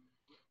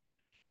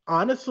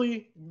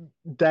 Honestly,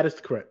 that is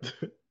correct.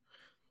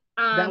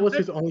 That was But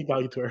his only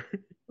value to her.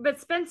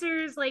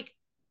 Spencer's like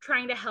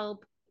trying to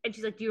help, and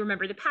she's like, "Do you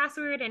remember the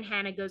password?" And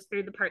Hannah goes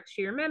through the parts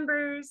she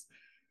remembers.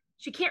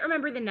 She can't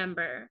remember the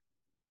number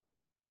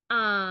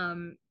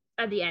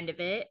at the end of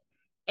it,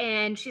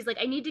 and she's like,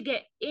 "I need to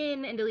get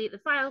in and delete the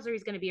files, or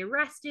he's going to be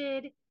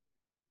arrested."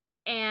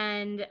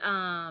 And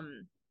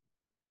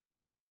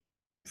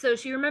so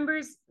she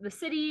remembers the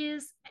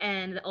cities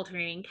and the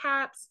alternating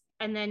caps,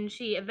 and then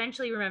she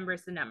eventually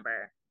remembers the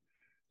number.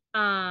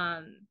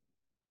 Um,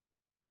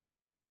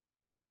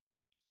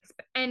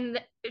 and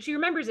she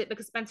remembers it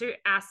because Spencer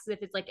asks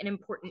if it's like an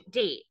important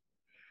date,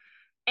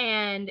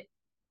 and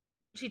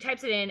she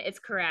types it in, it's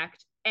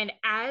correct. And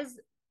as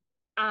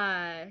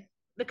uh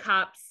the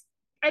cops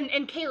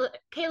and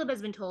Caleb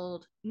has been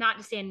told not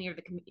to stand near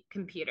the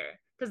computer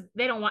because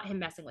they don't want him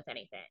messing with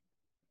anything.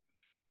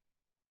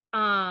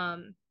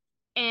 Um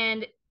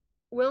and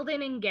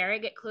Wilden and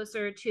Garrett get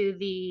closer to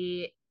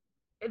the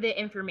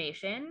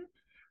information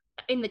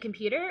in the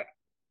computer,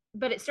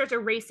 but it starts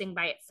erasing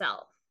by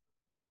itself.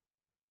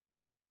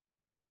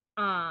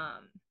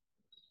 Um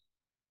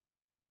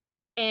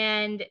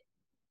and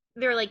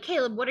they're like,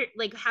 Caleb, what are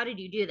like how did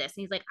you do this?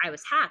 And he's like, I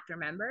was hacked,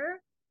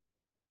 remember?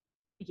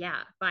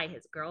 Yeah, by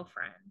his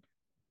girlfriend.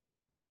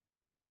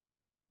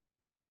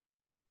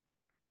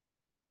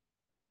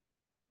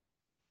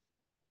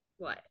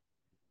 What?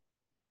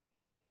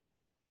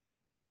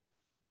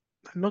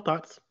 No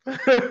thoughts.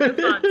 No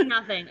thoughts,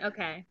 nothing.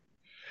 Okay.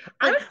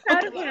 I Like, was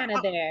proud okay, of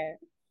Hannah there.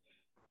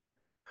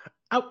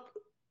 I,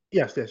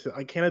 yes, yes,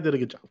 like Hannah did a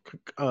good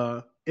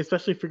job.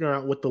 Especially figuring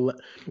out what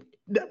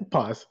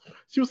pause.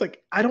 She was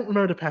like, I don't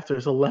remember the password.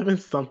 It's 11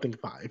 something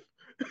 5.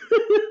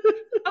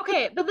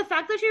 Okay, but the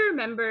fact that she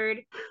remembered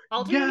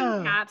alternating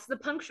Yeah, caps, the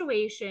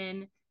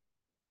punctuation,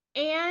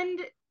 and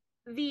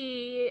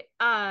the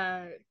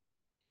uh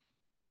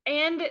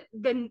and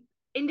the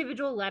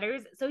individual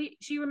letters, so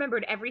she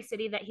remembered every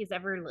city that he's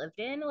ever lived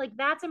in. Like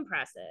that's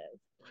impressive.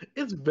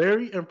 it's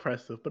very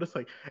impressive, but it's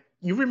like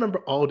you remember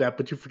all that,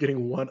 but you're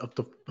forgetting one of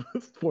the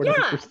four Yeah,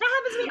 numbers. that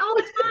happens to me all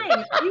the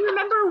time.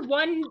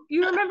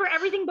 You remember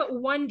everything but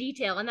one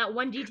detail, and that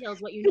one detail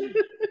is what you need.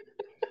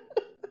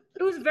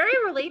 It was very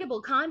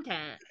relatable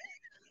content.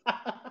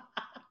 I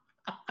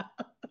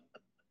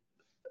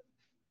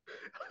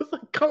was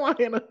like, come on,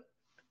 Hannah.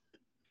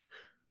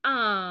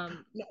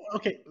 Um, No,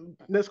 okay,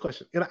 next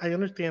question. And I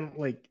understand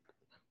like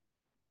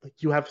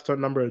you have a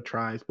certain number of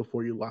tries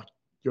before you're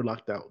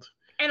locked out.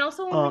 and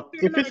also only a certain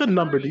If amount it's of a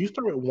number, do you time.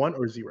 start with one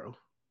or zero?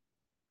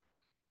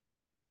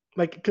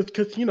 Like, cause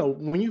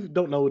when you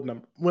don't know a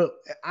number, well,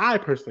 I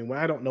personally, when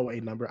I don't know a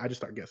number, I just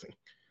start guessing,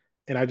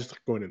 and I just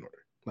start going in order,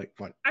 like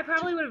one, I two.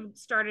 probably would have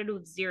started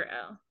with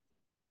zero.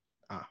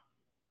 Ah,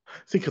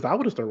 see, because I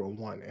would have started with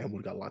one and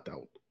would have got locked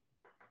out.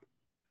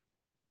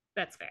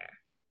 That's fair.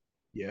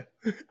 Yeah.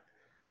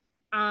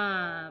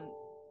 Um,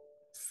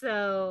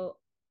 so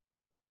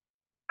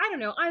I don't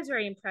know. I was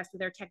very impressed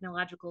with our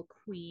technological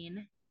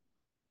queen.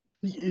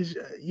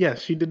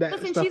 Yes, she did that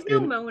Listen, she's stuff, no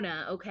and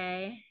Mona,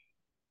 okay?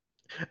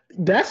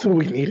 that's what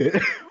we needed.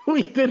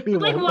 We did need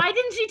Like, Mona. why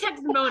didn't she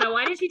text Mona?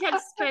 Why did she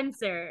text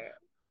Spencer?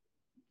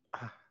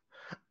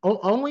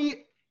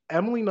 Only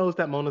Emily knows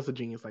that Mona's a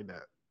genius like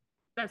that.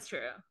 That's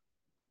true.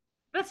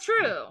 That's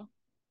true.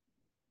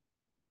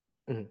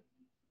 Mhm.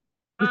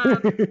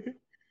 Um,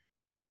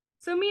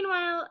 so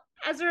meanwhile,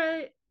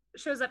 Ezra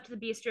shows up to the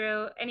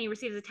bistro and he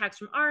receives a text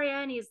from Arya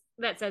and he's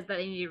that says that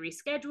they need to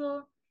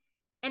reschedule.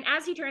 And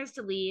as he turns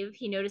to leave,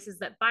 he notices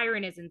that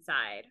Byron is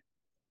inside.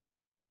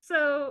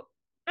 So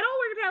it all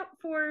worked out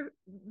for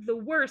the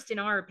worst in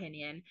our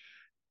opinion,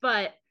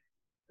 but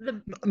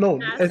the No,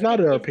 it's best not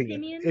in in our his opinion.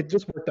 opinion. It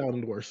just worked out in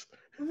the worst.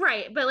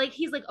 Right. But like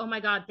he's like, oh my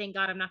God, thank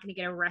God I'm not gonna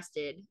get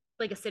arrested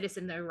like a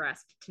citizen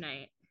arrest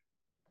tonight.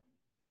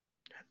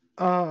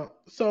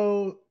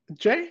 So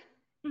Jay,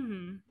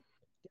 Mm-hmm.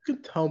 you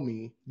can tell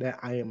me that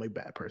I am a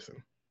bad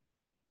person.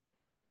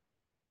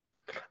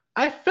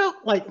 I felt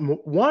like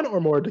one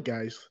or more of the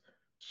guys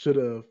should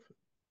have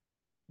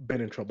been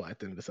in trouble at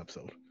the end of this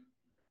episode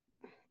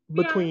Yeah.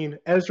 between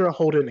Ezra,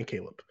 Holden, and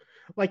Caleb.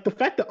 Like the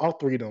fact that all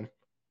three of them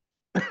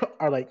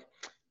are like,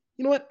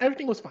 you know what,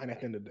 everything was fine at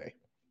the end of the day.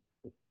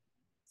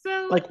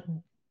 So Like,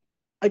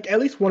 like at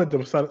least one of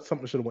them,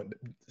 something should have went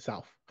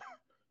south.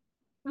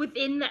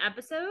 within the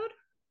episode,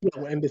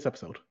 Yeah, in this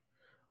episode,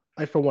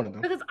 like for one of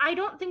them. because I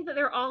don't think that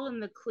they're all in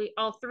the clear.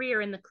 All three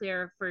are in the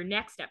clear for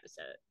next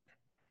episode.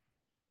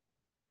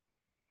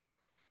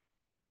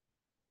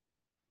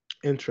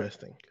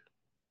 Interesting.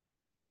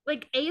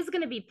 Like A is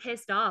gonna be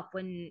pissed off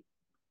when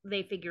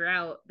they figure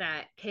out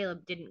that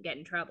Caleb didn't get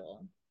in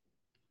trouble.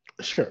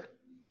 Sure,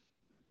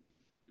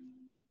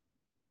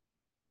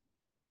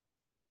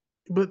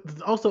 but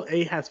also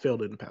A has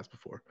failed in the past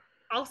before,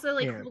 Also,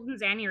 like and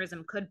Holden's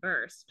aneurysm could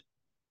burst.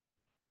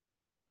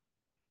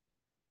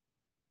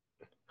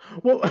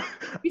 well,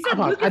 You I said pause.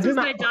 I Lucas did was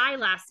not gonna die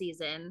last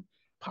season.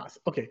 pause.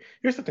 Okay,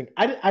 here's the thing.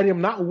 I am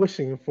not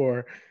wishing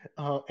for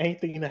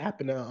anything to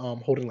happen to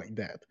Holden like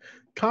that.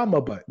 Comma,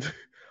 but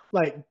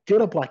like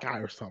get a black eye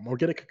or something, or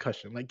get a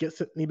concussion. Like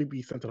need to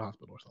be sent to the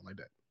hospital or something like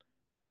that.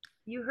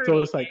 You heard So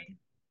it's like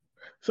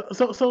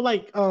AJ. so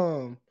like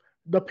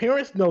the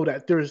parents know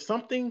that there is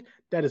something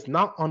that is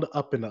not on the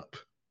up and up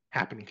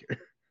happening here.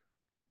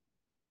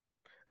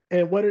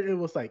 And whether it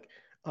was like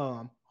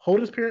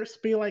Holden's parents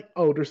being like,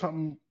 oh, there's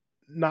something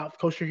not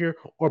kosher here,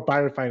 or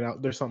Byron finding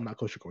out there's something not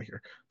kosher going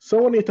here.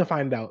 Someone needs to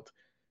find out.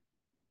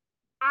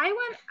 I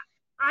want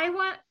I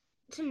want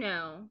to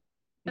know,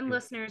 and Mhm.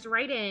 listeners,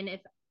 write in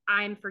if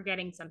I'm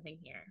forgetting something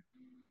here.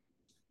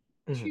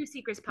 Mhm. Two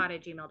secretspot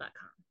at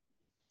gmail.com.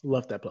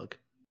 Love that plug.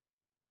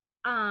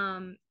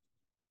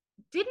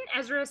 Didn't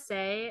Ezra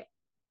say,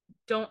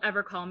 don't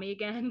ever call me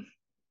again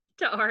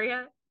to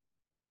Arya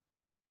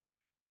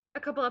a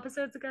couple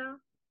episodes ago?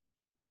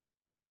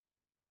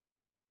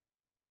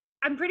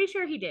 I'm pretty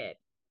sure he did.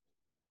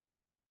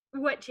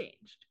 What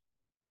changed?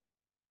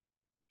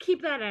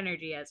 Keep that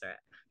energy, Ezra.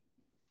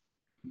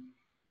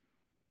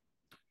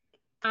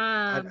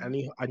 I Um,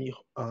 need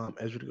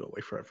Ezra to go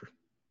away forever.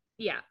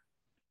 yeah.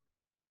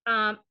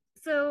 Um,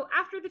 so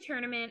after the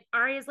tournament,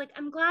 Arya's like,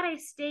 I'm glad I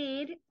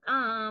stayed.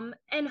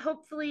 And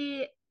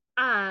hopefully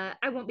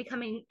I won't be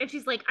coming. And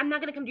she's like, I'm not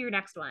gonna come to your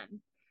next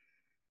one.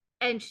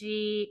 And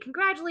she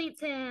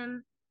congratulates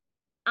him.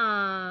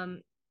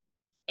 Um,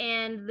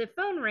 and the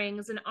phone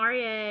rings and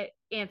Arya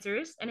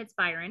answers, and it's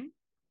Byron.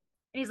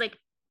 And he's like,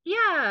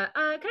 yeah,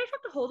 can I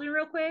talk to Holden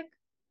real quick?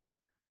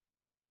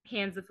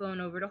 Hands the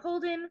phone over to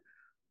Holden.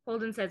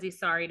 Holden says he's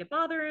sorry to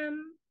bother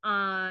him,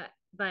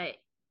 but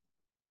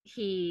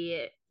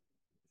he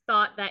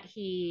thought that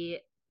he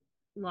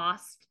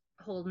lost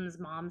Holden's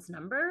mom's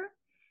number,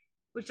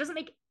 which doesn't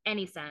make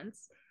any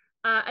sense.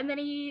 And then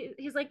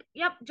he's like,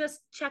 "Yep,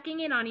 just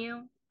checking in on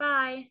you.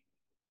 Bye."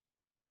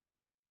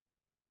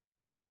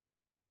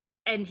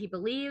 And he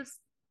believes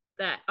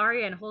that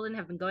Arya and Holden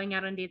have been going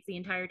out on dates the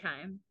entire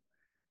time.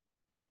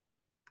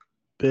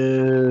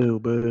 Boo,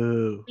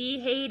 boo. We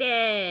hate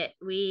it.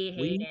 We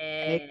hate We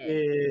hate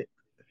it. it.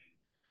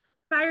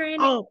 Byron,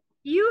 Oh,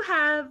 you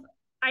have,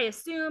 I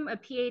assume, a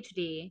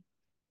PhD,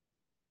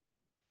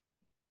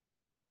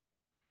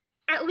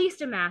 at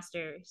least a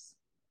master's.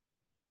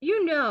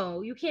 You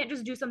know, you can't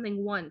just do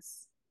something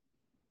once,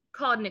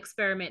 call it an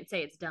experiment,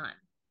 say it's done.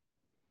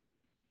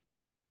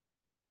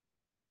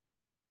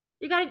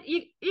 You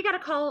gotta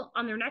call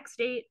on their next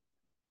date,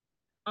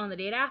 on the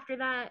date after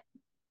that,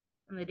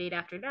 on the date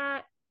after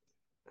that.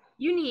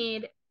 You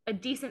need a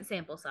decent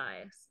sample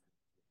size.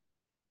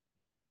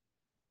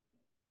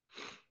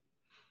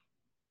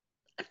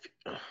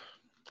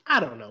 I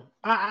don't know.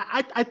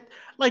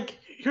 Like.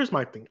 Here's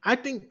my thing. I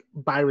think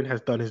Byron has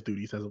done his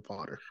duties as a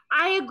father.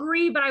 I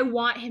agree, but I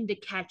want him to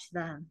catch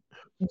them.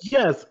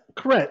 Yes,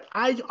 correct.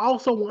 I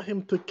also want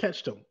him to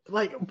catch them.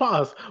 Like,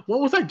 pause.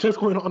 What was I just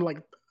going on like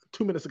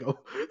 2 minutes ago?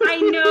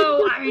 I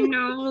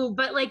know,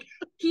 but like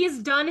he's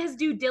done his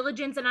due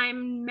diligence and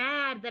I'm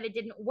mad that it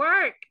didn't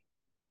work.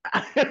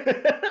 I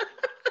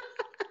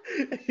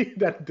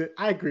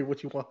agree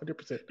with you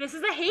 100%. This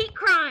is a hate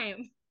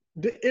crime.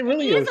 It It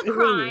really is is. a It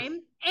really is. crime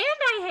and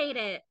I hate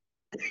it.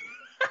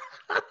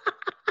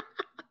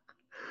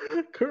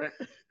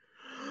 Correct.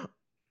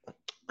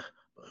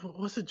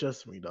 Was it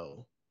just me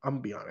though? I'm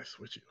gonna be honest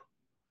with you.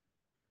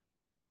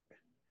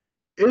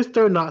 Is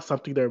there not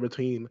something there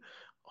between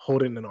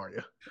Holden and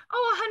Arya?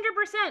 Oh,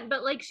 100%.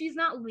 But like she's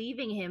not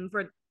leaving him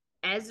for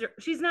Ezra.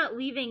 She's not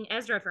leaving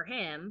Ezra for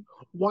him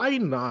Why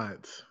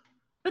not?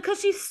 because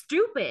she's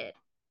stupid.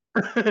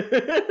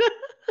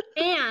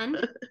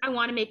 And I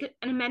want to make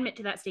an amendment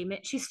to that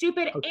statement. She's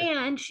stupid Okay.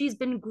 and she's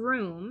been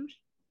groomed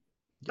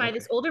by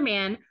this Okay. older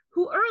man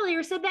who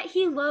earlier said that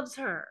he loves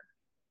her.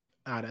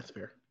 That's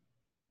fair.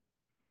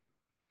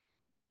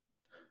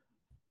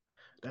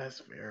 That's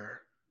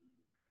fair.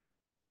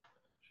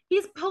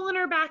 He's pulling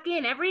her back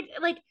in every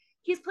like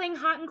he's playing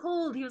hot and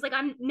cold. He was like,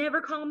 "I'm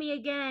never call me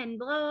again,"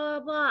 blah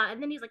blah,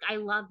 and then he's like, "I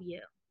love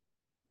you."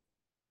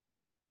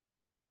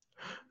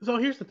 So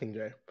here's the thing,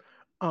 Jay.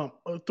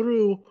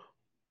 Through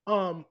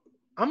I'm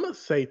gonna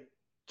say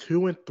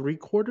 2 and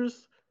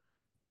 3/4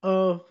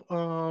 of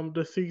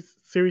the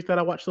series that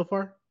I watched so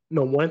far.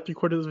 No, 1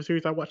 3/4 of the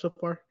series I watched so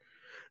far.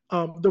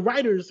 The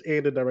writers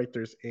and the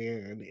directors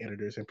and the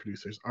editors and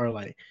producers are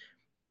like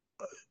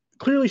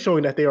clearly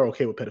showing that they are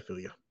okay with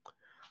pedophilia,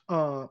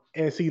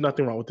 and see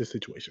nothing wrong with this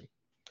situation.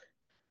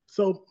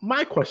 So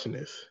my question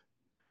is,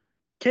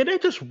 can they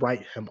just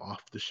write him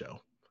off the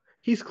show?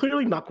 He's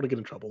clearly not going to get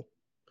in trouble.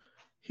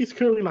 He's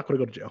clearly not going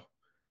to go to jail.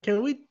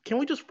 Can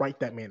we just write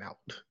that man out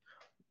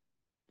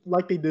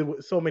like they did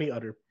with so many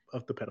other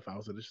of the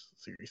pedophiles in this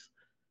series?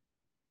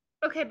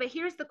 Okay, but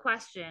here's the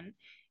question: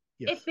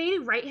 if Yes. they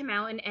write him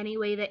out in any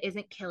way that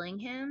isn't killing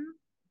him,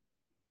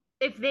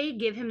 if they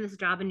give him this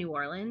job in New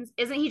Orleans,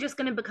 isn't he just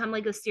going to become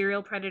like a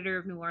serial predator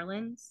of New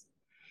Orleans?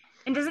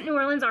 And doesn't New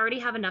Orleans already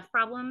have enough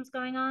problems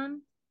going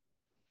on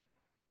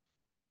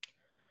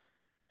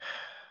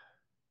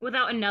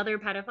without another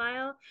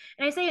pedophile?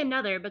 And I say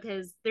another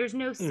because there's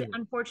no, Mm,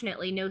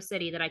 unfortunately, no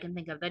city that I can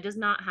think of that does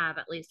not have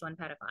at least one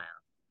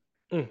pedophile.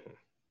 mm.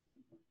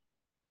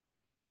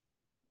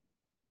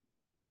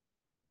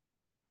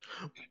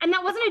 And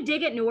that wasn't a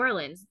dig at New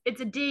Orleans.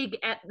 It's a dig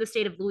at the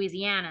state of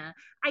Louisiana.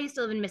 I used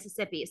to live in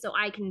Mississippi, so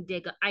I can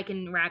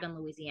rag on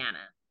Louisiana.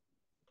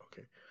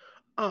 Okay.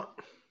 Uh,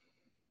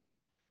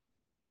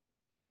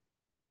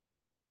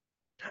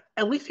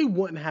 at least he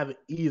wouldn't have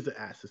easy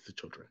access to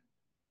children.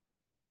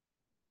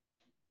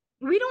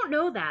 We don't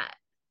know that.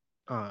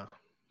 Uh,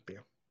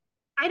 Damn.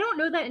 I don't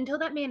know that until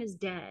that man is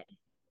dead.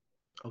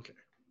 Okay.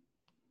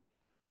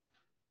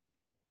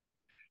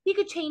 He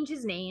could change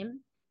his name.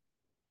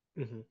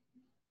 Hmm.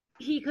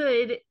 He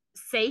could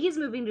say he's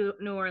moving to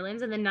New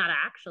Orleans and then not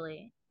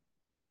actually.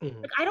 Hmm.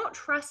 Like I don't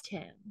trust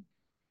him.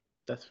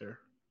 That's fair.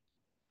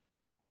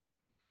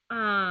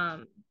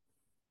 Um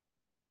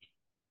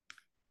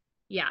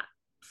yeah.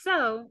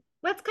 So,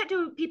 let's cut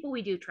to people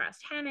we do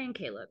trust. Hannah and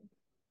Caleb.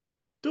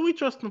 Do we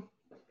trust him?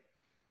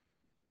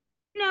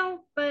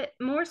 No, but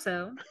more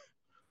so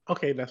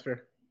Okay, that's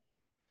fair.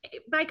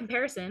 by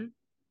comparison.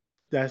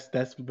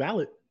 That's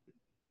valid.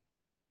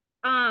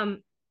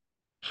 Um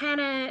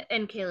Hannah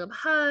and Caleb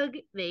hug.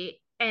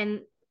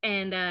 And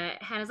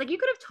Hannah's like, you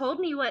could have told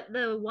me what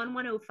the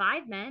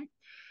 1105 meant.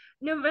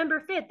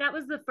 November 5th, that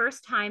was the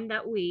first time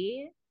that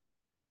we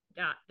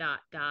dot dot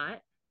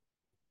dot.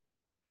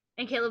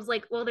 And Caleb's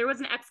like, well, there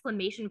was an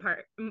exclamation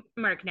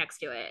mark next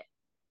to it.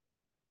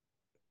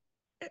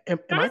 Am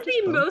That I is just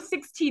the dumb? most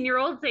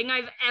 16-year-old thing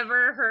I've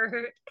ever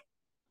heard.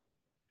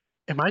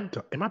 Am I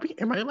dumb?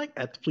 Am I like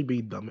actively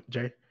being dumb,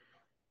 Jay?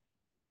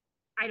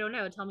 I don't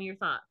know. Tell me your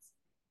thoughts.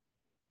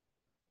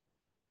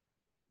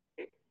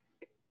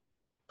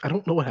 I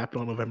don't know what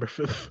happened on November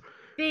 5th.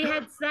 They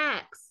had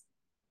sex.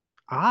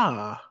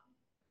 Ah,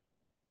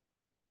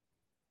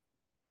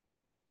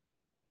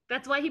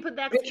 That's why he put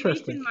the interesting.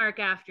 exclamation mark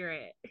after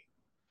it.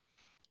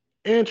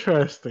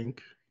 Interesting.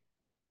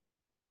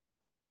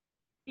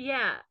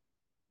 Yeah.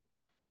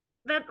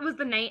 That was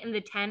the night in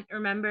the tent,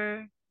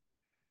 remember?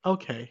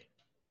 Okay.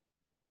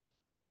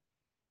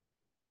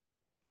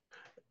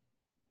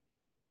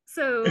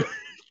 So,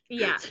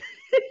 yeah,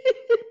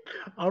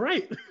 All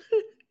right.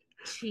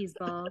 cheese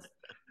balls.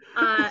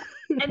 Uh,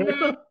 and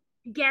then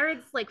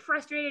Garrett's like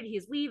frustrated,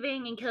 he's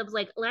leaving, and Caleb's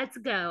like, let's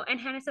go. And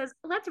Hannah says,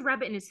 let's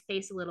rub it in his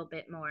face a little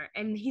bit more.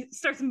 And he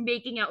starts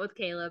making out with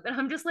Caleb. And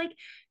I'm just like,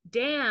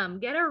 damn,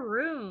 get a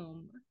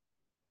room.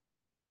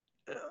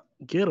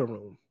 Get a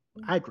room.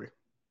 I agree.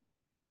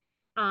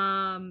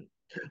 Um,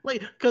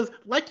 Like, because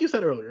like you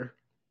said earlier,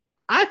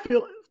 I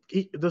feel,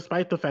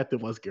 despite the fact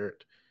it was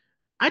Garrett,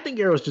 I think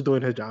Garrett was just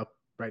doing his job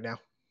right now.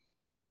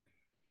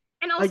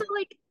 And also, Like,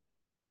 like,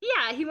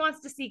 yeah, he wants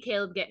to see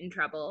Caleb get in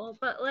trouble,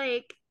 but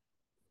like,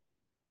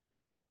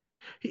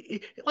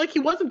 he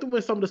wasn't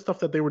doing some of the stuff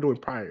that they were doing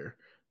prior,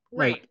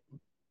 right.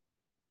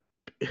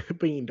 like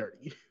being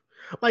dirty.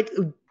 Like,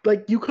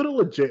 like you could have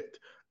legit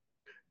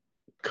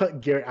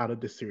cut Garrett out of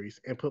this series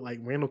and put like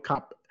random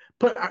cop,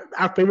 put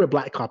our favorite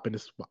black cop in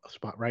this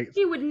spot, right?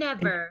 He would And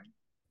never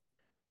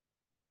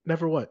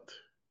never what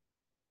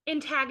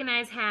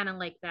antagonize Hannah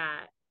like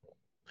that.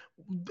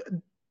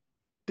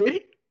 did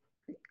he?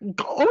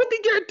 Only thing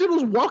Garrett did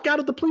was walk out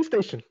of the police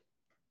station.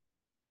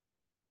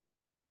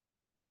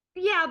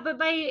 Yeah, but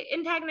by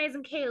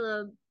antagonizing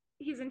Caleb,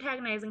 he's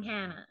antagonizing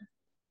Hannah.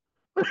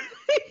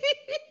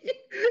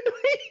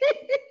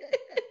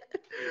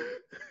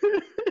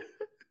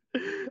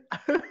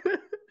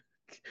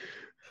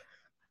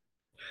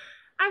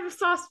 I have a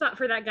soft spot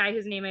for that guy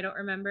whose name I don't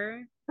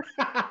remember.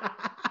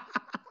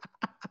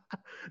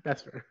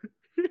 That's fair.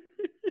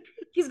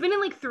 He's been in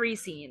like 3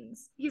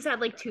 scenes. He's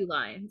had like 2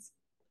 lines.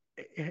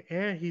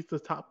 And he's the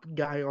top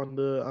guy on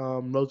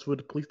the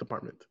Rosewood Police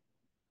Department.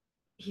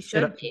 He And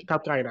should be.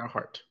 top guy in our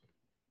heart.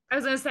 I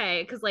was gonna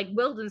say because like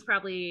Wilden's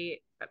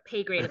probably a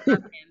pay grade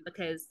above him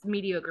because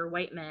mediocre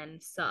white men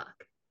suck.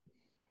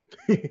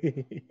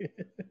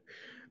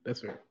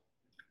 That's fair.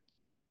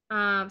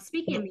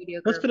 Speaking of Let's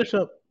mediocre finish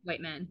up. white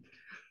men,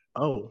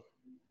 Oh,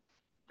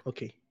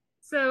 okay.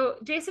 so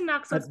Jason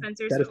knocks on That,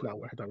 Spencer's that is door, not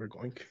where I thought we were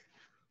going.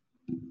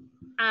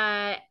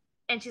 uh,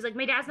 and she's like,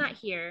 "My dad's not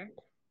here,"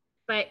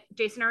 but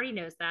Jason already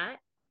knows that.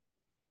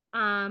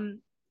 Um,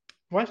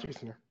 Why is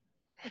Jason here?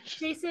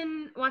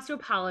 Jason wants to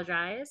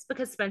apologize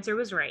because Spencer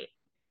was right.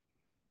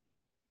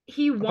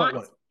 About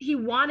what? He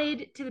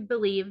wanted to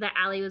believe that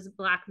Allie was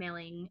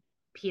blackmailing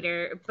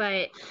Peter,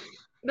 but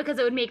because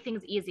it would make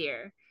things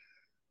easier.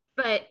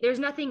 But there's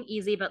nothing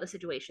easy about the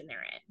situation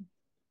they're in.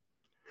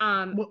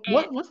 And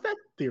What's that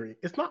theory?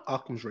 It's not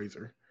Occam's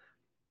razor,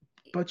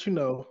 but you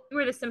know,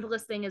 where the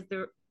simplest thing is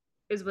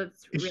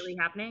what's really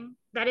happening.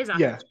 That is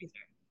yeah. Occam's razor.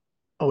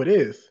 Oh, it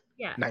is.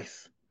 Yeah.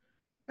 Nice.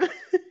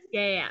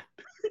 Yeah.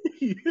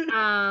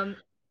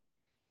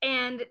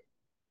 And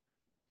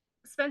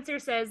Spencer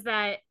says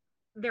that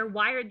they're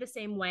wired the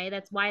same way.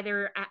 That's why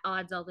they're at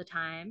odds all the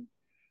time.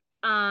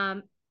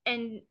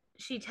 And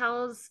she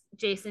tells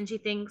Jason she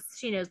thinks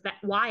she knows that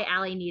why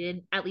Allie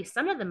needed at least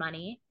some of the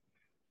money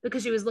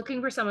because she was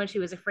looking for someone she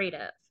was afraid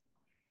of.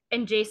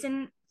 And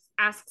Jason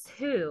asks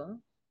who,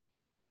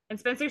 and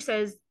Spencer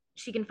says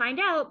she can find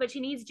out, but she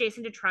needs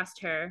Jason to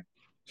trust her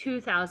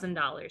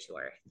 $2,000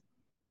 worth.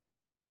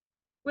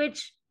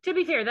 Which, to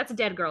be fair, that's a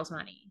dead girl's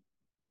money.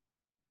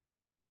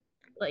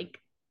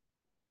 Like,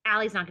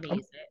 Allie's not going to I'm,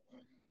 use it.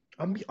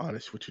 I'm be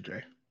honest with you,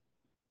 Jay.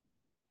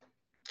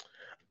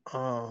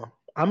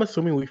 I'm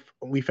assuming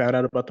we found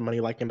out about the money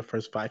like in the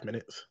first 5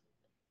 minutes.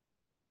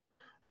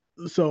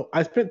 So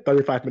I spent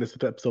 35 minutes of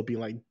the episode being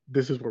like,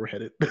 "This is where we're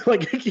headed."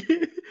 Like,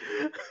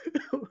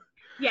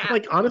 Yeah.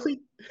 like honestly,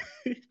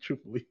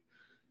 truthfully,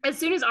 As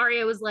soon as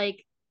Arya was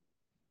like,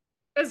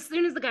 as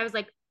soon as the guy was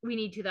like, we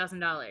need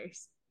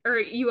 $2,000 or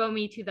you owe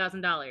me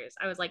 $2,000,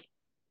 I was like,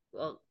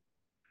 well,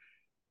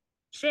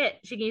 shit,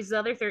 she can use the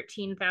other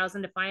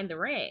 13,000 to find the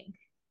ring.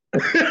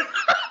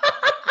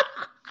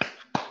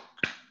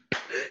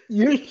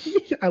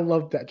 I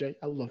love that, Jay.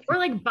 I love Or you.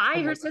 like I buy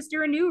her love that.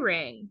 sister a new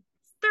ring.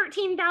 Yes.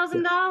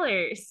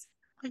 $13,000.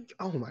 Like,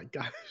 oh my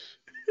gosh.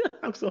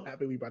 I'm so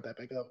happy we brought that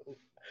back up.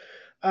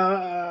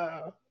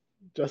 Uh,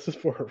 justice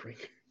for her ring.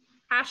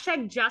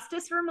 Hashtag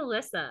justice for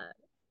Melissa.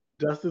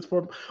 Justice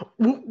for.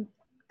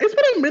 It's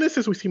been a minute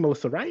since we see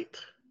Melissa, right?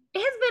 It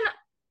has been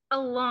a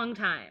long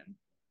time.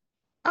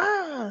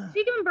 Ah. Have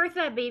you given birth to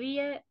that baby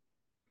yet?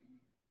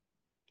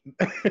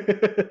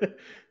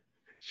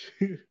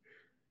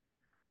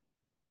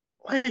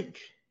 Like,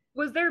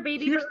 Was there a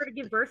baby for here's her to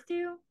give birth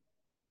to?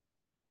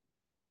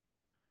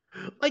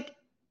 like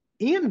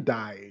Ian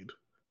died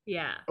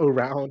Yeah,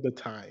 around the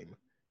time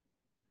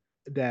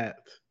that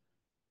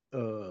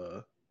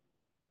uh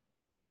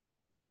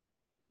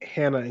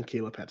Hannah and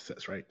Caleb had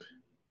sex, right?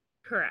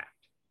 correct.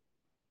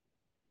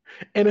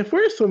 And if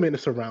we're assuming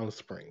it's around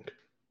spring,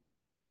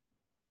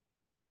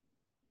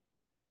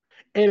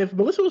 and if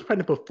Melissa was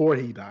pregnant before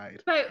he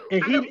died, But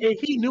and I don't.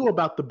 he knew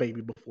about the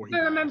baby before he But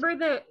died. remember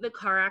the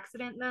car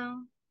accident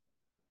though?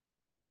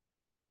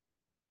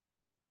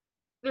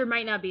 There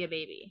might not be a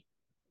baby.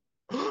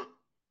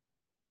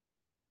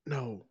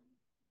 No.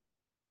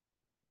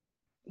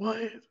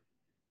 What?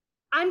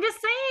 I'm just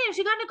saying,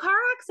 she got in a car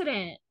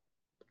accident.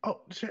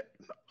 Oh shit.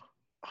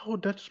 Oh,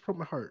 that just broke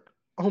my heart.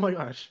 Oh my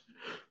gosh.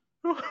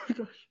 Oh my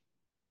gosh.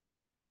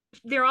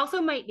 There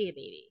also might be a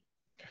baby.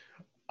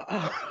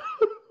 Uh,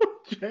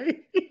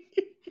 Jay.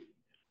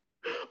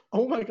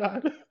 Oh my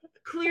god.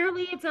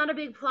 Clearly, it's not a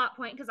big plot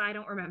point because I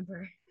don't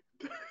remember.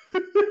 Oh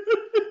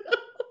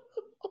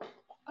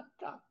my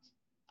gosh.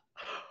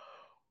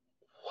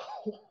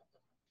 Whoa.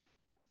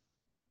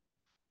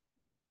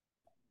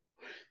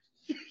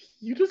 You,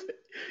 you just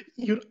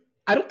you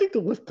I don't think the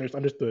listeners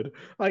understood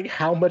like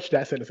how much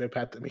that sentence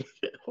impacted me.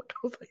 Like, I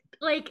was like,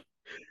 Like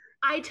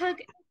I took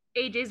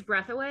AJ's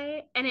breath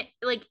away and it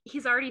like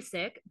he's already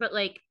sick, but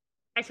like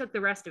I took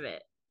the rest of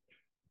it.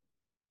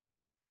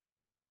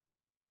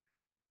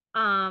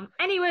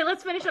 Anyway,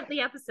 let's finish up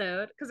the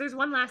episode because there's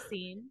one last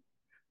scene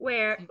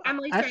where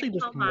Emily's trying actually, to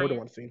there's call more than Maya.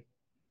 one scene.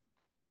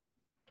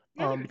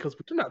 Yeah, Because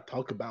we did not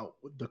talk about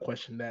the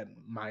question that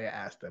Maya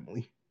asked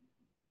Emily.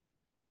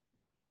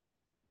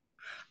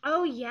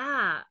 oh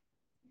yeah.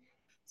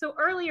 So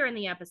earlier in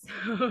the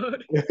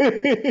episode,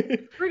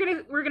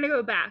 we're gonna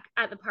go back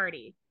at the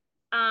party.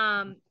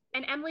 And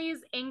Emily's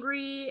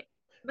angry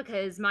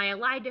because Maya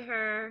lied to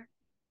her.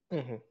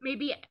 Mhm.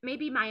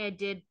 Maybe Maya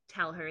did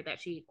tell her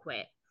that she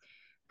quit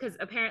because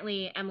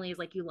apparently Emily's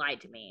like, you lied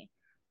to me.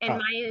 And Ah,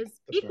 Maya's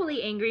that's fair.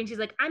 equally angry and she's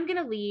like, I'm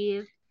gonna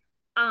leave.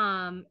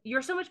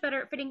 You're so much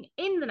better at fitting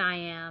in than I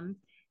am.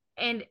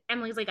 And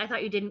Emily's like, I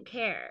thought you didn't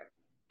care.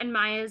 And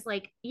Maya's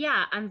like,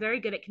 yeah, I'm very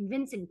good at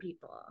convincing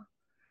people.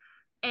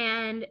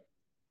 And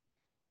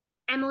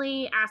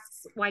Emily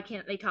asks why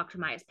can't they talk to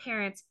Maya's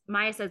parents.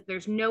 Maya says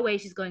there's no way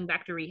she's going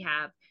back to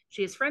rehab.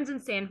 She has friends in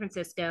San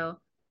Francisco.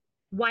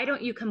 Why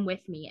don't you come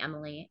with me,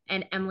 Emily?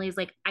 And Emily's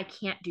like, I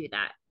can't do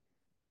that.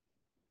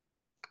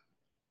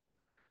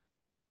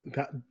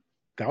 That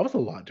that was a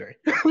lot, Jay.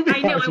 I'll be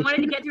I know. I honest with wanted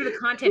to you. get through the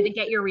content to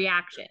get your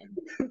reaction.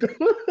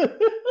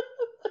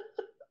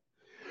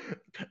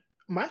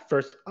 My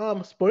first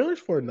spoilers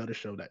for another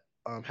show that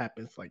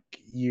happens like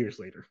years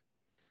later.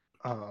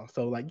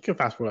 So like you can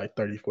fast forward like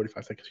 30,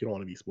 45 seconds. You don't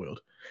want to be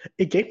spoiled.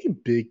 It gave me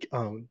big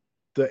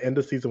the end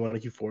of season one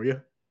of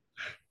Euphoria.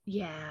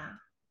 Yeah.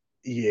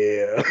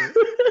 Yeah.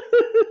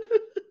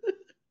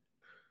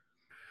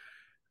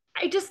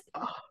 I just,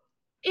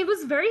 it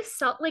was very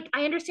self, like,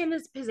 I understand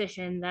this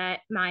position that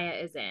Maya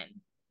is in,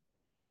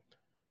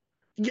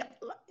 Yeah.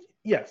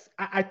 Yes.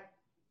 I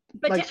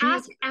but like to she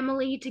ask is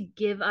Emily to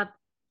give up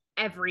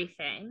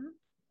everything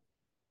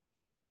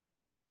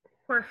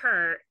for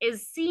her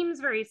is seems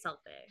very selfish.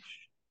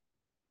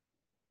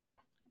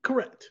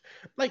 correct.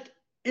 Like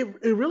it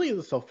really is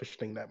a selfish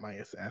thing that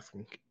Maya's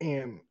asking.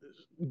 And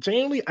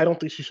genuinely, I don't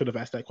think she should have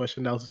asked that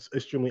question. That was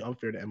extremely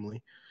unfair to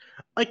Emily.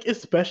 Like,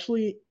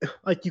 especially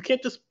like you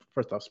can't just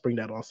first off spring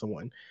that on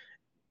someone,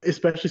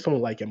 especially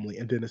someone like Emily,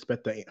 and then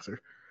expect the answer.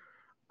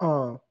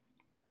 Uh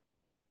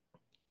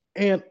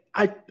and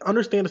I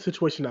understand the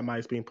situation that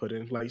Maya's being put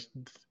in, like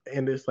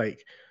and it's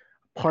like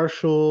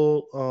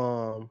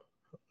partial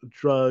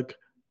drug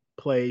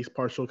place,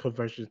 partial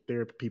conversion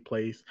therapy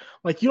place.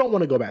 Like you don't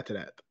want to go back to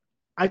that.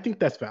 I think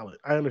that's valid.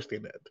 I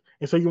understand that.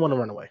 And so you want to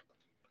run away.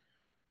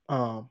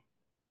 Um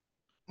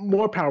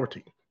more power to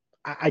you.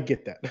 I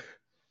get that.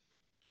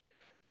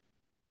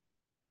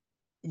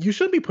 You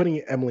should be putting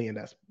Emily in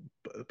that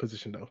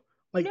position though.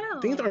 Like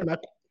things No. are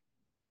not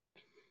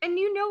And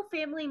you know,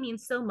 family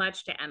means so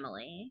much to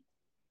Emily.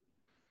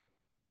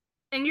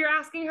 And you're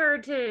asking her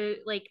to,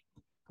 like,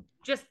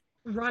 just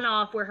run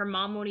off where her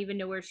mom won't even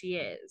know where she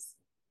is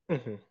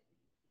Mhm.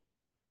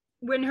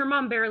 when her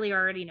mom barely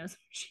already knows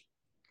where she.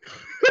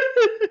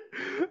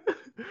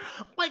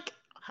 Like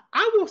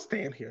I will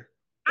stand here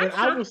I'm and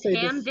I will shocked say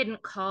Pam this.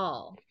 didn't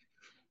call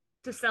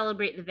to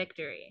celebrate the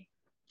victory.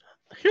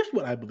 Here's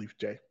what I believe,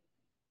 Jay.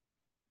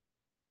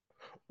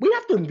 We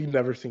have to be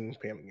never seeing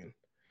Pam again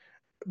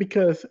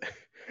because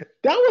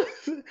that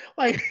was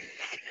like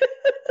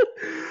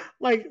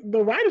like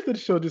the writers of the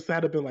show just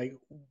had to be like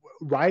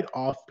write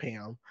off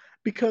Pam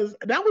because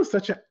that was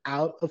such an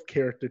out of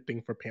character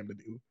thing for Pam to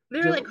do.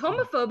 They're Just like,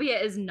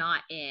 homophobia is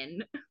not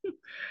in.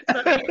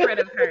 Let's get rid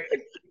of her.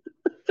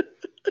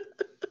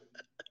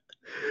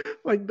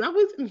 like that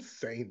was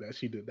insane that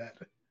she did that.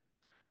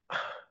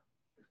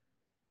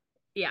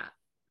 Yeah.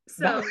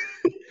 That So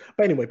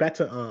but anyway, back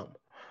to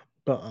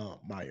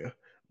Maya.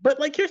 But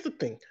like here's the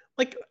thing.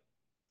 Like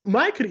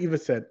Maya could have even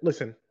said,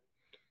 listen,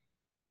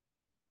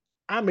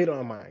 I made up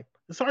my mind.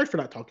 Sorry for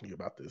not talking to you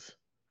about this.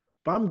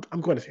 But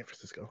I'm going to San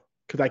Francisco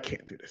because I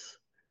can't do this.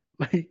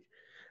 Like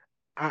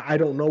I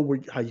don't know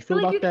how you feel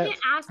but like you about can't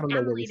that. ask I don't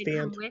know where we Emily to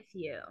come stand. with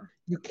you.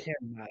 You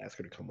cannot ask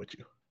her to come with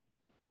you.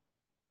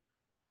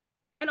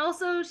 And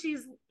also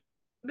she's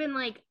been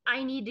like,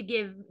 I need to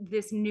give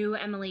this new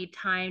Emily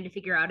time to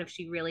figure out if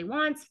she really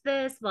wants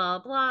this, blah,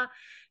 blah.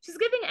 She's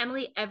giving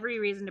Emily every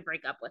reason to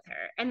break up with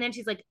her. And then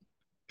she's like,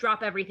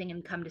 drop everything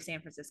and come to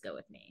San Francisco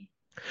with me.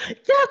 Yeah,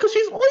 because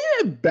she's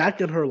only back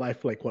in her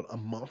life for like what a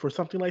month or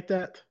something like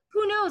that.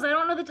 Who knows? I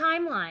don't know the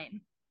timeline.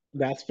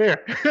 That's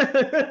fair.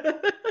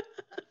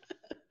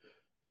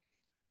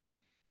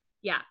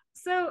 Yeah.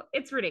 So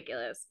it's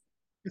ridiculous.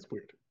 It's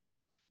weird.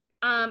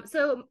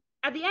 So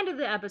at the end of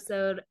the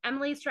episode,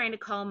 Emily's trying to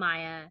call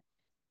Maya.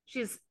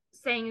 She's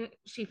saying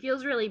she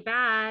feels really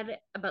bad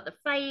about the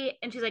fight,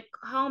 and she's like,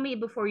 call me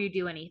before you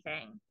do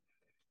anything.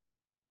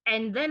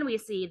 And then we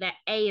see that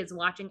A is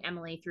watching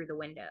Emily through the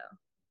window.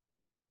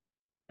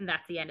 And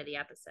that's the end of the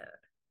episode.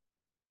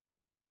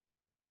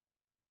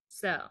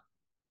 So,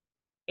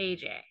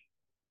 AJ,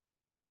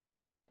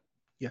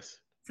 Yes.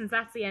 since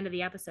that's the end of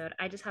the episode,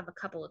 I just have a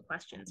couple of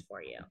questions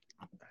for you.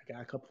 I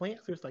got a couple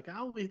answers like I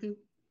always do.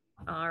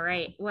 All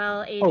right.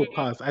 Well, AJ, Oh,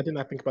 pause. I did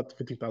not think about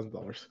the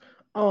 $15,000.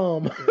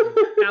 Um,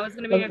 that was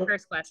going to be my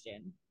first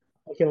question.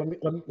 okay,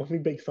 let me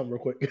bake some real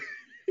quick.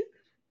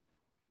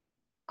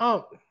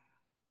 um,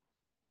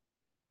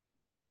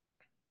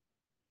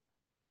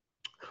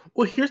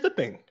 well, here's the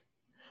thing.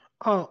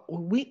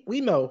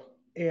 We know,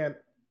 and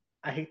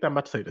I hate that I'm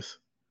about to say this.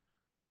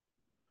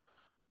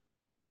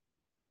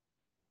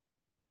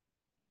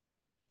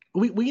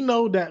 We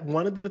know that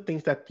one of the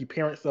things that the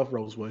parents of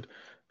Rosewood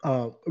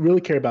really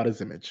care about is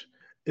image,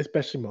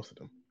 especially most of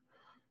them.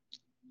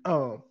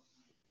 Um,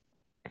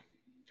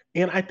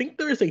 and I think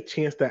there is a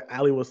chance that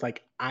Allie was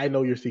like, "I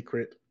know your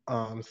secret,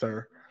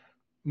 sir,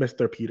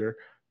 Mister Peter.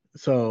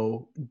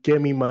 So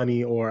give me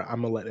money, or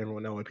I'm gonna let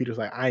everyone know." And Peter's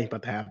like, "I ain't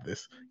about to have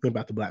this. You ain't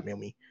about to blackmail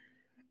me."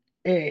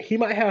 And he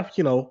might have,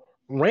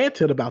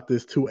 ranted about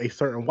this to a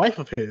certain wife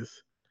of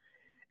his,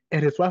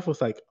 and his wife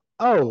was like,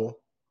 "Oh,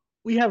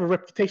 we have a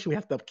reputation we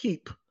have to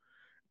upkeep.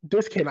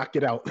 This cannot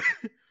get out."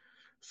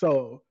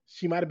 So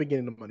she might have been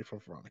getting the money from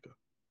Veronica.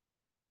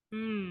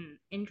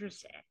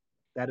 Interesting.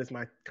 That is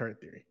my current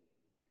theory.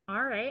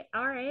 All right.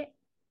 All right.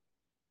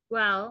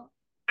 Well,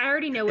 I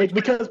already know which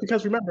It, one.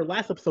 because remember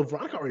last episode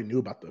Veronica already knew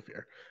about the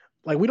affair.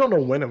 Like we don't know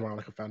when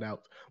Veronica found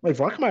out. Like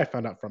Veronica might have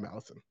found out from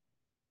Allison.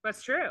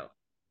 That's true.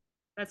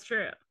 That's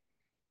true.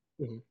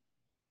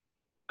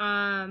 Mm-hmm.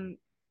 Um,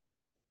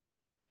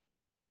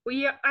 well,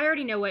 yeah, I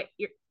already know what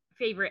your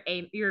favorite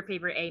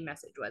A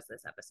message was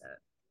this episode.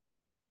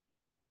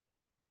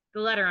 The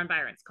letter on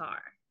Byron's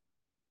car.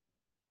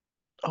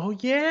 Oh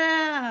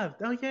yeah.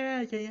 Oh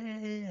yeah. Yeah. Yeah.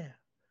 Yeah. Yeah.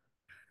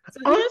 So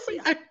who do you Honestly,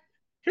 think? I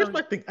here's Oh,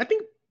 my thing. I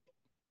think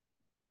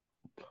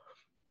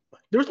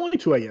there's only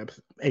two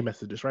A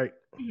messages, right?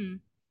 mhm.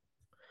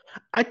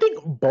 I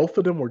think both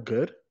of them were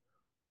good.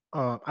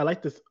 I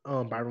like this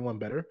Byron one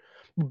better.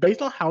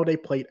 Based on how they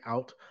played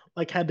out,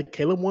 like had the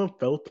Caleb one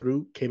fell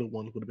through, Caleb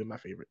one would have been my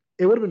favorite.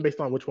 It would have been based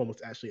on which one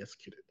was actually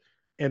executed,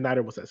 and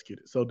neither was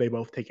executed, so they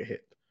both take a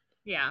hit.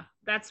 Yeah,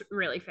 that's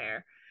really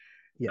fair.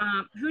 Yeah.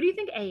 Who do you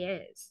think A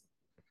is?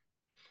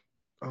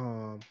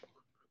 Um,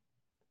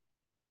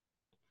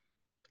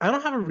 I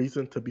don't have a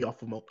reason to be off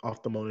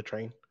the Mona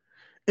train,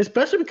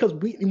 especially because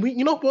we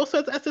who else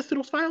has access to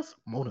those files?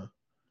 Mona.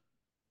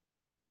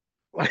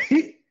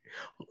 Like,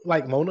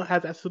 like Mona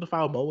has access to the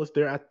file. Mona was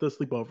there at the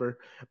sleepover.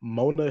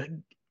 Mona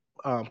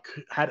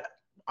had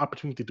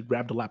opportunity to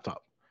grab the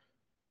laptop.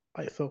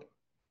 So,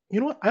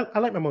 you know what? I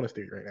like my Mona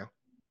theory right now.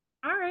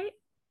 All right.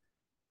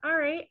 All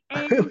right.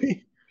 And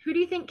who do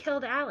you think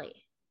killed Allie?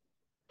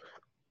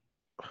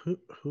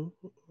 who?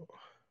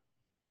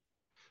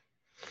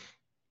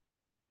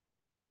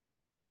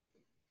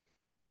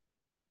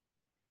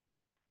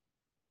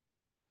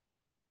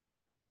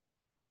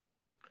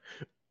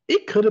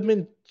 It could have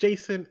been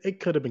Jason. It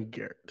could have been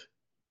Garrett.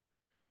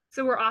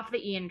 So we're off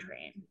the Ian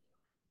train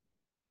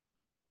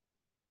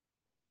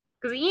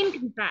because Ian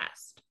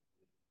confessed.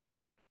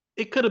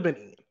 It could have been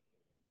Ian.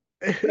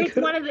 But it's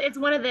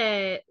one of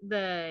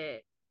the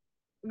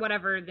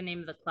whatever the name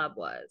of the club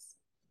was.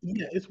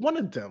 Yeah, it's one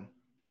of them.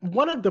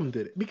 One of them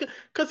did it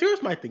because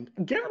here's my thing.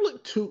 Garrett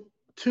looked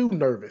too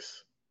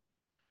nervous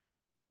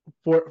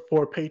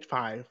for page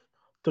 5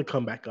 to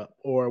come back up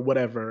or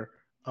whatever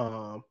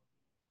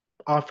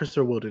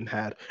Officer Wilden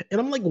had, and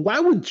I'm like,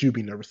 why would you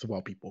be nervous of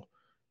all people?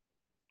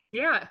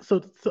 Yeah.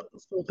 So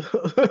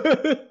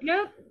You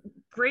know,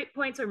 great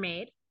points are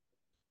made.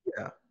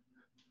 yeah.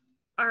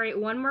 All right,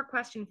 one more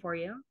question for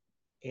you.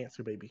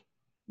 Answer, baby.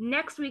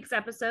 Next week's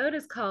episode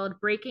is called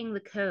Breaking the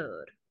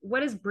Code.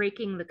 What is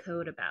breaking the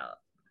code about?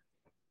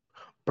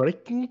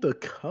 Breaking the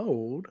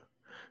code.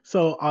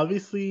 So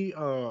obviously,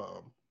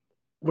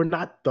 we're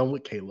not done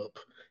with Caleb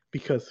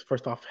because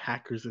first off,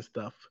 hackers and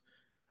stuff.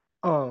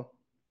 Um,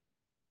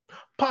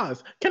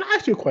 Pause. Can I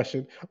ask you a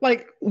question?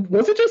 Like,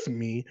 was it just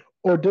me,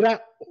 or did I,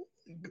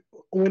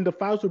 when the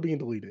files were being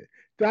deleted,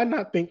 did I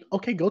not think,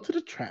 okay, go to the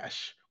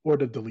trash or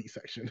the delete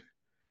section,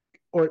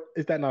 or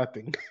is that not a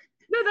thing?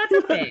 No,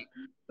 that's a thing.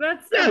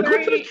 That's a Yeah, go to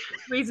the very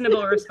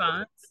reasonable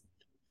response.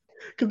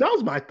 because that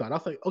was my thought. I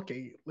was like,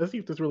 okay, let's see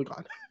if this really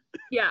gone.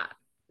 Yeah.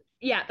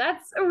 Yeah,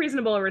 that's a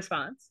reasonable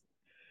response.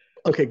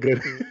 Okay, good.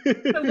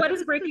 So what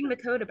is breaking the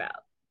code about?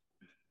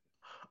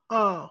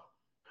 uh,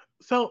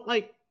 so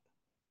like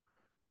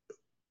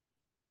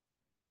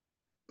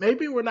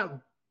maybe we're not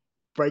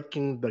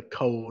breaking the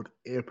code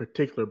in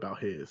particular about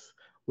his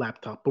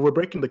laptop, but we're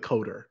breaking the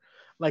coder.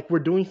 Like we're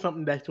doing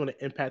something that's going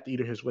to impact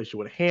either his relationship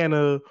with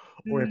Hannah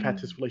or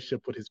impact his Mm,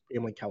 relationship with his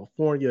family in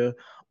California.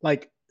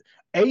 Like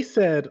A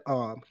said,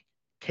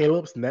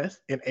 Caleb's nest,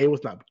 and A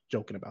was not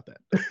joking about that.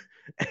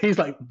 He's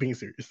like being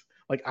serious.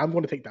 Like I'm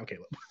going to take down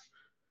Caleb.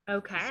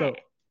 okay. So,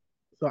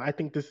 so I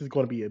think this is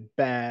going to be a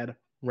bad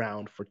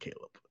round for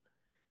Caleb.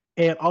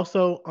 And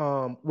also,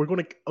 we're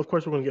going to, of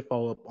course, we're going to get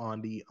follow up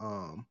on the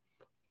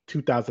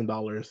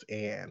 $2,000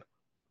 and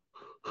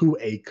who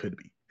A could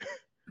be.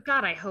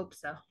 God, I hope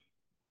so.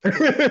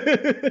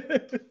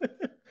 It's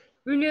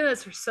We knew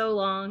this for so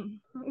long.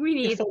 We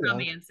need so some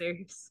long.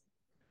 answers.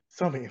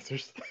 Some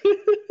answers.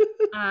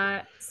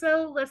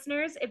 So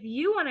listeners, if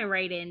you want to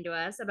write into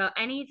us about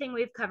anything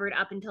we've covered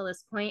up until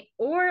this point,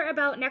 or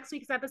about next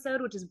week's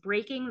episode, which is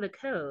Breaking the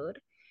Code,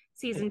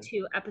 season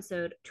 2,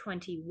 episode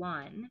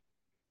 21,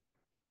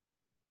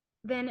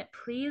 then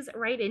please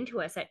write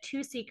into us at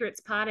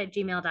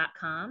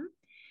twosecretspod@gmail.com.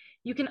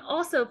 You can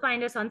also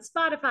find us on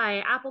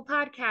Spotify, Apple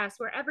Podcasts,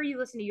 wherever you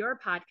listen to your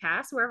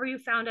podcasts, wherever you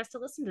found us to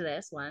listen to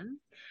this one.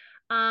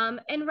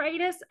 And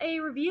write us a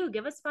review.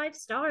 Give us 5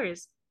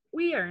 stars.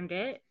 We earned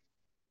it.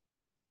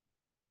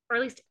 Or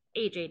at least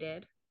AJ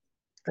did.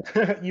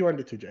 You earned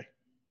it too, Jay.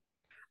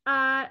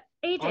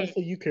 AJ,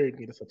 Honestly, you carried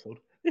me this episode.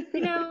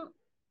 you know,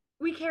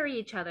 we carry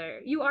each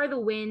other. You are the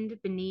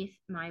wind beneath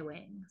my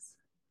wings.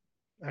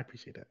 I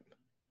appreciate that.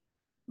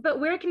 But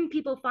where can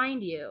people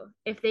find you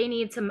if they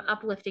need some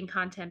uplifting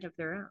content of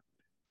their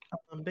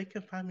own? They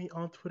can find me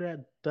on Twitter at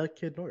the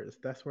Kid Norris.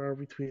 That's where I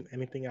retweet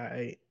anything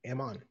I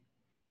am on.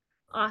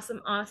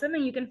 Awesome.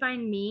 And you can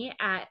find me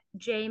at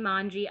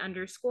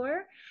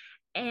jmanji_.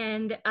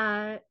 And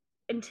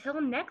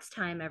until next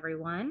time,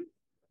 everyone,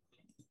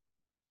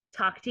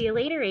 talk to you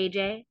later,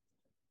 AJ.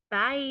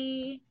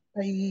 Bye.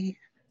 Bye.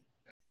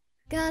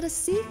 Got a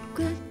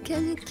secret,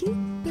 can you keep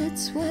it?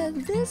 Swear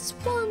this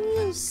one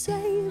you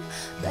save.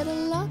 Better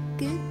lock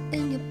it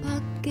in your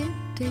pocket,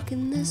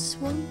 taking this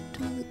one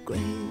to the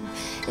grave.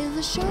 If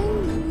I show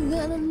you,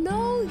 then I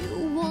know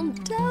you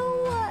won't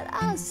tell what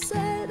I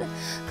said.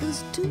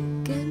 'Cause two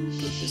can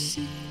keep a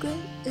secret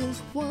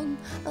if one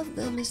of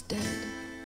them is dead.